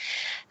impressions.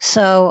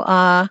 So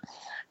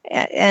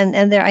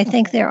and there, I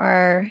think there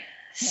are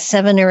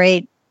 7 or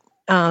 8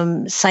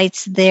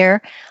 sites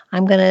there.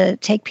 I'm going to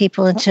take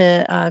people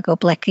into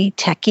Göbekli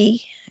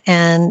Tepe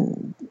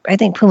and I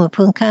think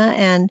Pumapunka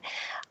and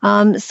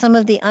some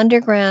of the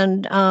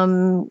underground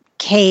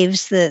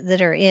caves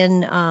that are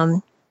in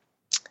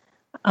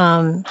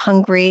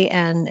Hungary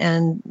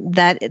and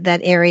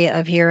that area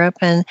of Europe,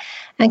 and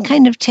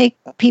kind of take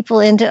people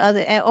into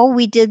other.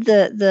 We did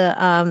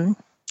the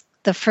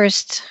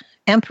first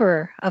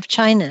emperor of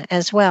China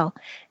as well.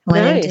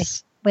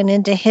 Went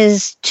into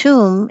his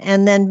tomb,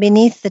 and then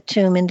beneath the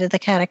tomb into the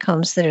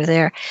catacombs that are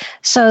there.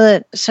 So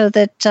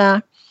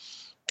that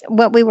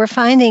what we were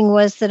finding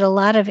was that a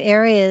lot of the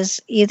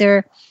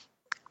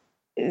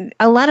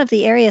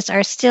areas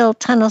are still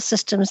tunnel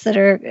systems that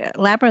are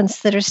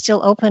labyrinths that are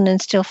still open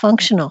and still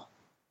functional.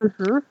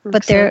 Mm-hmm.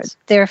 But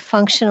they're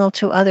functional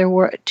to other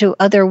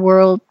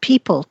world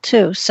people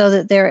too. So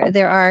that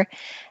there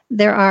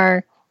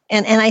are.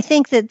 And I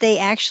think that they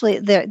actually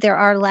there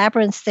are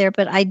labyrinths there,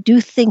 but I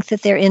do think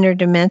that they're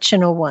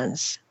interdimensional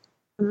ones.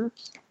 Mm-hmm.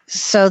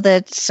 So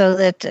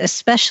that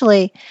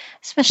especially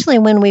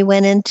when we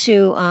went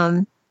into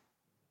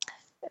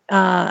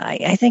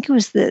I think it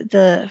was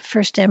the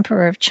first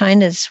emperor of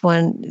China's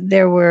one,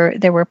 there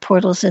were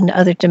portals into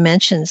other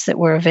dimensions that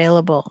were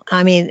available.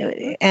 I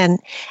mean, and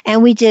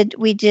we did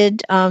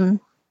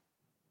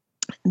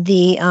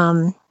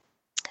the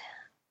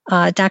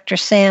Dr.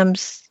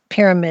 Sam's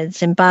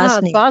pyramids in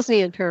Bosnia.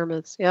 Bosnian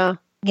pyramids, yeah.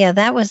 Yeah,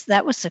 that was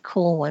a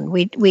cool one.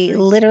 We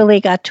literally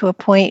got to a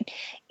point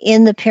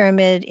in the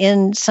pyramid,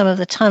 in some of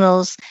the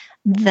tunnels,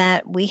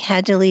 that we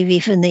had to leave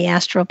even the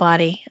astral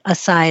body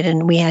aside,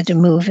 and we had to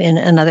move in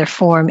another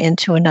form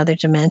into another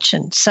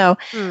dimension. So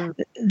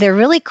they're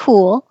really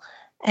cool,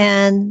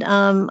 and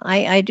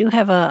I do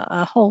have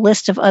a whole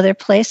list of other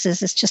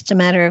places. It's just a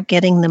matter of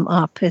getting them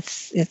up.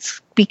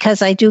 It's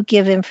because I do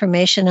give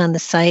information on the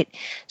site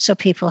so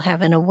people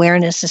have an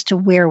awareness as to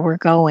where we're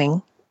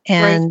going,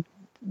 and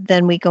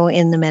then we go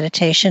in the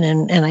meditation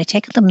and I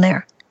take them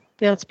there.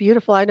 Yeah, it's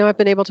beautiful. I know I've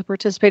been able to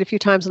participate a few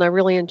times and I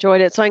really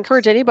enjoyed it. So I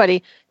encourage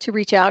anybody to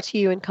reach out to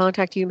you and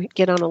contact you and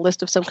get on a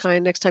list of some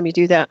kind next time you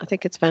do that. I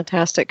think it's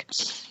fantastic.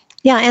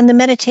 Yeah, and the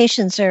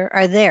meditations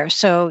are there,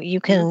 so you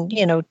can,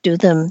 do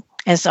them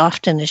as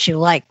often as you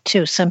like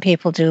too. Some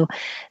people do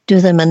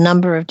them a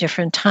number of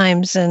different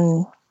times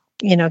and,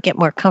 get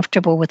more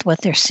comfortable with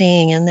what they're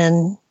seeing, and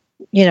then,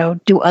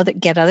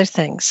 get other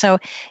things. So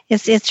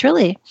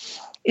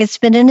it's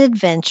been an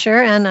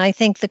adventure. And I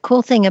think the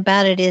cool thing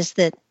about it is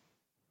that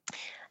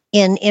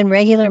in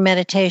regular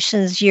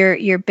meditations,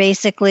 you're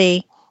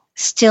basically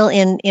still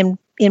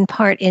in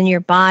part in your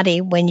body.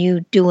 When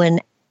you do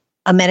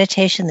a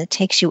meditation that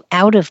takes you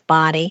out of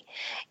body,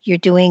 you're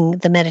doing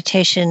the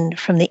meditation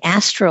from the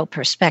astral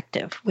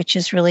perspective, which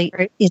is really,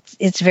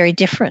 it's very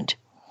different.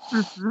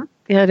 Mm-hmm.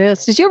 Yeah, it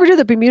is. Did you ever do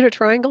the Bermuda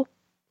Triangle?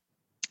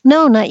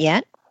 No, not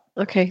yet.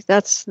 Okay,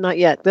 that's not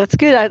yet. That's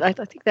good. I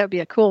think that would be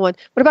a cool one.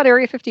 What about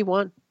Area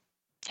 51?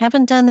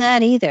 Haven't done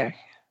that either.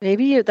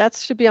 Maybe that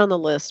should be on the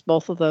list,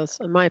 both of those,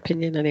 in my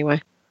opinion,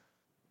 anyway.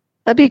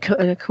 That'd be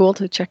cool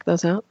to check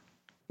those out,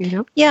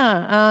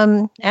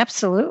 Yeah,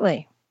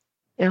 absolutely.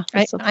 Yeah,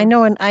 I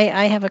know, and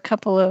I have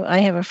I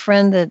have a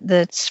friend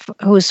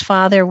whose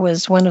father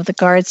was one of the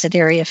guards at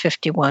Area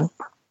 51.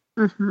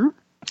 Mm-hmm.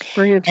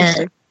 Very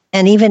interesting.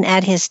 And even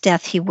at his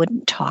death, he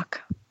wouldn't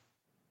talk.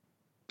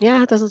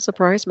 Yeah, it doesn't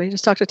surprise me.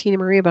 Just talk to Tina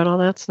Marie about all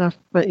that stuff.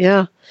 But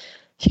yeah,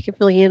 she can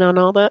fill you in on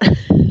all that.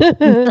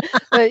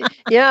 But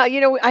yeah,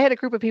 I had a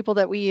group of people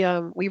that we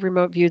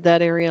remote viewed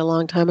that area a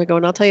long time ago.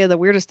 And I'll tell you, the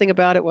weirdest thing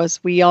about it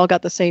was we all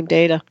got the same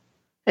data.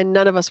 And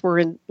none of us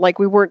were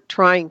we weren't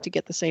trying to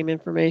get the same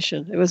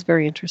information. It was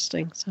very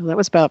interesting. So that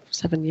was about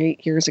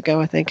 7-8 years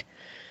ago, I think.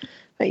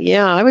 But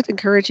yeah, I would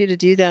encourage you to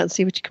do that and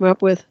see what you come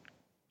up with.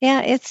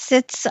 Yeah,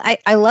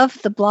 I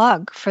love the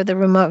blog for the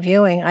remote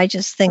viewing. I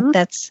just think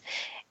that's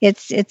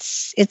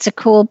it's a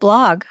cool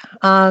blog.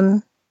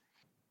 Well,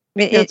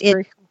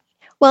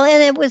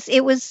 and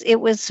it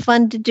was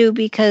fun to do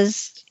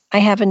because I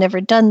haven't ever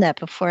done that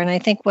before, and I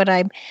think what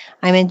I'm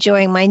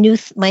enjoying my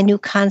new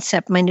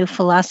concept, my new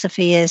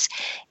philosophy is,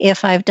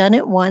 if I've done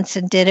it once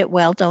and did it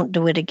well, don't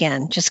do it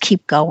again. Just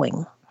keep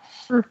going.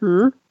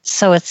 Mm-hmm.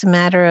 So it's a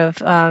matter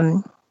of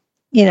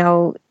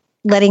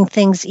letting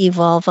things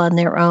evolve on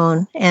their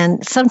own.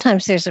 And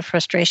sometimes there's a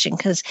frustration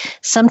because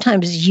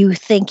sometimes you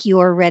think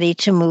you're ready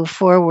to move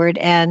forward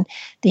and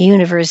the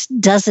universe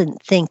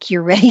doesn't think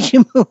you're ready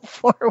to move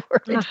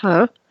forward.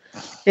 Uh-huh.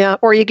 Yeah,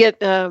 or you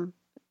get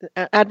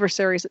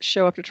adversaries that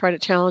show up to try to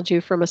challenge you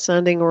from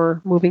ascending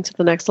or moving to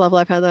the next level.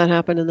 I've had that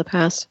happen in the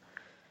past.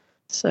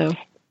 So,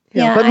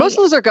 yeah. But most of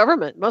those are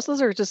government. Most of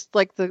those are just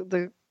like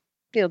the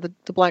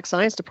black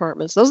science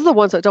departments. Those are the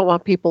ones that don't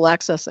want people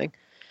accessing,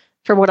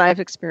 from what I've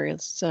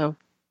experienced. So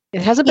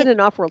it hasn't been an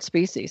off-world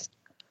species.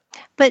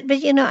 But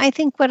I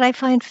think what I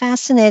find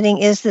fascinating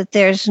is that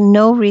there's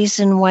no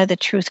reason why the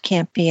truth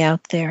can't be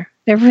out there.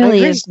 There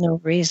really is no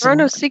reason. There are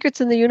no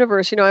secrets in the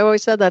universe. I've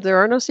always said that there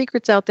are no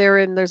secrets out there,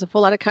 and there's a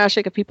full lot of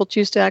Akashic. If people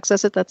choose to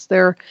access it, that's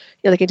their,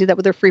 they can do that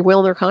with their free will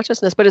and their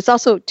consciousness. But it's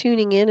also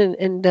tuning in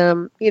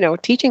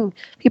and teaching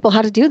people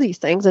how to do these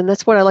things. And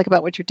that's what I like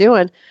about what you're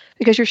doing,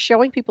 because you're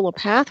showing people a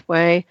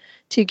pathway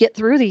to get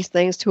through these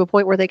things to a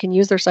point where they can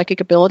use their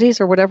psychic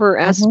abilities or whatever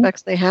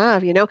aspects they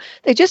have.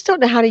 They just don't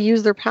know how to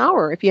use their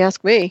power, if you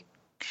ask me.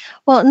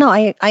 Well, no,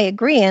 I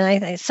agree.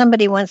 And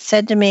somebody once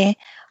said to me,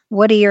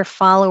 what do your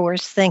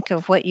followers think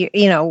of what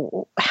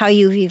how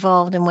you've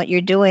evolved and what you're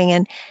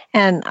doing?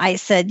 And I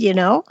said,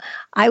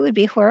 I would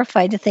be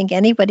horrified to think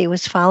anybody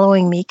was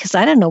following me because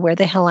I don't know where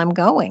the hell I'm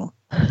going.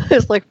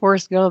 It's like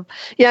Forrest Gump.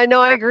 Yeah,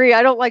 no, I agree.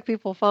 I don't like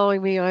people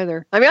following me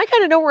either. I mean, I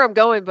kind of know where I'm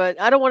going, but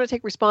I don't want to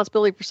take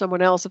responsibility for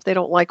someone else if they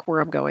don't like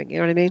where I'm going. You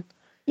know what I mean?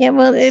 Yeah,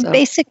 well,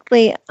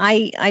 basically,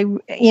 I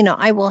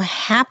will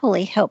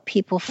happily help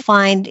people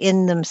find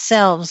in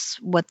themselves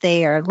what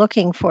they are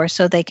looking for,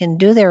 so they can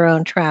do their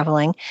own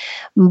traveling.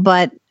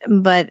 But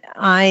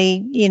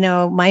I,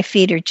 my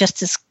feet are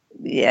just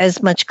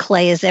as much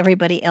clay as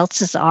everybody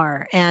else's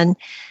are, and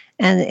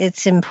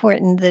it's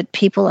important that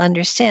people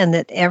understand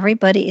that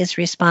everybody is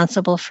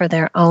responsible for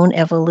their own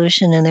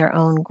evolution and their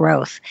own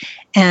growth,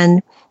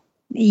 and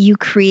you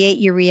create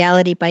your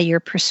reality by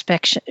your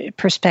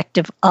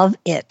perspective of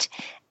it.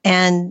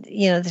 And,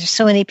 there's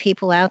so many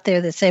people out there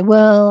that say,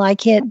 well, I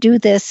can't do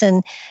this.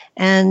 And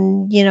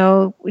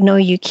no,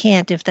 you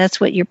can't. If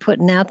that's what you're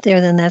putting out there,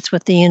 then that's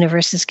what the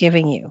universe is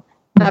giving you.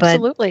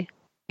 Absolutely.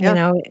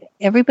 But,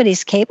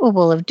 everybody's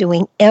capable of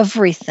doing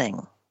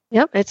everything.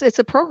 Yep. It's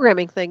a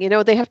programming thing.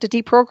 They have to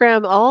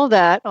deprogram all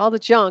that, all the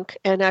junk,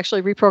 and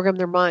actually reprogram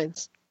their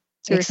minds.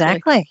 Seriously.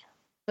 Exactly.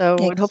 So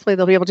and hopefully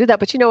they'll be able to do that.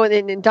 But,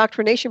 an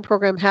indoctrination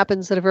program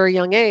happens at a very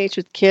young age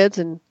with kids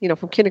and,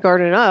 from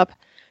kindergarten and up,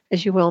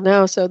 as you well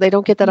know. So they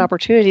don't get that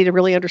opportunity to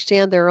really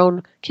understand their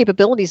own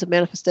capabilities of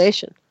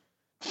manifestation.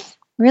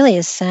 Really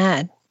is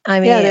sad. I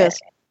mean, yeah, it is.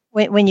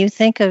 When you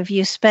think of,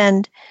 you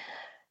spend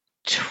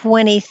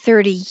 20,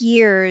 30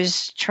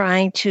 years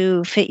trying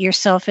to fit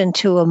yourself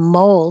into a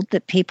mold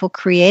that people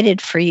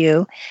created for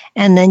you,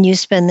 and then you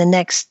spend the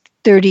next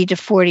 30 to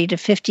 40 to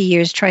 50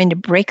 years trying to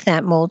break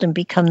that mold and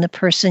become the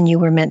person you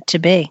were meant to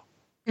be.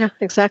 Yeah,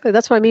 exactly.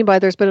 That's what I mean by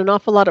there's been an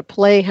awful lot of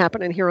play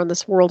happening here on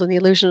this world and the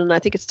illusion, and I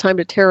think it's time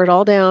to tear it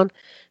all down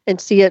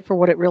and see it for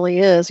what it really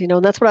is.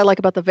 And that's what I like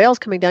about the veils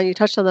coming down. You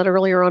touched on that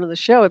earlier on in the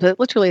show. But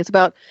literally, it's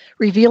about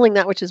revealing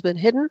that which has been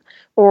hidden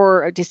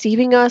or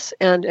deceiving us,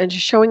 and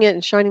just showing it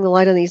and shining the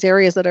light on these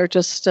areas that are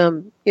just,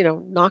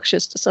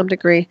 noxious to some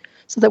degree,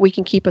 so that we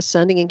can keep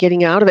ascending and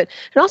getting out of it.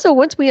 And also,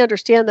 once we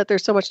understand that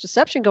there's so much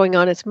deception going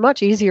on, it's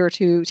much easier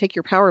to take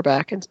your power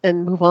back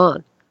and move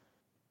on.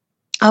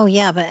 Oh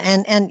yeah, but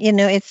and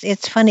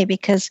it's funny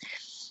because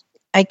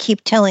I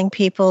keep telling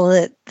people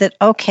that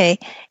okay,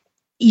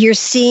 you're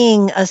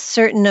seeing a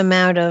certain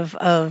amount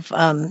of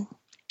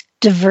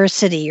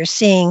diversity. You're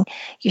seeing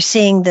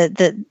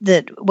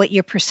that what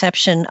your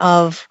perception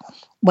of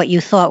what you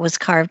thought was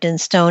carved in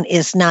stone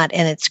is not,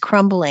 and it's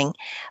crumbling.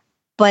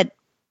 But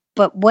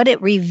what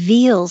it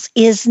reveals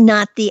is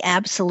not the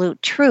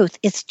absolute truth.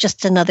 It's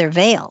just another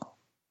veil.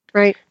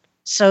 Right.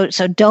 So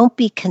don't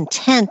be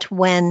content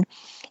when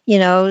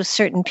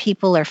certain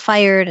people are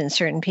fired and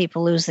certain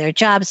people lose their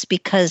jobs,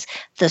 because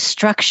the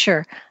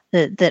structure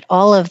that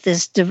all of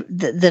this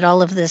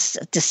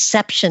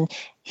deception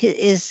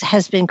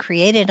has been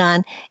created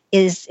on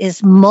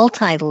is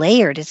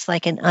multi-layered. It's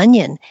like an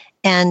onion,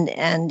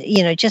 And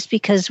just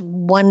because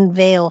one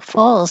veil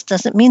falls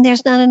doesn't mean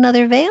there's not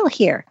another veil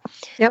here.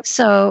 Yep.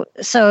 So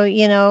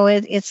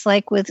it's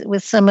like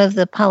with some of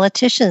the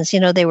politicians,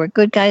 they were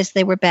good guys,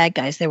 they were bad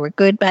guys, they were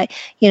good by,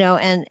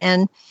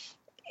 and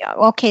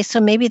okay, so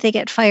maybe they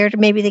get fired, or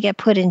maybe they get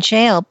put in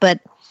jail,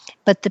 but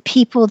the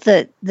people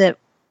that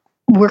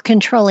were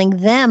controlling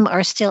them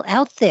are still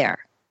out there.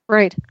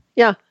 Right.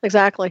 Yeah,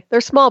 exactly.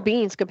 They're small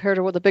beans compared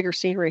to the bigger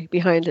scenery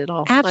behind it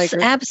all.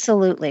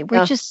 Absolutely.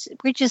 We're just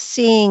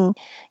seeing,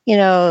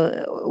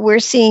 we're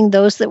seeing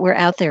those that were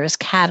out there as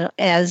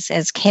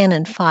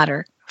cannon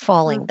fodder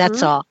falling. Mm-hmm.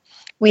 That's all.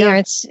 We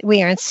aren't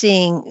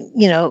seeing,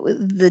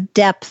 the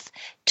depth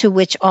to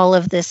which all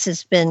of this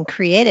has been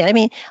created. I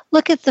mean,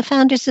 look at the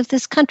founders of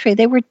this country.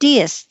 They were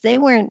deists. We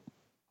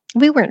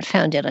weren't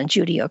founded on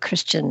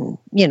Judeo-Christian,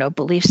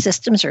 belief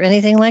systems or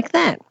anything like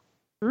that.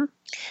 Mm-hmm.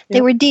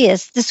 They were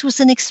deists. This was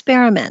an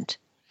experiment.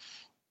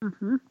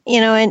 Mm-hmm.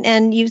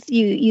 And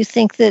you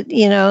think that,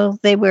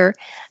 they were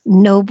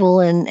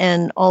noble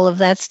and all of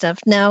that stuff.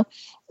 Now,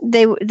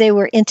 they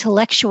were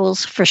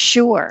intellectuals for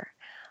sure.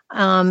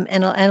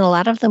 And a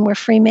lot of them were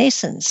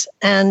Freemasons.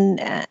 And,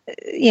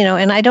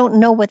 and I don't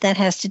know what that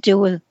has to do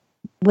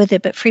with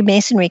it, but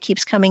Freemasonry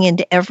keeps coming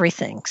into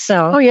everything.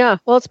 So, oh yeah,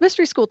 well, it's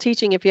mystery school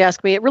teaching. If you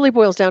ask me, it really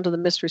boils down to the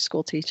mystery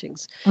school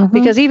teachings,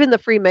 because even the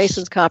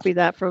Freemasons copy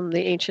that from the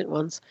ancient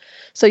ones.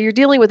 So you're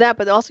dealing with that,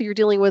 but also you're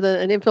dealing with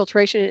an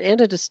infiltration and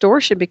a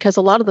distortion, because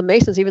a lot of the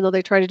Masons, even though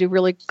they try to do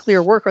really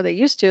clear work, or they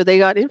used to, they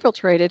got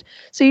infiltrated.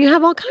 So you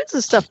have all kinds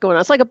of stuff going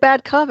on. It's like a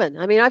bad coven.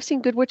 I mean, I've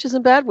seen good witches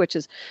and bad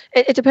witches.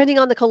 It depending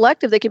on the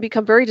collective, they can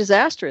become very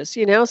disastrous.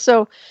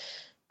 So.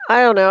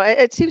 I don't know.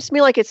 It seems to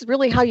me like it's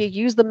really how you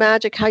use the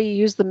magic, how you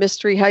use the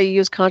mystery, how you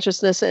use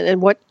consciousness,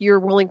 and what you're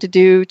willing to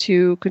do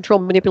to control,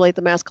 manipulate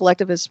the mass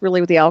collective is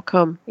really the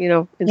outcome,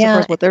 insofar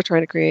as what they're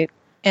trying to create.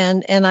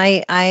 And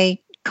I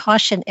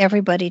caution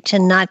everybody to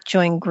not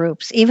join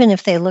groups, even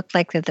if they look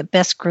like they're the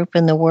best group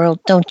in the world.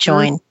 Don't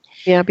join.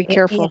 Yeah, be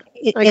careful.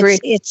 I agree.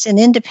 It's an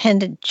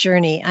independent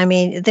journey. I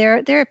mean,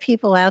 there are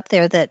people out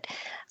there that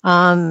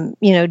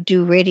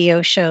do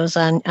radio shows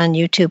on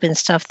YouTube and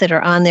stuff that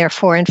are on there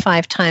 4 and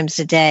 5 times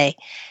a day,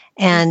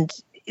 and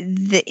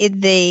these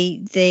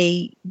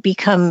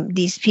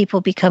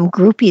people become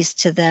groupies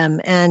to them,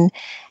 and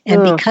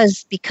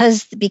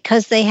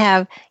because they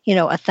have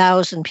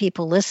 1,000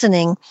 people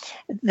listening,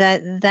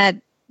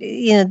 that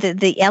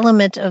the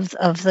element of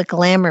the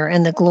glamour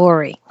and the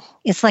glory,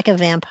 it's like a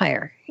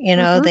vampire.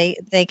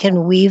 They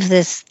can weave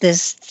this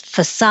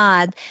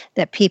facade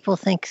that people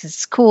think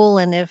is cool,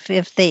 and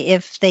if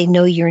they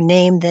know your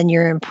name, then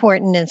you're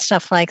important and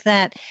stuff like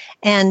that.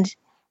 And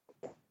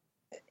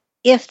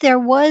if there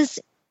was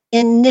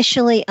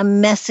initially a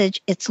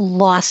message, it's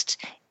lost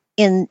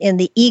in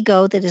the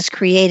ego that is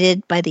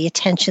created by the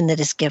attention that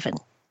is given.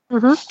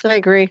 Mm-hmm. I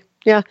agree.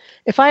 Yeah.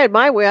 If I had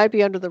my way, I'd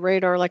be under the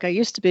radar like I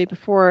used to be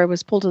before I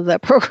was pulled into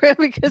that program,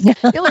 because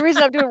the only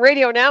reason I'm doing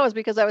radio now is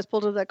because I was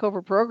pulled into that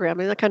covert program.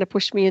 And that kind of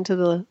pushed me into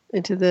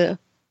the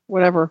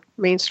whatever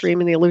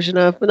mainstream and the illusion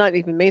of, well, not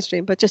even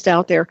mainstream, but just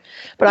out there.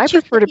 But I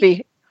prefer to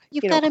be,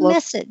 you've got a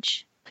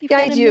message.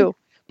 I do.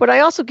 But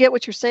I also get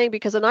what you're saying,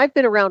 because, and I've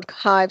been around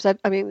hives, but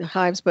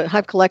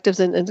hive collectives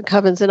and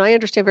covens, and I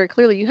understand very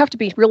clearly you have to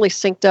be really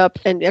synced up,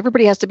 and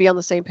everybody has to be on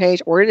the same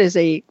page, or it is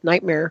a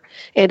nightmare.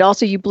 And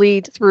also you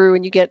bleed through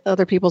and you get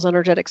other people's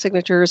energetic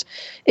signatures.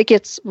 It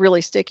gets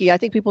really sticky. I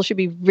think people should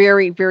be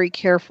very, very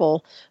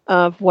careful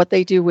of what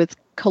they do with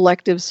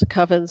collectives,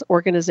 covens,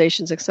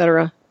 organizations,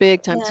 etc.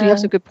 Big time. Yeah. So you have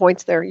some good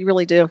points there. You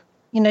really do.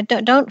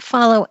 Don't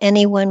follow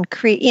anyone.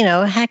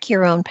 Hack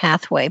your own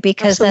pathway,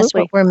 because Absolutely. That's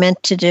what we're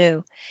meant to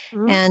do.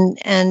 Mm-hmm.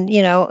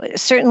 And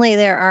certainly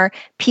there are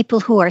people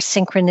who are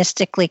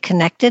synchronistically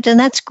connected, and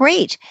that's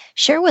great.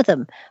 Share with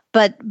them,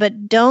 but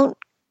don't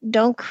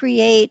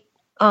create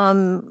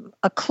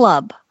a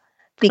club,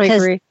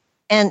 because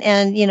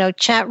and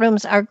chat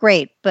rooms are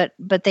great, but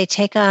they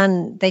take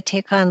on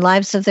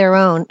lives of their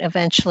own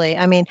eventually.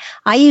 I mean,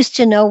 I used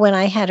to know when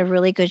I had a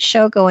really good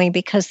show going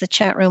because the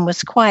chat room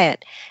was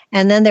quiet.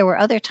 And then there were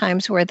other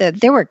times where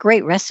there were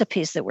great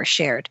recipes that were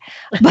shared,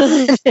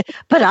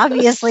 but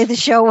obviously the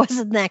show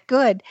wasn't that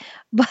good.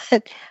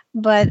 But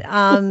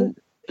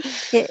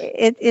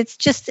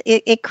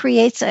it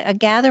creates a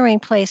gathering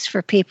place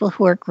for people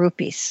who are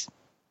groupies.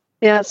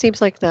 Yeah, it seems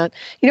like that.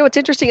 What's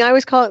interesting, I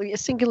always call it a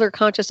singular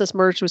consciousness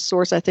merged with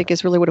source, I think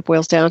is really what it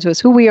boils down to,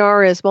 is who we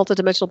are as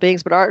multidimensional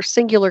beings, but our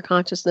singular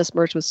consciousness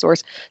merged with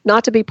source,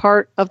 not to be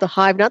part of the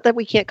hive, not that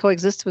we can't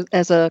coexist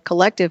as a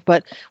collective,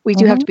 but we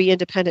do have to be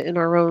independent in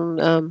our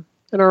own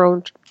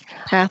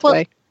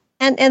pathway.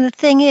 Well, and the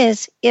thing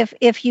is,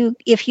 if you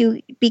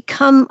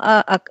become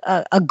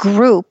a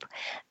group,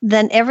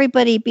 then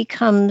everybody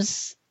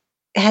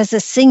has a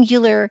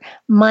singular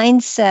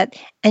mindset,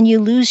 and you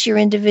lose your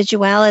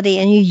individuality,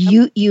 and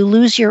you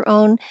lose your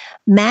own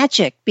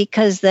magic,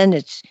 because then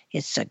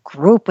it's a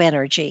group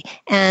energy,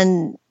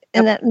 and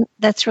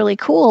that's really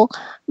cool.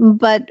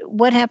 But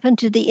what happened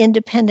to the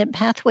independent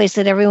pathways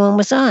that everyone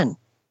was on?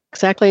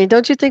 Exactly. And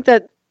don't you think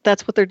that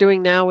that's what they're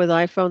doing now with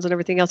iPhones and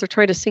everything else. They're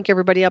trying to sync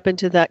everybody up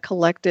into that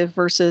collective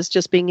versus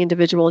just being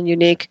individual and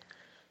unique.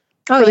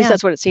 Oh, at least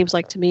that's what it seems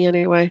like to me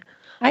anyway.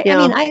 I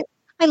mean,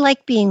 I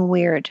like being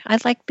weird. I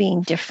like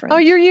being different. Oh,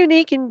 you're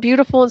unique and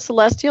beautiful and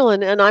celestial,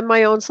 and I'm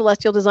my own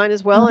celestial design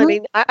as well. I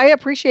mean, I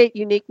appreciate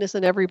uniqueness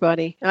in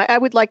everybody. I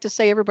would like to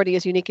say everybody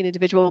is unique and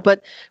individual,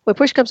 but when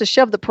push comes to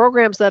shove, the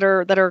programs that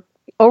are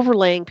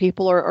overlaying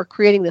people are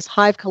creating this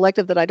hive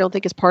collective that I don't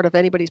think is part of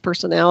anybody's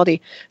personality.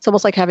 It's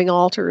almost like having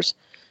alters.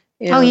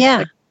 You know,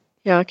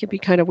 yeah, it can be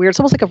kind of weird. It's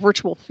almost like a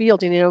virtual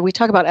field. You know, we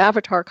talk about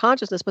avatar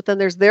consciousness, but then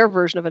there's their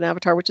version of an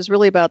avatar, which is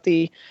really about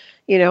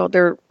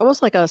they're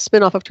almost like a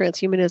spin-off of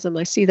transhumanism.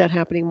 I see that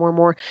happening more and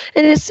more.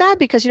 And it's sad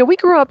because, we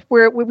grew up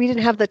where we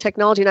didn't have the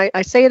technology. And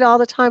I say it all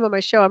the time on my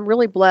show. I'm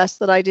really blessed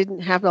that I didn't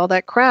have all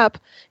that crap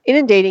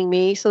inundating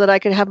me so that I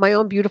could have my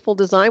own beautiful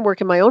design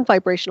work in my own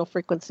vibrational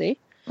frequency.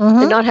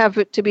 And not have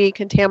it to be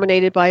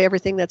contaminated by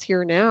everything that's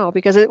here now.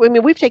 Because,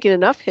 we've taken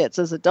enough hits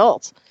as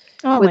adults.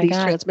 With these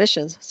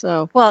transmissions.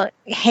 So, well,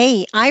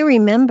 hey, I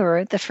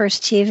remember the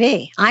first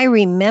TV. I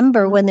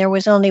remember when there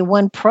was only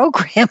one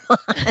program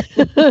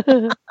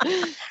on.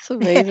 It's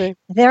amazing.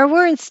 There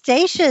weren't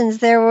stations.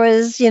 There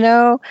was, I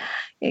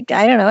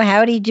don't know,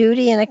 Howdy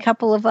Doody and a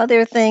couple of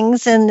other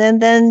things,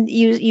 and then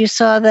you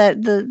saw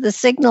that the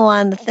signal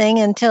on the thing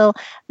until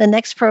the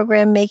next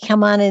program may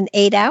come on in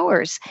 8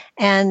 hours,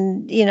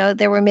 and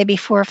there were maybe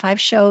 4 or 5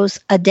 shows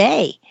a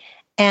day,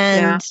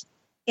 and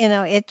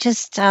it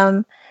just.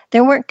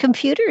 There weren't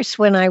computers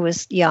when I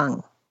was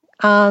young.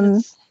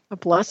 It's a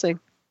blessing.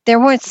 There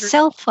weren't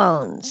cell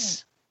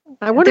phones.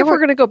 I wonder if we're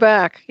going to go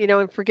back,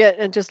 and forget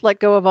and just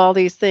let go of all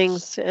these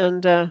things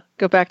and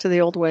go back to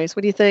the old ways.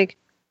 What do you think?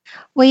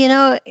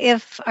 Well,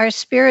 if our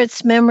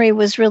spirit's memory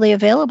was really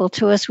available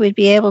to us, we'd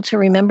be able to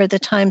remember the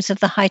times of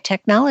the high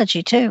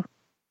technology too.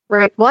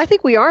 Right. Well, I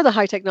think we are the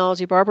high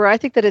technology, Barbara. I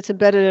think that it's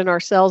embedded in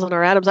our cells and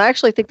our atoms. I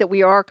actually think that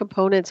we are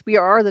components. We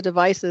are the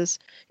devices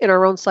in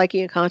our own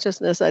psyche and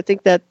consciousness. I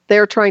think that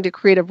they're trying to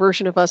create a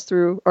version of us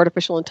through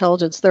artificial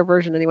intelligence, their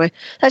version anyway.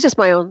 That's just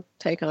my own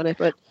take on it.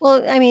 But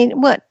well, I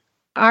mean, what?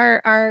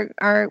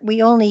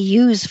 We only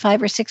use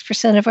 5 or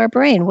 6% of our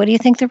brain. What do you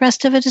think the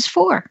rest of it is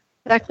for?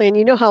 Exactly. And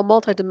you know how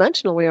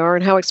multidimensional we are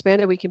and how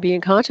expanded we can be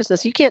in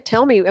consciousness. You can't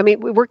tell me. I mean,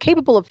 we're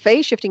capable of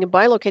phase shifting and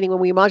bilocating when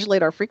we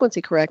modulate our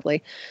frequency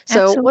correctly.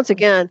 So Absolutely. Once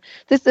again,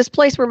 this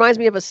place reminds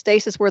me of a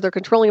stasis where they're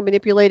controlling and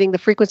manipulating the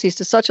frequencies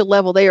to such a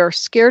level they are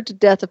scared to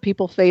death of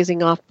people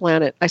phasing off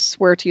planet. I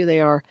swear to you they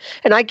are.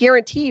 And I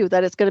guarantee you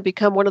that it's going to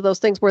become one of those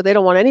things where they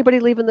don't want anybody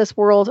leaving this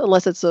world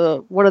unless it's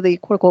one of the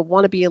quote-unquote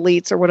wannabe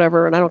elites or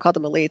whatever. And I don't call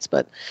them elites,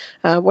 but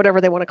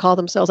whatever they want to call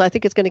themselves. I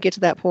think it's going to get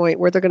to that point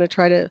where they're going to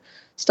try to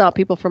stop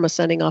people from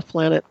ascending off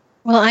planet.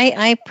 Well,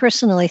 I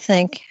personally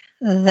think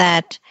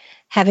that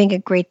having a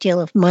great deal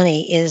of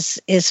money is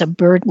a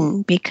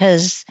burden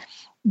because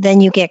then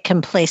you get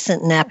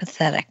complacent and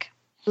apathetic.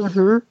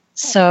 Mm-hmm.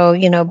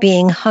 So,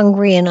 being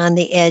hungry and on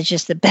the edge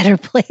is the better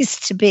place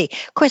to be.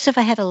 Of course, if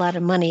I had a lot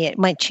of money, it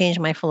might change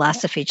my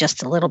philosophy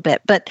just a little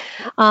bit. But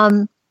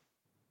I'd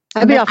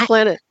be off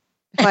planet.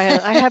 If I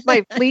have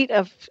my fleet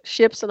of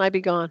ships and I'd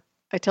be gone.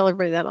 I tell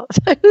everybody that all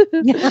the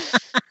time.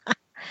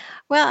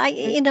 Well,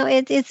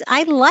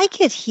 I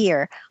like it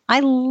here. I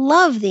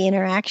love the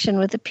interaction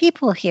with the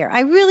people here.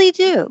 I really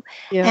do.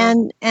 Yeah.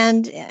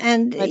 And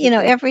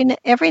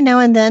every now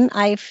and then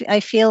I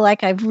feel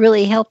like I've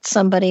really helped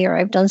somebody or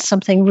I've done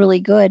something really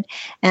good,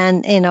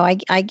 and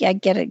I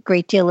get a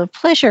great deal of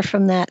pleasure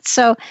from that.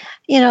 So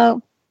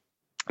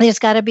there's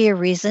got to be a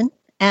reason.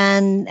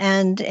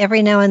 And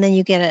every now and then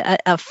you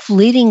get a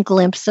fleeting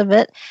glimpse of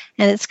it,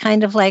 and it's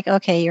kind of like,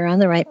 okay, you're on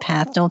the right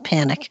path. Don't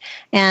panic.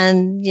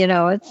 And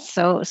it's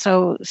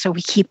so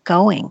we keep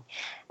going,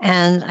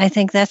 and I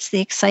think that's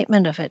the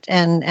excitement of it.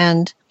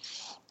 And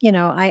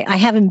I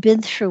haven't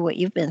been through what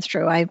you've been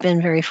through. I've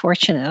been very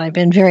fortunate. I've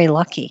been very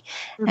lucky,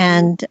 mm-hmm.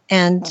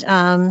 and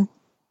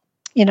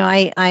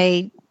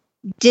I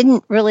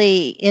didn't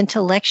really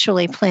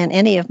intellectually plan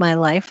any of my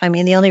life. I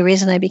mean, the only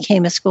reason I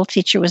became a school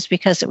teacher was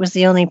because it was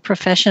the only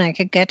profession I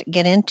could get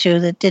into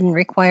that didn't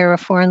require a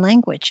foreign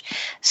language.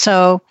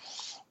 So,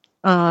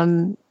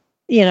 and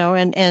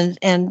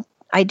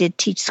I did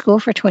teach school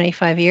for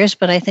 25 years,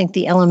 but I think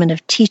the element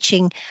of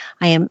teaching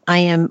I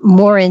am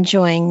more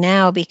enjoying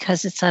now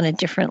because it's on a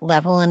different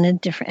level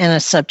and a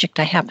subject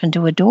I happen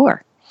to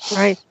adore.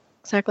 Right.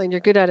 Exactly, and you're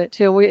good at it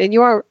too. And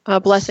you are a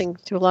blessing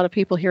to a lot of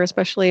people here,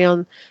 especially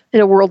in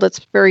a world that's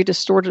very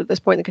distorted at this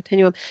point in the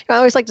continuum. I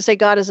always like to say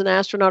God is an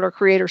astronaut or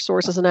creator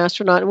source is an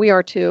astronaut, and we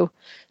are too.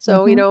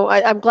 So,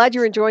 mm-hmm. I'm glad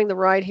you're enjoying the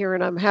ride here,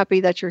 and I'm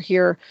happy that you're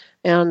here.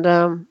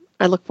 And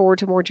I look forward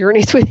to more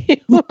journeys with you.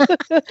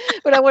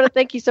 But I want to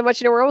thank you so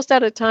much. We're almost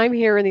out of time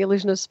here in the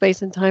Illusion of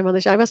Space and Time on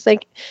the show. I must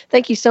thank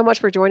you so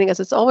much for joining us.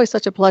 It's always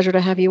such a pleasure to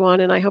have you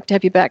on, and I hope to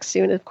have you back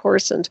soon, of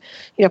course. And,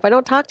 if I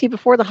don't talk to you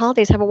before the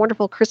holidays, have a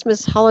wonderful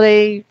Christmas,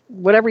 holiday,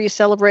 whatever you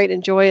celebrate,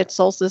 enjoy it,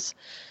 solstice.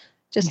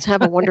 Just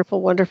have a wonderful,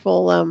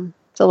 wonderful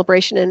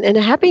celebration and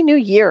a Happy New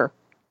Year.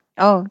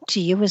 Oh, to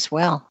you as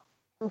well.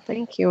 Well,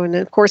 thank you. And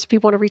of course, if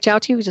people want to reach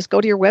out to you, just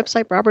go to your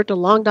website,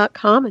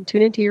 robertdelong.com, and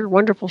tune into your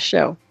wonderful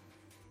show.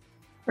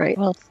 Right.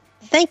 Well,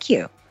 thank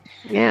you.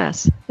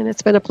 Yes. And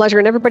it's been a pleasure.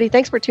 And everybody,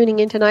 thanks for tuning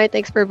in tonight.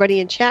 Thanks for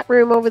everybody in chat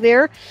room over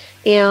there.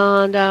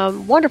 And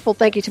wonderful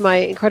thank you to my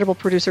incredible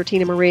producer,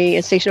 Tina Marie,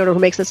 and station owner who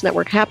makes this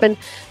network happen.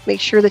 Make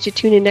sure that you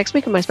tune in next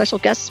week. And my special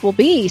guests will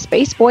be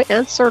Space Boy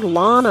and Sir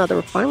Lana.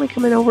 They're finally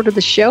coming over to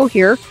the show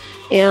here.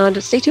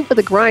 And stay tuned for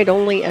The Grind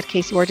only at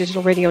KCOR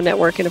Digital Radio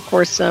Network. And, of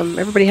course,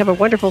 everybody have a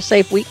wonderful,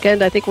 safe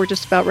weekend. I think we're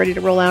just about ready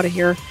to roll out of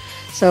here.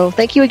 So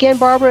thank you again,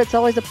 Barbara. It's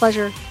always a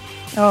pleasure.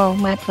 Oh,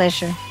 my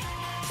pleasure.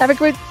 Have a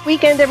great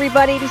weekend,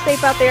 everybody. Be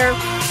safe out there.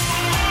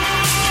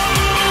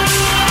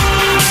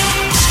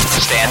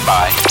 Stand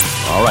by.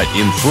 All right,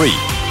 in 3,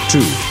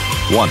 2,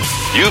 1.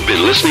 You've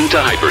been listening to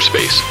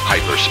Hyperspace.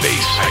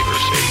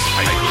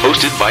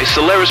 Hosted by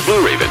Solaris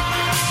Blue Raven,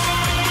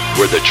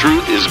 where the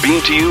truth is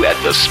beamed to you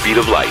at the speed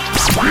of light.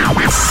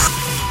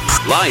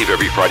 Live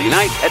every Friday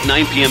night at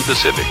 9 p.m.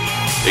 Pacific,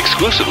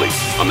 exclusively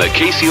on the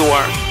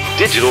KCOR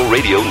Digital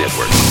Radio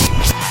Network.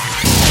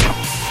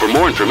 For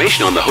more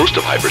information on the host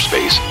of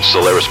Hyperspace,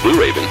 Solaris Blue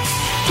Raven,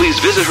 please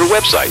visit her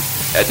website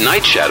at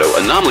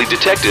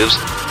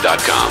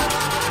nightshadowanomalydetectives.com.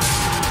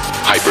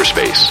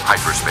 Hyperspace.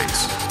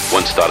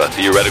 Once thought a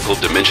theoretical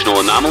dimensional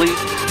anomaly,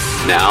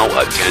 now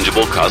a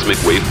tangible cosmic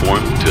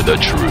waveform to the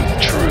truth.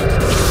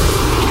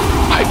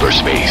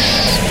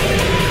 Hyperspace.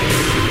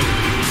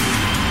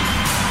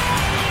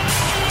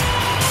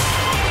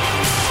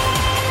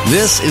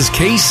 This is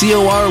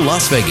KCOR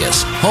Las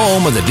Vegas,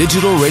 home of the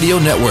Digital Radio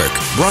Network,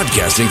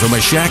 broadcasting from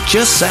a shack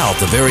just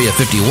south of Area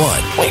 51.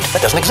 Wait,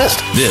 that doesn't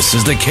exist. This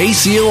is the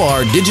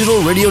KCOR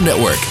Digital Radio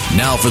Network.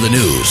 Now for the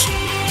news.